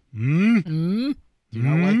Fresca? Do you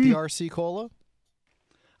not like the RC Cola?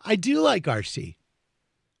 I do like RC.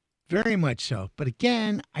 Very much so. But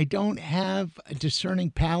again, I don't have a discerning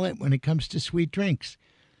palate when it comes to sweet drinks.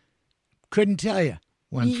 Couldn't tell you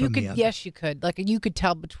one from the other. Yes, you could. Like you could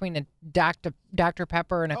tell between a Dr.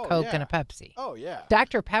 Pepper and a Coke and a Pepsi. Oh, yeah.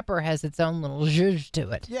 Dr. Pepper has its own little zhuzh to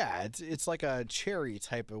it. Yeah, it's like a cherry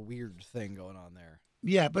type of weird thing going on there.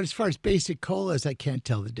 Yeah, but as far as basic colas, I can't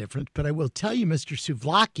tell the difference. But I will tell you, Mr.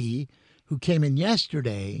 Souvlaki, who came in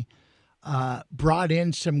yesterday, brought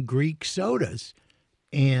in some Greek sodas.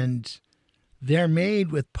 And they're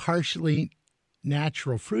made with partially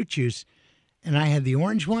natural fruit juice. And I had the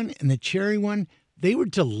orange one and the cherry one. They were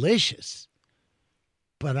delicious.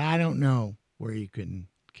 But I don't know where you can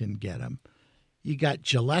get them. You got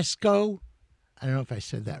Jalisco. I don't know if I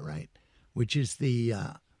said that right, which is the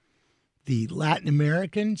Latin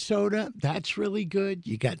American soda. That's really good.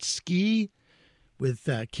 You got Ski with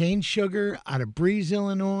cane sugar out of Breeze,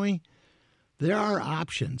 Illinois. There are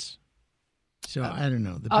options. So I don't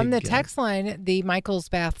know. On the text line, the Michael's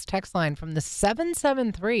Baths text line from the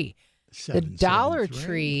 773, the Dollar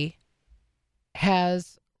Tree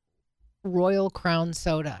has Royal Crown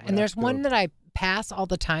soda. And there's one that I pass all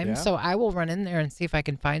the time, so I will run in there and see if I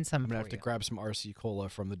can find some. I'm going to have to grab some RC Cola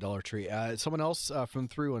from the Dollar Tree. Someone else from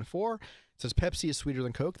 314 says Pepsi is sweeter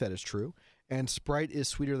than Coke. That is true. And Sprite is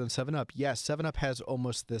sweeter than 7-Up. Yes, 7-Up has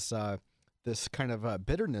almost this kind of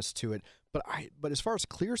bitterness to it. But as far as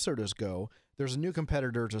clear sodas go, there's a new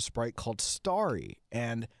competitor to Sprite called Starry,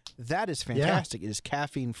 and that is fantastic. It is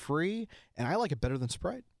caffeine-free, and I like it better than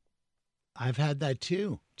Sprite. I've had that,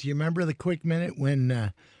 too. Do you remember the quick minute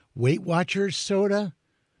when Weight Watchers soda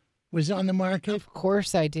was on the market? Of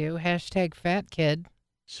course I do. Hashtag fat kid.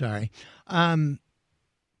 Sorry.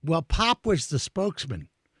 Well, Pop was the spokesman,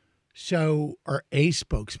 or a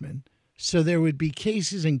spokesman. So there would be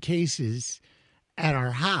cases and cases at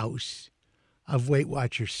our house of Weight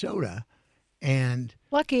Watchers soda. And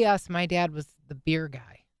lucky us, my dad was the beer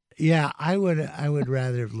guy. Yeah, I would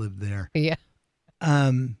rather have lived there. Yeah.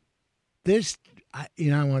 This I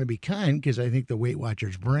want to be kind because I think the Weight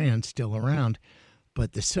Watchers brand's still around,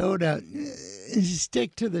 but the soda,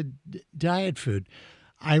 stick to the diet food.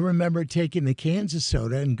 I remember taking the cans of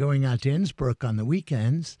soda and going out to Innsbruck on the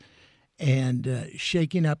weekends and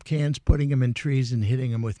shaking up cans, putting them in trees, and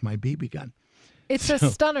hitting them with my BB gun. It's a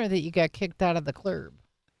stunner that you got kicked out of the club.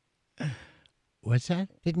 What's that?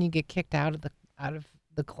 Didn't you get kicked out of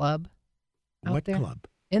the club? What there? club?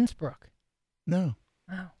 Innsbruck. No.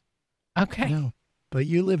 Oh. Okay. No, but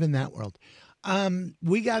you live in that world.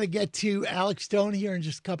 We got to get to Alex Stone here in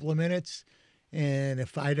just a couple of minutes. And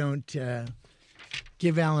if I don't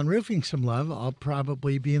give Allen Roofing some love, I'll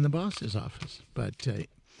probably be in the boss's office. But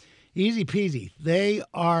easy peasy. They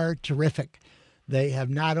are terrific. They have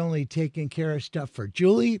not only taken care of stuff for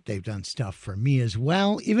Julie, they've done stuff for me as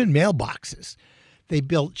well, even mailboxes. They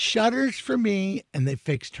built shutters for me, and they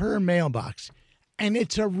fixed her mailbox. And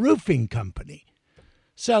it's a roofing company.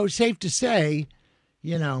 So safe to say,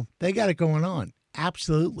 they got it going on.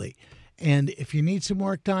 Absolutely. And if you need some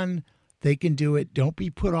work done, they can do it. Don't be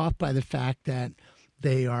put off by the fact that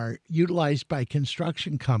they are utilized by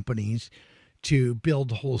construction companies to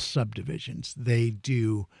build whole subdivisions. They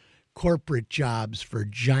do corporate jobs for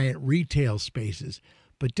giant retail spaces.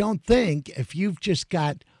 But don't think if you've just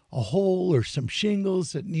got a hole or some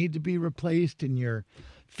shingles that need to be replaced in your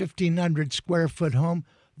 1,500 square foot home,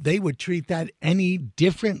 they would treat that any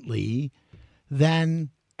differently than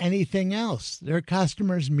anything else. Their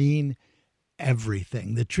customers mean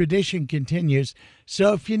everything. The tradition continues.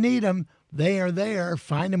 So if you need them, they are there.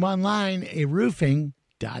 Find them online,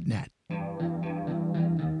 aroofing.net.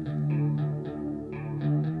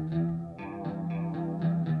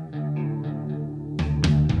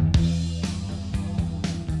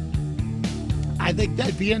 I think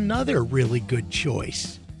that'd be another really good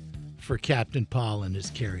choice for Captain Paul and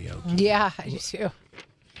his karaoke. Yeah, I do too.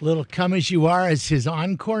 Little Come As You Are as his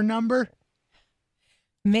encore number?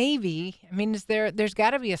 Maybe. I mean, there's got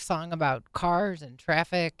to be a song about cars and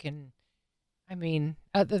traffic and,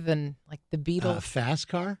 other than like the Beatles. Fast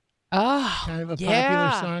Car? Oh, kind of a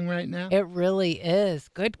popular song right now? It really is.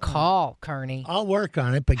 Good call, Carney. I'll work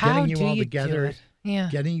on it, but getting you all together... Yeah.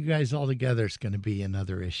 Getting you guys all together is going to be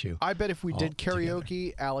another issue. I bet if we did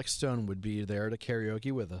karaoke, Alex Stone would be there to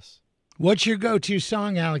karaoke with us. What's your go-to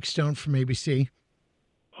song, Alex Stone, from ABC?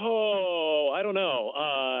 Oh, I don't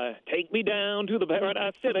know. Take me down to the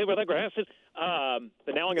paradise city where the grass is.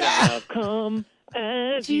 But now I'm going to come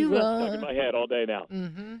as you are. Stuck in my head all day now.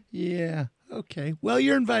 Mm-hmm. Yeah. Okay. Well,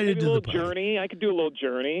 you're invited to the party. Journey. I could do a little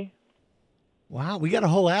Journey. Wow, we got a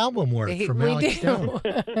whole album worth from Alex Stone.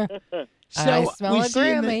 So I smell a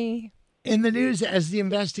Grammy. In the news, as the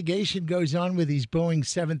investigation goes on with these Boeing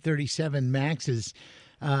 737 Maxes,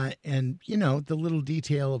 and, the little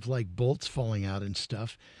detail of like bolts falling out and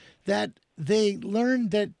stuff, that they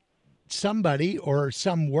learned that somebody or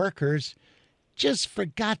some workers just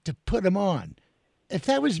forgot to put them on. If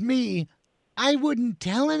that was me, I wouldn't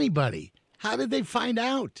tell anybody. How did they find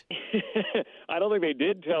out? I don't think they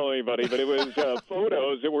did tell anybody, but it was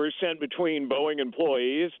photos that were sent between Boeing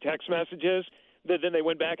employees, text messages, that then they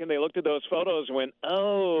went back and they looked at those photos and went,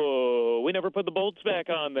 oh, we never put the bolts back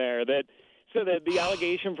on there. So that the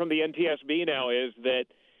allegation from the NTSB now is that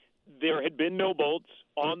there had been no bolts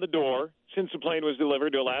on the door since the plane was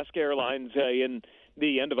delivered to Alaska Airlines in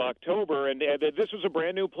the end of October. And this was a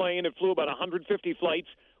brand new plane. It flew about 150 flights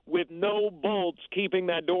with no bolts keeping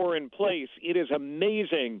that door in place. It is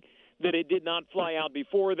amazing that it did not fly out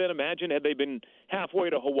before then. Imagine had they been halfway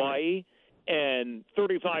to Hawaii and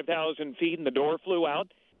 35,000 feet and the door flew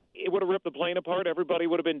out, it would have ripped the plane apart. Everybody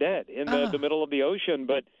would have been dead in the middle of the ocean.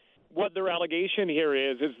 But what their allegation here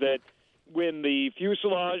is that when the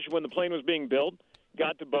fuselage, when the plane was being built,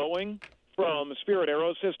 got to Boeing from Spirit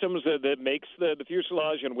Aerosystems that makes the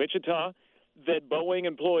fuselage in Wichita, that Boeing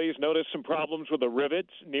employees noticed some problems with the rivets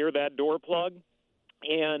near that door plug,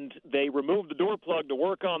 and they removed the door plug to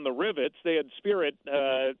work on the rivets. They had Spirit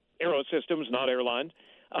Aerosystems, not airlines,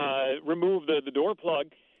 remove the door plug.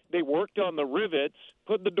 They worked on the rivets,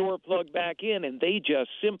 put the door plug back in, and they just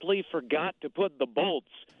simply forgot to put the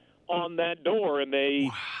bolts on that door, and they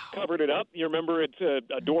covered it up. You remember it's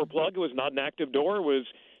a door plug. It was not an active door. It was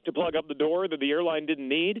to plug up the door that the airline didn't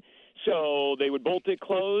need. So they would bolt it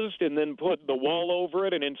closed and then put the wall over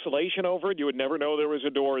it and insulation over it. You would never know there was a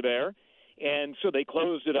door there. And so they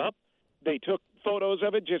closed it up. They took photos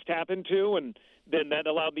of it, just happened to, and then that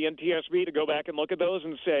allowed the NTSB to go back and look at those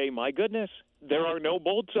and say, my goodness, there are no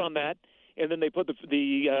bolts on that. And then they put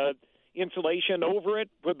the insulation over it,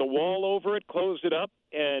 put the wall over it, closed it up,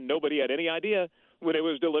 and nobody had any idea when it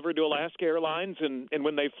was delivered to Alaska Airlines and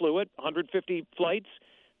when they flew it, 150 flights,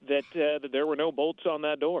 that there were no bolts on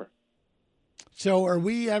that door. So are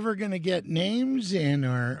we ever going to get names, and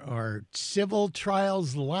are civil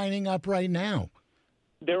trials lining up right now?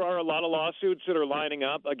 There are a lot of lawsuits that are lining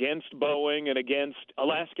up against Boeing and against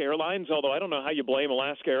Alaska Airlines, although I don't know how you blame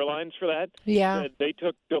Alaska Airlines for that. Yeah. They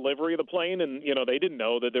took delivery of the plane, and, they didn't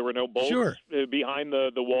know that there were no bolts behind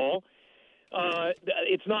the wall.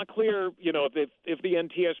 It's not clear, if the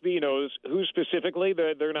NTSB knows who specifically.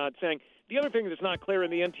 They're not saying. The other thing that's not clear,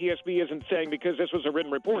 and the NTSB isn't saying because this was a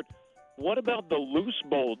written report, what about the loose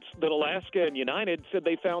bolts that Alaska and United said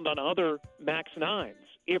they found on other MAX 9s?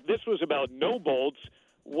 If this was about no bolts,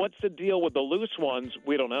 what's the deal with the loose ones?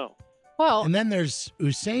 We don't know. Well, and then there's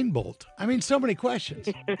Usain Bolt. I mean, so many questions.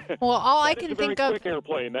 Well, all I can think of quick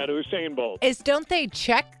airplane, that Usain Bolt. is, don't they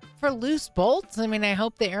check for loose bolts? I mean, I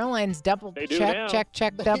hope the airlines double check,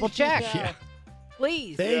 double check. Yeah.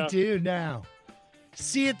 Please. They do now.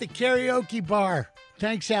 See you at the karaoke bar.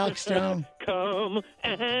 Thanks, Alex Stone. Come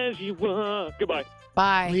as you are. Goodbye.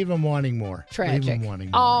 Bye. Leave them wanting more. Tragic. Leave them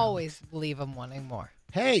wanting more. Always leave them wanting more.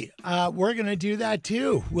 Hey, we're going to do that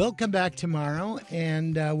too. We'll come back tomorrow,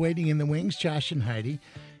 and waiting in the wings, Josh and Heidi.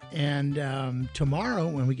 And tomorrow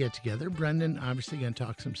when we get together, Brendan obviously going to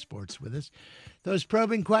talk some sports with us. Those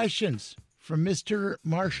probing questions from Mr.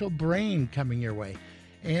 Marshall Brain coming your way.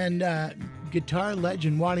 And guitar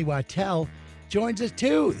legend Waddy Wattell joins us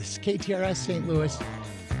too. This is KTRS St. Louis.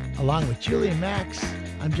 Along with Julie and Max,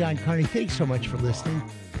 I'm John Carney. Thanks so much for listening.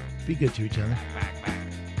 Be good to each other.